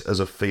think of this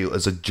as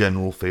a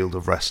general field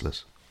of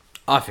wrestlers?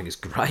 I think it's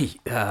great.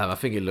 I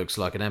think it looks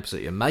like an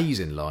absolutely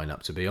amazing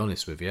lineup, to be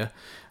honest with you.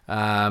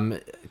 I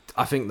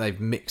think they've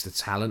mixed the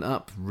talent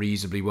up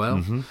reasonably well.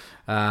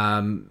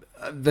 Mm-hmm.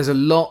 There's a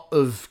lot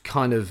of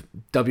kind of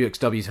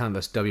WXW talent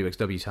versus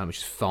WXW talent, which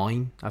is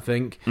fine, I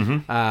think.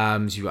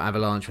 Mm-hmm. So you've got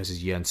Avalanche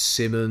versus Jørn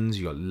Simmons,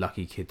 you've got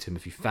Lucky Kid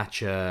Timothy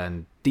Thatcher,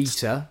 and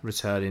Dieter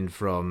returning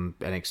from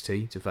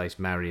NXT to face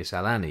Marius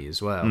Alani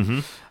as well.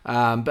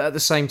 Mm-hmm. But at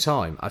the same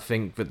time, I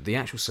think that the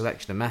actual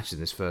selection of matches in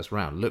this first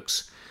round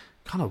looks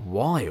kind of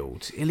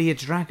wild. Ilya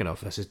Dragunov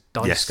versus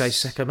Daisuke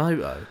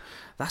Sekimoto.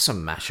 That's a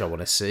match I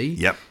want to see.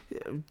 Yep.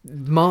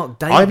 Mark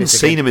Davis. I haven't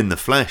seen him in the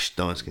flesh,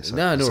 Daisuke Sekimoto.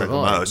 No, nor have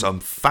I. So I'm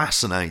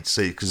fascinated to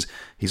see, because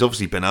he's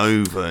obviously been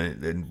over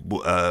in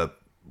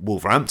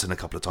Wolverhampton a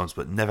couple of times,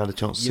 but never had a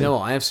chance to see him. You know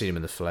what? I have seen him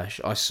in the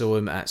flesh. I saw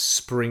him at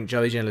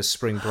Joey Janela's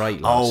Spring Break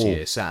last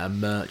year, sat at a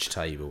merch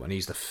table, and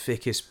he's the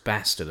thickest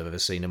bastard I've ever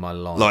seen in my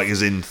life. Like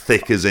as in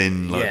thick as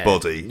in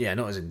body? Yeah,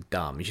 not as in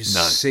dumb. You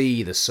just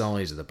see the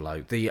size of the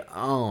bloke. The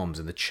arms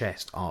and the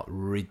chest are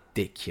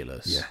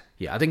ridiculous.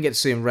 Yeah, I didn't get to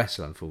see him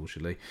wrestle,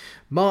 unfortunately.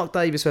 Mark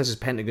Davis versus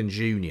Pentagon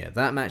Jr.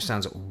 That match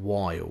sounds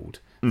wild.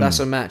 That's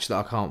a match that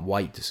I can't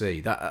wait to see.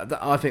 That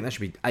I think that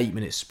should be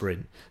 8-minute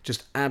sprint.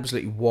 Just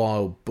absolutely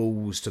wild,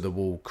 balls to the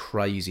wall,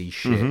 crazy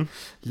shit.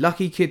 Mm-hmm.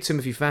 Lucky Kid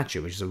Timothy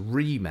Thatcher, which is a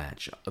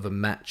rematch of a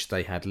match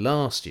they had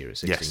last year at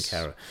 16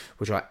 Carat,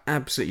 which I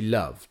absolutely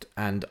loved.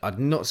 And I'd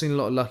not seen a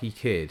lot of Lucky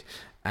Kid,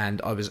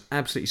 and I was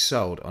absolutely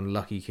sold on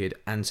Lucky Kid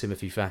and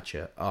Timothy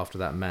Thatcher after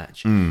that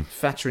match.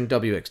 Thatcher in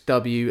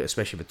WXW,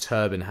 especially for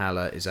Turbin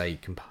Haller, is a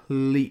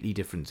completely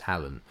different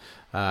talent.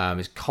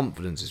 His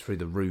confidence is through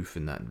the roof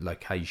in that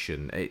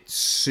location. It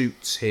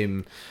suits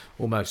him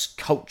almost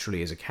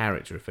culturally as a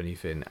character, if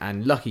anything.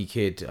 And Lucky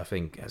Kid, I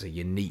think, has a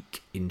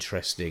unique,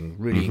 interesting,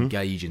 really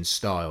engaging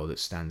style that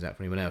stands out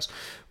from anyone else.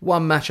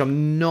 One match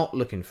I'm not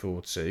looking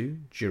forward to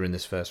during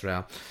this first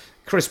round: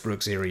 Chris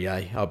Brooks,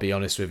 Irie. I'll be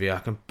honest with you.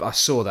 I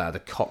saw that at the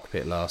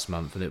Cockpit last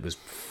month, and it was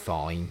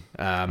fine.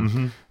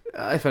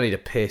 If I need a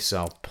piss,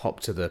 I'll pop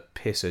to the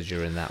pisser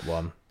during that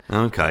one.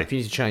 Okay. If you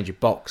need to change your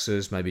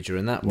boxers, maybe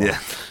during that one. Yeah.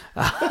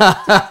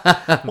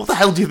 What the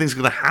hell do you think is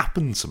going to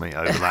happen to me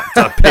over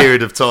that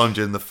period of time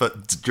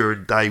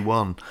during day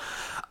one?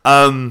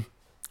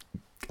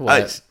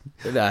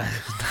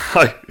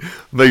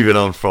 Moving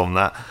on from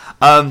that.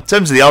 In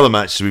terms of the other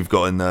matches we've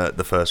got in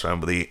the first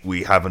round, but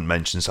we haven't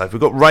mentioned so far,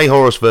 we've got Ray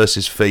Horace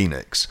versus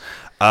Phoenix.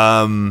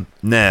 Now,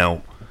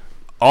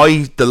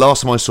 the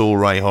last time I saw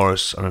Ray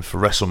Horace, for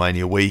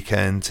WrestleMania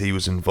weekend, he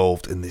was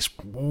involved in this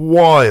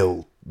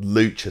wild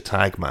lucha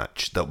tag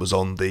match that was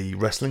on the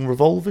Wrestling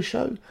Revolver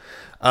show.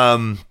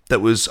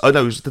 It was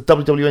the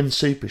WWN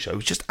Super Show. It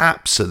was just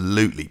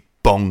absolutely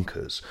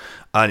bonkers,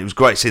 and it was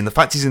great seeing the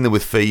fact he's in there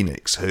with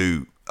Phoenix,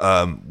 who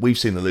we've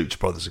seen the Lucha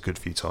Brothers a good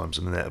few times,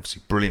 and they're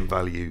obviously brilliant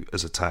value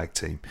as a tag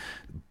team,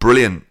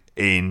 brilliant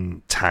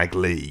in tag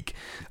league.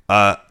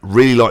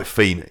 Really like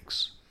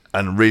Phoenix,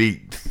 and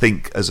really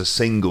think as a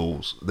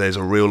singles there's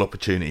a real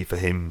opportunity for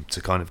him to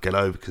kind of get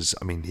over, because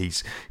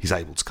he's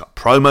able to cut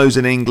promos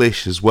in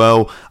English as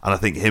well, and I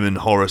think him and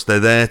Horace, they're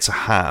there to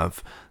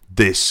have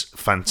this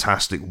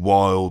fantastic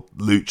wild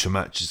lucha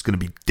match. It's going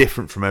to be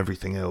different from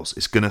everything else.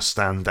 It's going to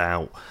stand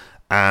out,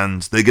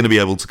 and they're going to be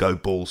able to go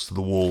balls to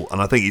the wall,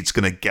 and I think it's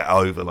going to get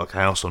over like a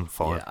house on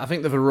fire. Yeah, I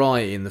think the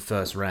variety in the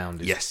first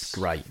round is Yes.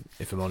 great,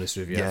 if I'm honest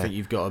with you. Yeah. I think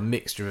you've got a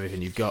mixture of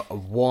everything. You've got a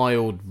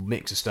wild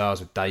mix of stars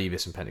with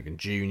Davis and Pentagon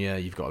Jr.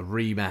 You've got a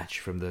rematch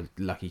from the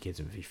Lucky Kids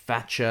and Vivi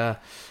Thatcher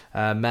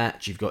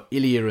match. You've got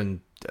Ilya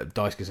and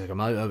Daisuke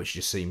Sakamoto, which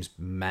just seems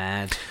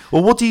mad.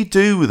 Well, what do you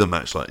do with a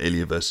match like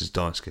Ilya versus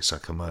Daisuke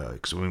Sakamoto?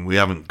 Because we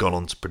haven't gone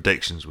on to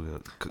predictions.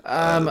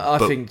 I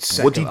think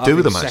what do you do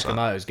with a match like that?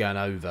 Sakamoto's going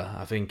over.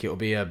 I think it'll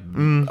be a.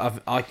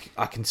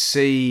 I can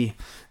see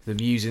them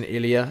using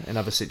Ilya in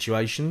other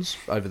situations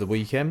over the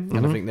weekend,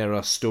 and I think there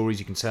are stories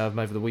you can tell of him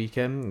over the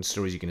weekend and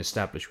stories you can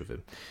establish with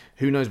him.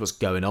 Who knows what's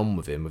going on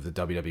with him with the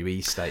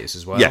WWE status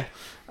as well? Yeah.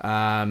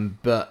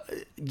 But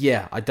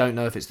yeah, I don't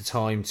know if it's the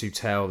time to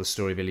tell the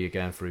story of Ilya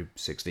going through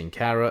 16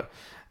 Carat.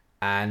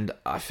 And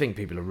I think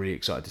people are really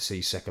excited to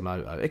see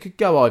Sakamoto. It could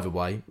go either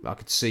way. I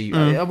could see.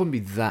 I wouldn't be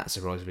that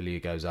surprised if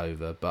Ilya goes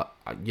over, but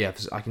yeah,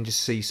 I can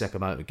just see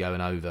Sakamoto going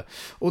over.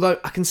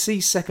 Although I can see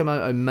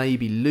Sakamoto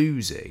maybe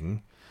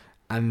losing,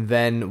 and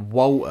then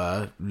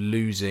Walter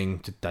losing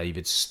to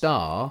David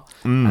Starr,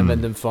 and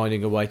then them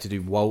finding a way to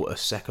do Walter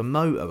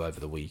Sakamoto over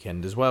the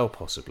weekend as well,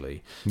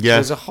 possibly. Yeah. So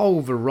there's a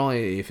whole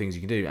variety of things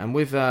you can do. And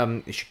with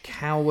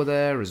Ishikawa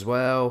there as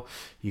well,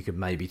 you could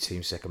maybe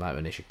team Sakamoto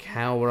and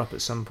Ishikawa up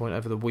at some point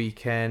over the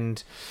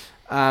weekend.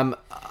 I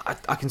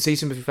can see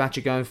Timothy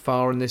Thatcher going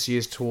far in this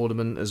year's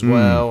tournament as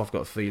well. I've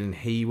got a feeling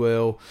he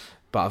will,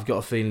 but I've got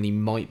a feeling he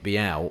might be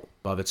out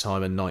by the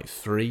time of night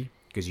 3.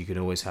 Because you can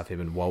always have him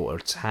and Walter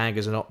tag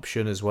as an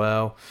option as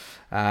well.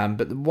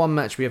 But the one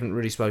match we haven't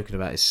really spoken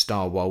about is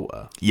Star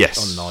Walter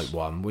on night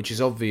 1, which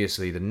is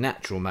obviously the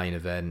natural main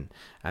event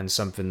and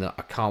something that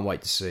I can't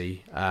wait to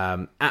see.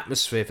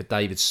 Atmosphere for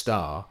David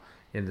Starr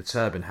in the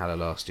Turbine Halla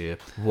last year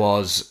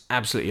was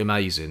absolutely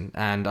amazing.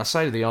 And I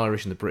say to the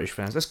Irish and the British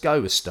fans, let's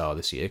go with Starr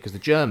this year because the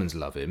Germans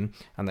love him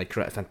and they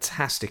create a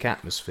fantastic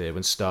atmosphere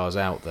when Starr's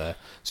out there.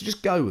 So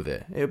just go with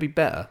it. It'll be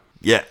better.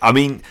 Yeah, I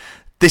mean,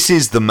 this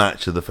is the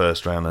match of the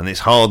first round, and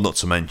it's hard not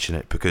to mention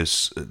it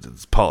because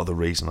it's part of the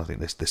reason I think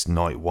this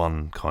night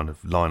 1 kind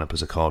of lineup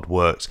as a card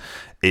works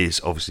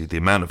is obviously the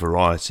amount of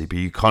variety. But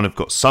you kind of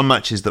got some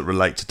matches that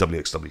relate to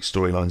WXW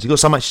storylines. You've got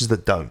some matches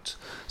that don't.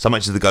 Some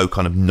matches that go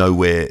kind of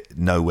nowhere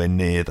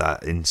near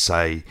that in,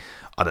 say,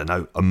 I don't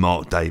know, a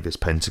Mark Davis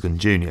Pentagon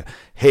Jr.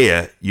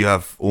 Here, you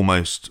have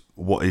almost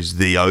what is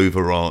the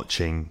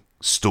overarching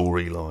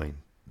storyline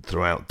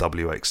throughout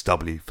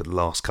WXW for the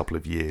last couple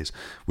of years,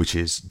 which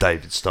is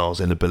David Starr's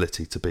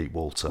inability to beat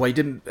Walter. Well,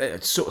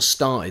 it sort of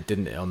started,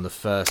 didn't it, on the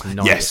first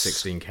night of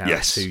 16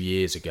 Carat 2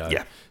 years ago.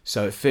 Yeah.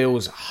 So it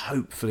feels,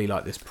 hopefully,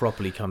 like this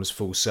properly comes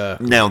full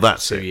circle now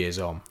that's 2 years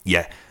on.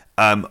 Yeah.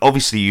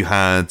 Obviously, you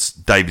had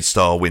David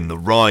Starr win the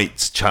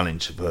right,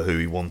 challenge for who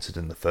he wanted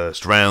in the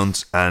first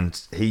round,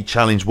 and he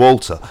challenged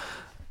Walter.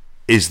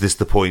 Is this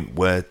the point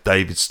where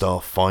David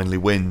Starr finally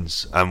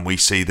wins and we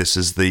see this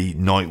as the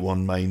night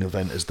 1 main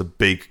event as the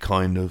big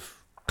kind of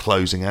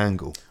closing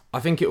angle? I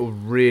think it will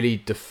really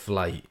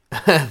deflate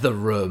the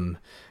room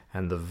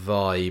and the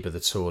vibe of the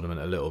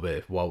tournament a little bit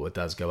if Walter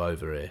does go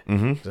over here.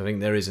 Mm-hmm. I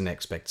think there is an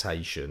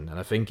expectation, and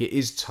I think it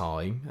is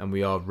time, and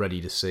we are ready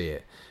to see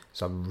it.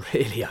 So I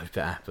really hope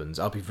it happens.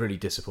 I'll be really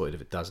disappointed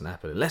if it doesn't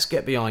happen. Let's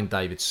get behind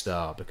David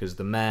Starr because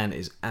the man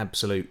is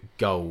absolute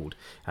gold.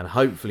 And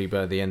hopefully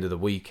by the end of the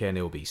weekend,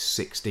 he'll be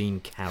 16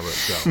 carat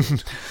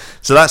gold.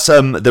 So that's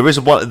there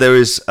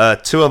is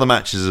 2 other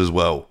matches as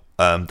well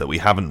that we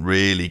haven't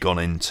really gone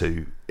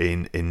into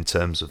in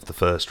terms of the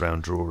first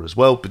round draw as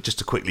well. But just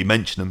to quickly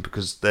mention them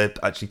because they're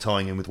actually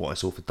tying in with what I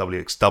saw for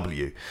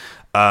WXW.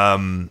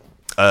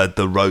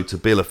 The Road to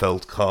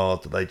Bielefeld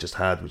card that they just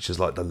had, which is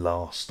like the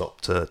last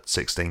stop to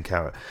 16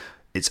 Carat.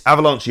 It's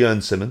Avalanche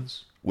Jörn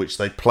Simmons, which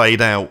they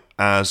played out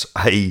as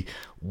a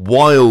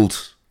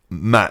wild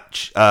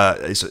match.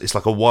 It's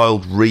like a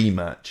wild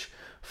rematch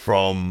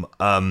from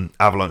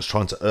Avalanche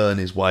trying to earn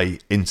his way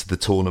into the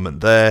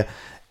tournament there.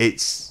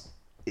 It's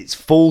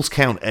Falls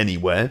Count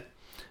Anywhere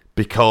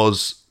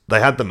because they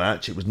had the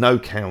match. It was no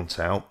count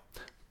out.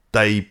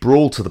 They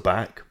brawled to the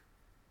back.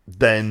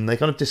 Then they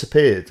kind of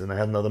disappeared and they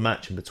had another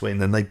match in between.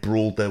 Then they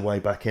brawled their way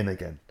back in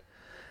again.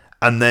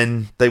 And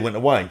then they went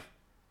away.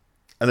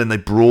 And then they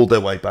brawled their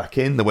way back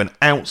in. They went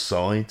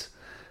outside.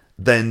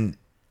 Then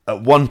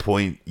at one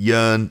point,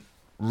 Jörn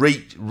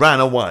ran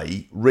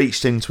away,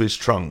 reached into his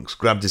trunks,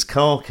 grabbed his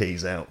car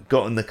keys out,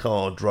 got in the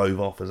car, drove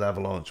off as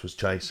Avalanche was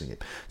chasing him.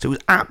 So it was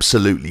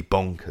absolutely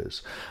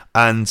bonkers.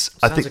 And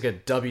I think like a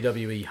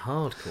WWE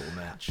hardcore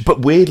match.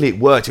 But weirdly, it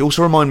worked. It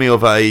also reminded me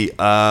of a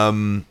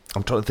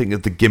I'm trying to think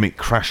of the gimmick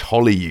Crash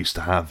Holly used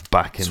to have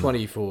back in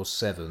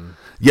 24/7.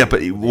 Yeah,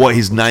 but what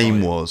his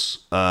name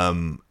was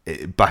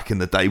back in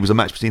the day, it was a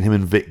match between him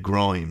and Vic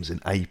Grimes in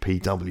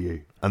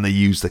APW, and they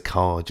used the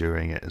car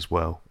during it as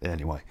well.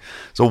 Anyway,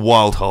 it's a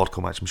wild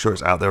hardcore match. I'm sure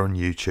it's out there on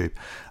YouTube.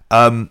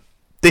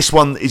 This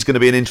one is going to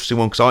be an interesting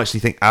one because I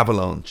actually think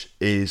Avalanche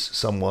is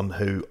someone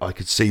who I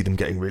could see them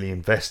getting really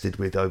invested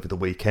with over the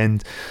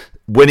weekend.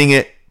 Winning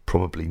it,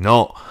 probably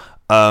not,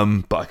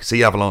 but I could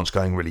see Avalanche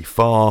going really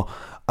far.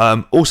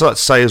 Also, like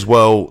to say as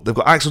well, they've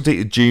got Axel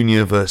Dieter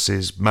Jr.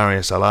 versus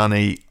Marius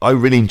Alani. I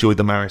really enjoyed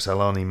the Marius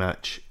Alani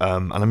match,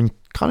 and I'm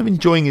kind of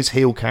enjoying his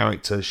heel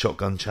character,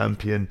 Shotgun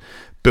Champion,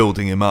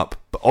 building him up.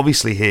 But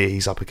obviously here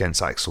he's up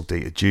against Axel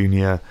Dieter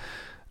Jr.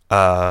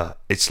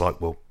 It's like,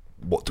 well,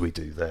 what do we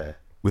do there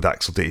with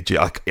Axel Dieter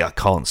Jr.? I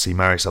can't see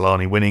Marius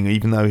Alani winning,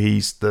 even though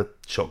he's the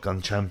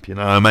Shotgun Champion.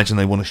 I imagine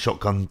they want a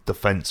Shotgun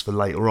defence for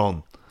later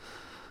on.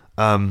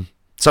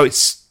 So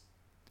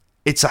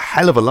it's a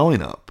hell of a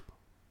lineup.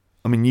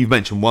 I mean, you've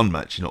mentioned one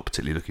match you're not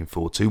particularly looking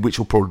forward to, which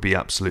will probably be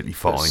absolutely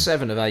fine.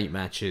 7 of 8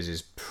 matches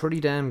is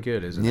pretty damn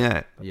good, isn't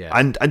it? Yeah.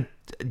 And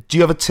do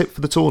you have a tip for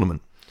the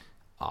tournament?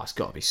 Oh, it's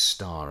got to be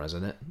Star,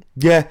 hasn't it?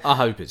 Yeah. I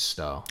hope it's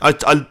Star.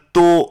 I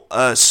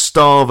thought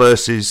Star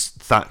versus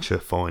Thatcher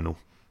final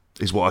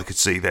is what I could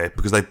see there,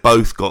 because they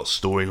both got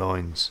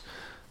storylines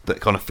that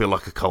kind of feel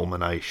like a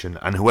culmination,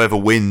 and whoever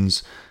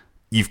wins,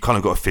 you've kind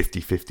of got a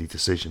 50-50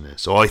 decision there.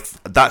 So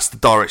that's the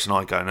direction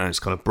I go now. It's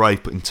kind of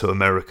brave putting 2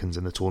 Americans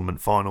in the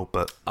tournament final,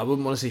 but I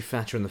wouldn't want to see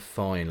Thatcher in the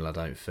final, I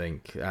don't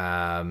think.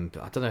 I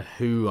don't know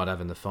who I'd have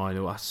in the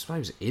final. I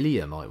suppose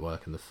Ilya might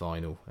work in the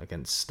final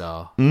against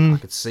Star. I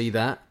could see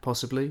that,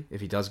 possibly,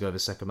 if he does go over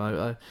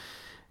Sakamoto.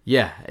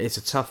 Yeah, it's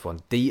a tough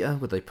one. Dieter,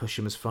 would they push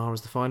him as far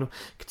as the final?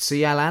 Could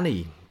see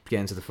Alani get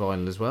into the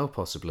final as well,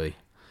 possibly.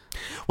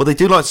 Well, they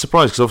do like to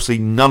surprise, because obviously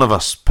none of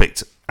us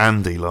picked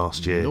Andy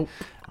last year. Nope.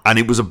 And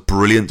it was a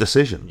brilliant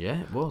decision.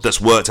 Yeah, it was. That's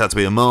worked out to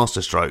be a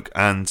masterstroke.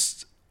 And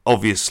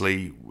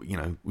obviously, you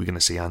know, we're going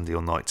to see Andy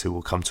on night 2.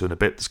 We'll come to in a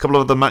bit. There's a couple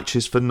of other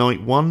matches for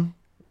night 1.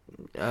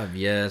 Yeah,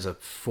 there's a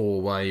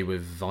 4-way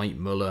with Veit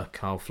Muller,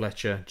 Carl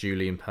Fletcher,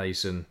 Julian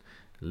Payson,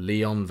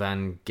 Leon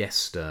Van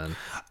Gestern.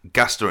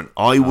 Gasteren,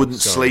 I wouldn't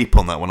sleep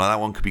on that one.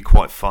 That one could be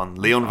quite fun.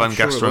 Leon Van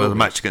Gasteren had a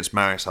match against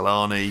Marius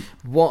Alani.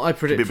 What I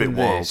predict from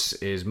this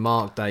is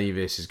Mark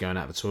Davis is going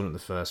out of the tournament in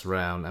the first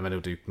round, and then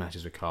he'll do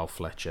matches with Carl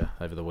Fletcher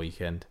over the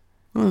weekend.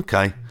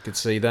 Okay. Could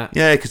see that.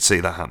 Yeah, I could see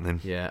that happening.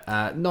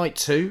 Yeah. Night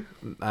 2,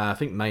 I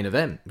think main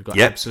event. We've got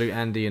Absolute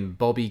Andy and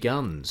Bobby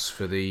Guns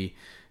for the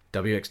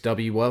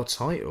WXW World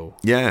Title.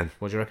 Yeah.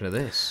 What do you reckon of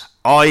this?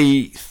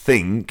 I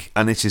think,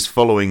 and this is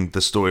following the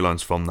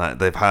storylines from that,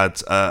 they've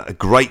had a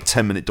great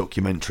 10-minute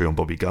documentary on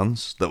Bobby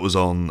Guns that was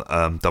on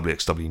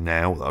WXW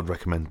Now that I'd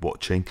recommend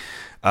watching,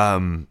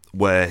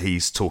 where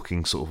he's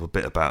talking sort of a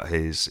bit about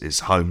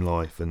his home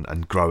life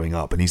and growing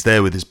up. And he's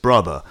there with his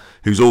brother,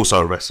 who's also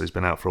a wrestler, who's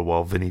been out for a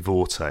while, Vinny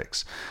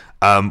Vortex.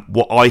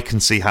 What I can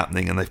see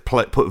happening, and they've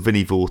put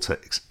Vinny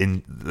Vortex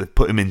in, they've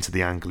put him into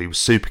the angle. He was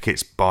super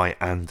kicked by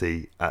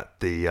Andy at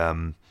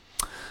the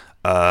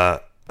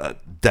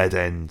dead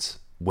end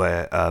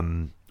where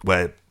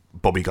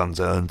Bobby Guns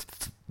earned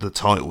the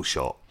title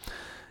shot.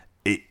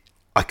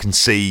 I can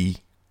see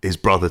his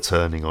brother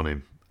turning on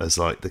him as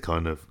like the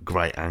kind of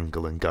great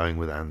angle and going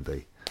with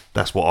Andy.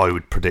 That's what I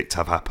would predict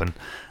have happened.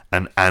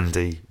 And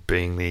Andy,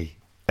 being the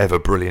ever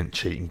brilliant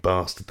cheating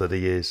bastard that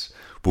he is,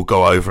 will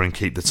go over and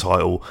keep the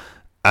title,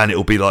 and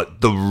it'll be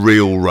like the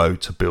real road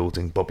to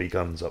building Bobby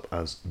Guns up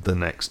as the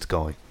next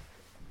guy.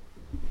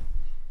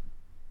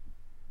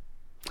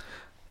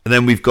 And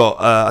then we've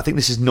got, I think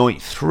this is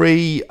night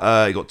 3. You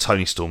got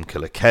Tony Storm,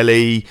 Killer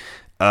Kelly.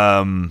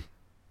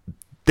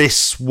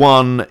 This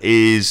one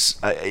is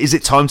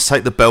it time to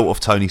take the belt off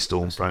Tony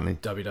Storm, frankly?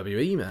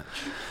 WWE match.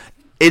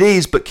 It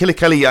is, but Killer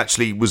Kelly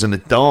actually was in a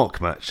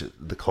dark match at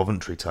the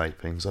Coventry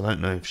tapings. I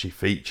don't know if she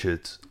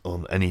featured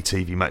on any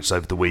TV matches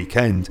over the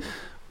weekend.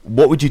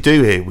 What would you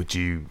do here?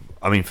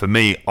 I mean, for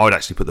me, I would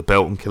actually put the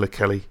belt on Killer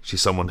Kelly.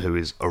 She's someone who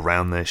is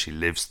around there. She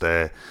lives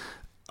there.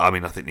 I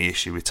mean, I think the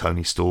issue with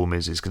Tony Storm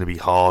is going to be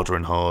harder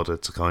and harder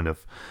to kind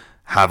of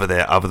have her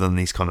there other than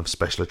these kind of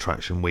special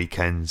attraction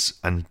weekends.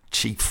 And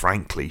she,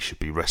 frankly, should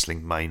be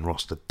wrestling main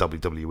roster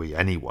WWE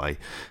anyway.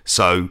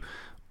 So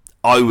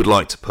I would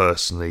like to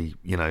personally,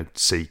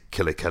 see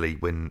Killer Kelly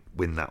win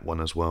that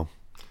one as well.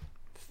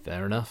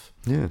 Fair enough.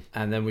 Yeah.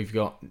 And then we've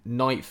got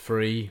night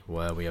 3,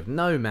 where we have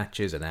no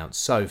matches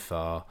announced so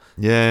far.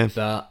 Yeah.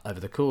 But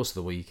over the course of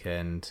the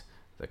weekend,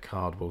 the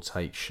card will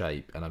take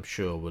shape, and I'm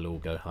sure we'll all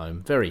go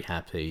home very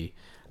happy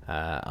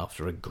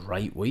after a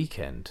great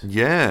weekend.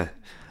 Yeah.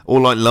 Or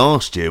like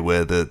last year,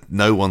 where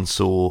no one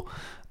saw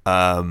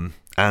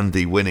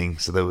Andy winning,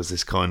 so there was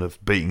this kind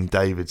of beating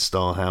David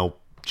style, how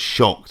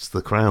shocked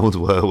the crowd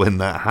were when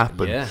that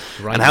happened. Yeah,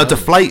 and how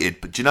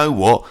deflated. But do you know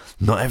what?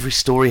 Not every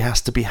story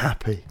has to be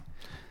happy.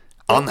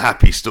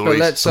 Unhappy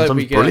stories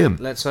sometimes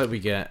brilliant. Let's hope we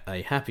get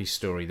a happy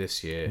story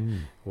this year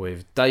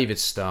with David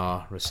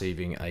Starr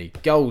receiving a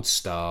gold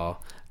star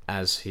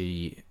as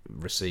he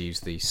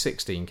receives the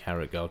 16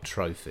 Karat Gold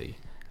trophy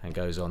and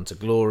goes on to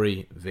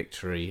glory,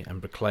 victory,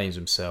 and proclaims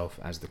himself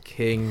as the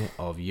king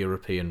of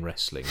European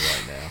wrestling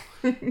right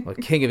now. Or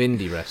king of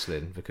indie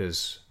wrestling,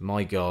 because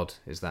my God,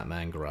 is that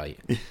man great.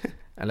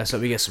 And let's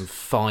hope we get some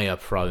fire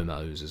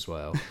promos as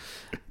well.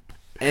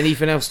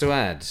 Anything else to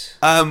add?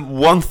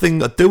 One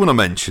thing I do want to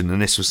mention,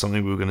 and this was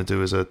something we were going to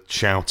do as a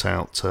shout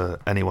out to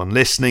anyone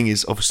listening,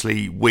 is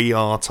obviously we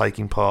are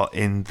taking part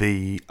in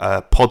the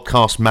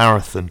podcast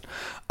marathon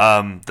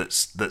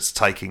that's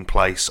taking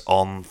place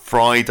on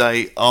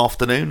Friday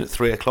afternoon at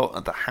 3:00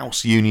 at the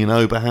House Union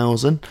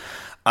Oberhausen.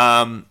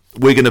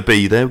 We're going to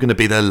be there. We're going to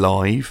be there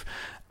live.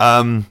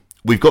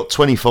 We've got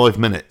 25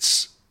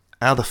 minutes.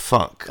 How the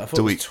fuck I thought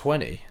it was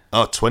 20.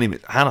 Oh, 20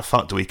 minutes. How the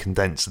fuck do we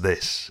condense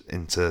this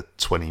into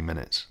 20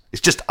 minutes?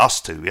 It's just us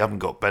two. We haven't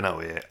got Benno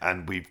here,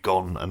 and we've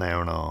gone an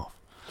hour and a half.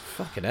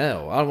 Fucking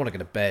hell. I want to go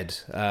to bed.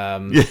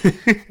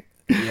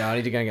 Yeah, I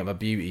need to go and get my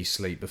beauty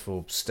sleep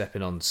before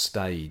stepping on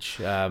stage.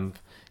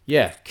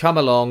 Yeah, come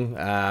along.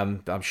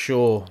 I'm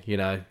sure,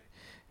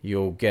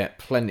 you'll get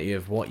plenty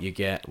of what you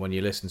get when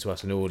you listen to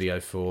us in audio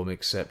form,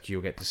 except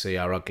you'll get to see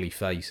our ugly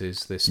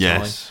faces this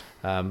Yes.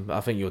 time. I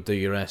think you'll do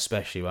your hair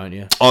specially, won't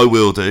you? I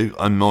will do.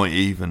 I might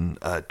even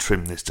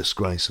trim this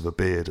disgrace of a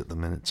beard at the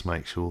minute to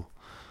make sure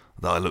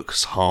that I look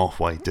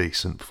halfway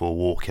decent before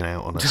walking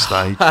out on a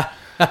stage. Then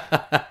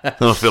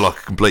I feel like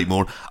a complete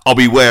moron. I'll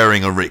be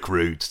wearing a Rick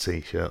Rude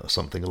t-shirt or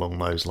something along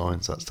those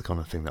lines. That's the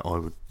kind of thing that I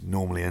would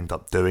normally end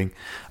up doing.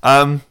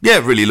 Yeah,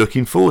 really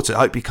looking forward to it.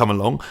 Hope you come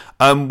along.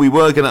 We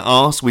were going to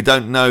ask, we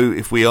don't know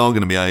if we are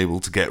going to be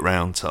able to get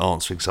round to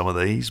answering some of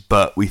these,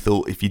 but we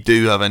thought if you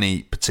do have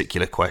any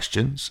particular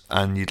questions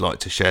and you'd like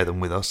to share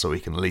them with us so we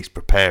can at least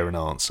prepare an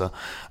answer,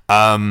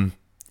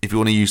 if you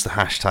want to use the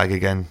hashtag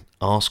again,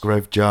 Ask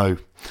Rev Joe.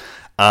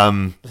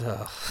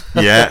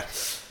 Yeah,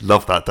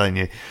 love that, don't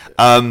you?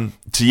 To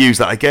use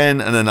that again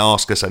and then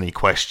ask us any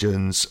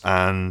questions,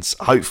 and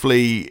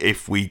hopefully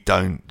if we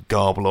don't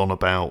garble on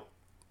about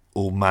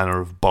all manner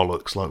of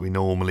bollocks like we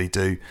normally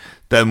do,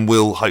 then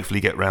we'll hopefully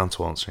get round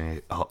to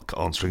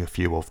answering a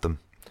few of them.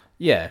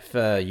 Yeah, if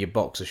your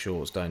boxer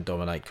shorts don't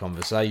dominate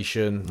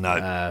conversation,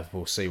 No.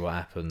 We'll see what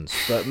happens.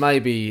 But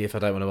maybe if I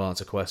don't want to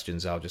answer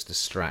questions, I'll just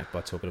distract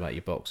by talking about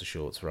your boxer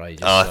shorts for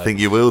ages. I think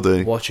you will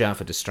do. Watch out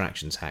for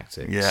distraction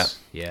tactics.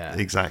 Yeah,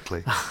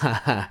 exactly.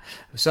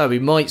 So we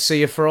might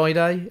see you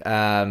Friday.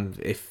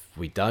 If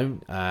we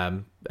don't,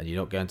 and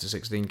you're not going to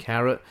 16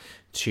 Carat,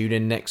 tune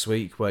in next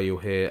week where you'll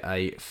hear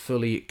a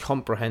fully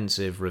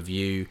comprehensive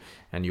review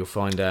and you'll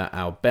find out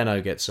how Benno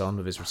gets on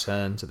with his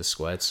return to the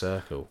Squared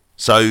Circle.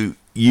 So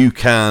you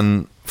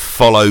can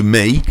follow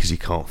me, because you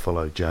can't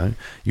follow Joe.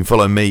 You can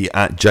follow me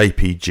at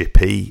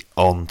JPGP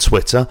on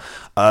Twitter.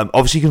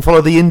 Obviously, you can follow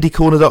the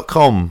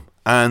indiecorner.com,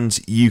 and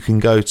you can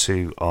go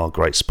to our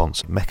great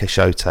sponsor,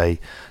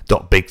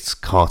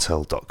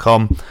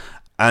 mekashote.bigcartel.com,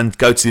 and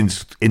go to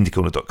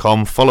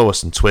indiecorner.com, follow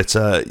us on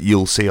Twitter.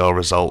 You'll see our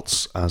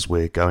results as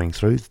we're going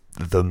through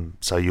them,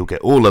 so you'll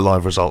get all the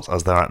live results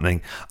as they're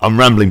happening. I'm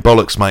rambling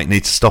bollocks, mate.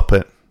 Need to stop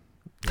it.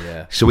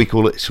 Yeah. Shall we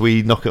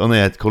knock it on the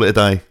head? Call it a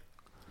day?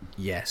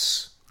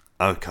 Yes.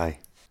 Okay.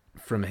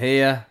 From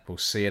here, we'll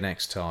see you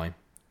next time.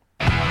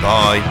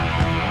 Bye.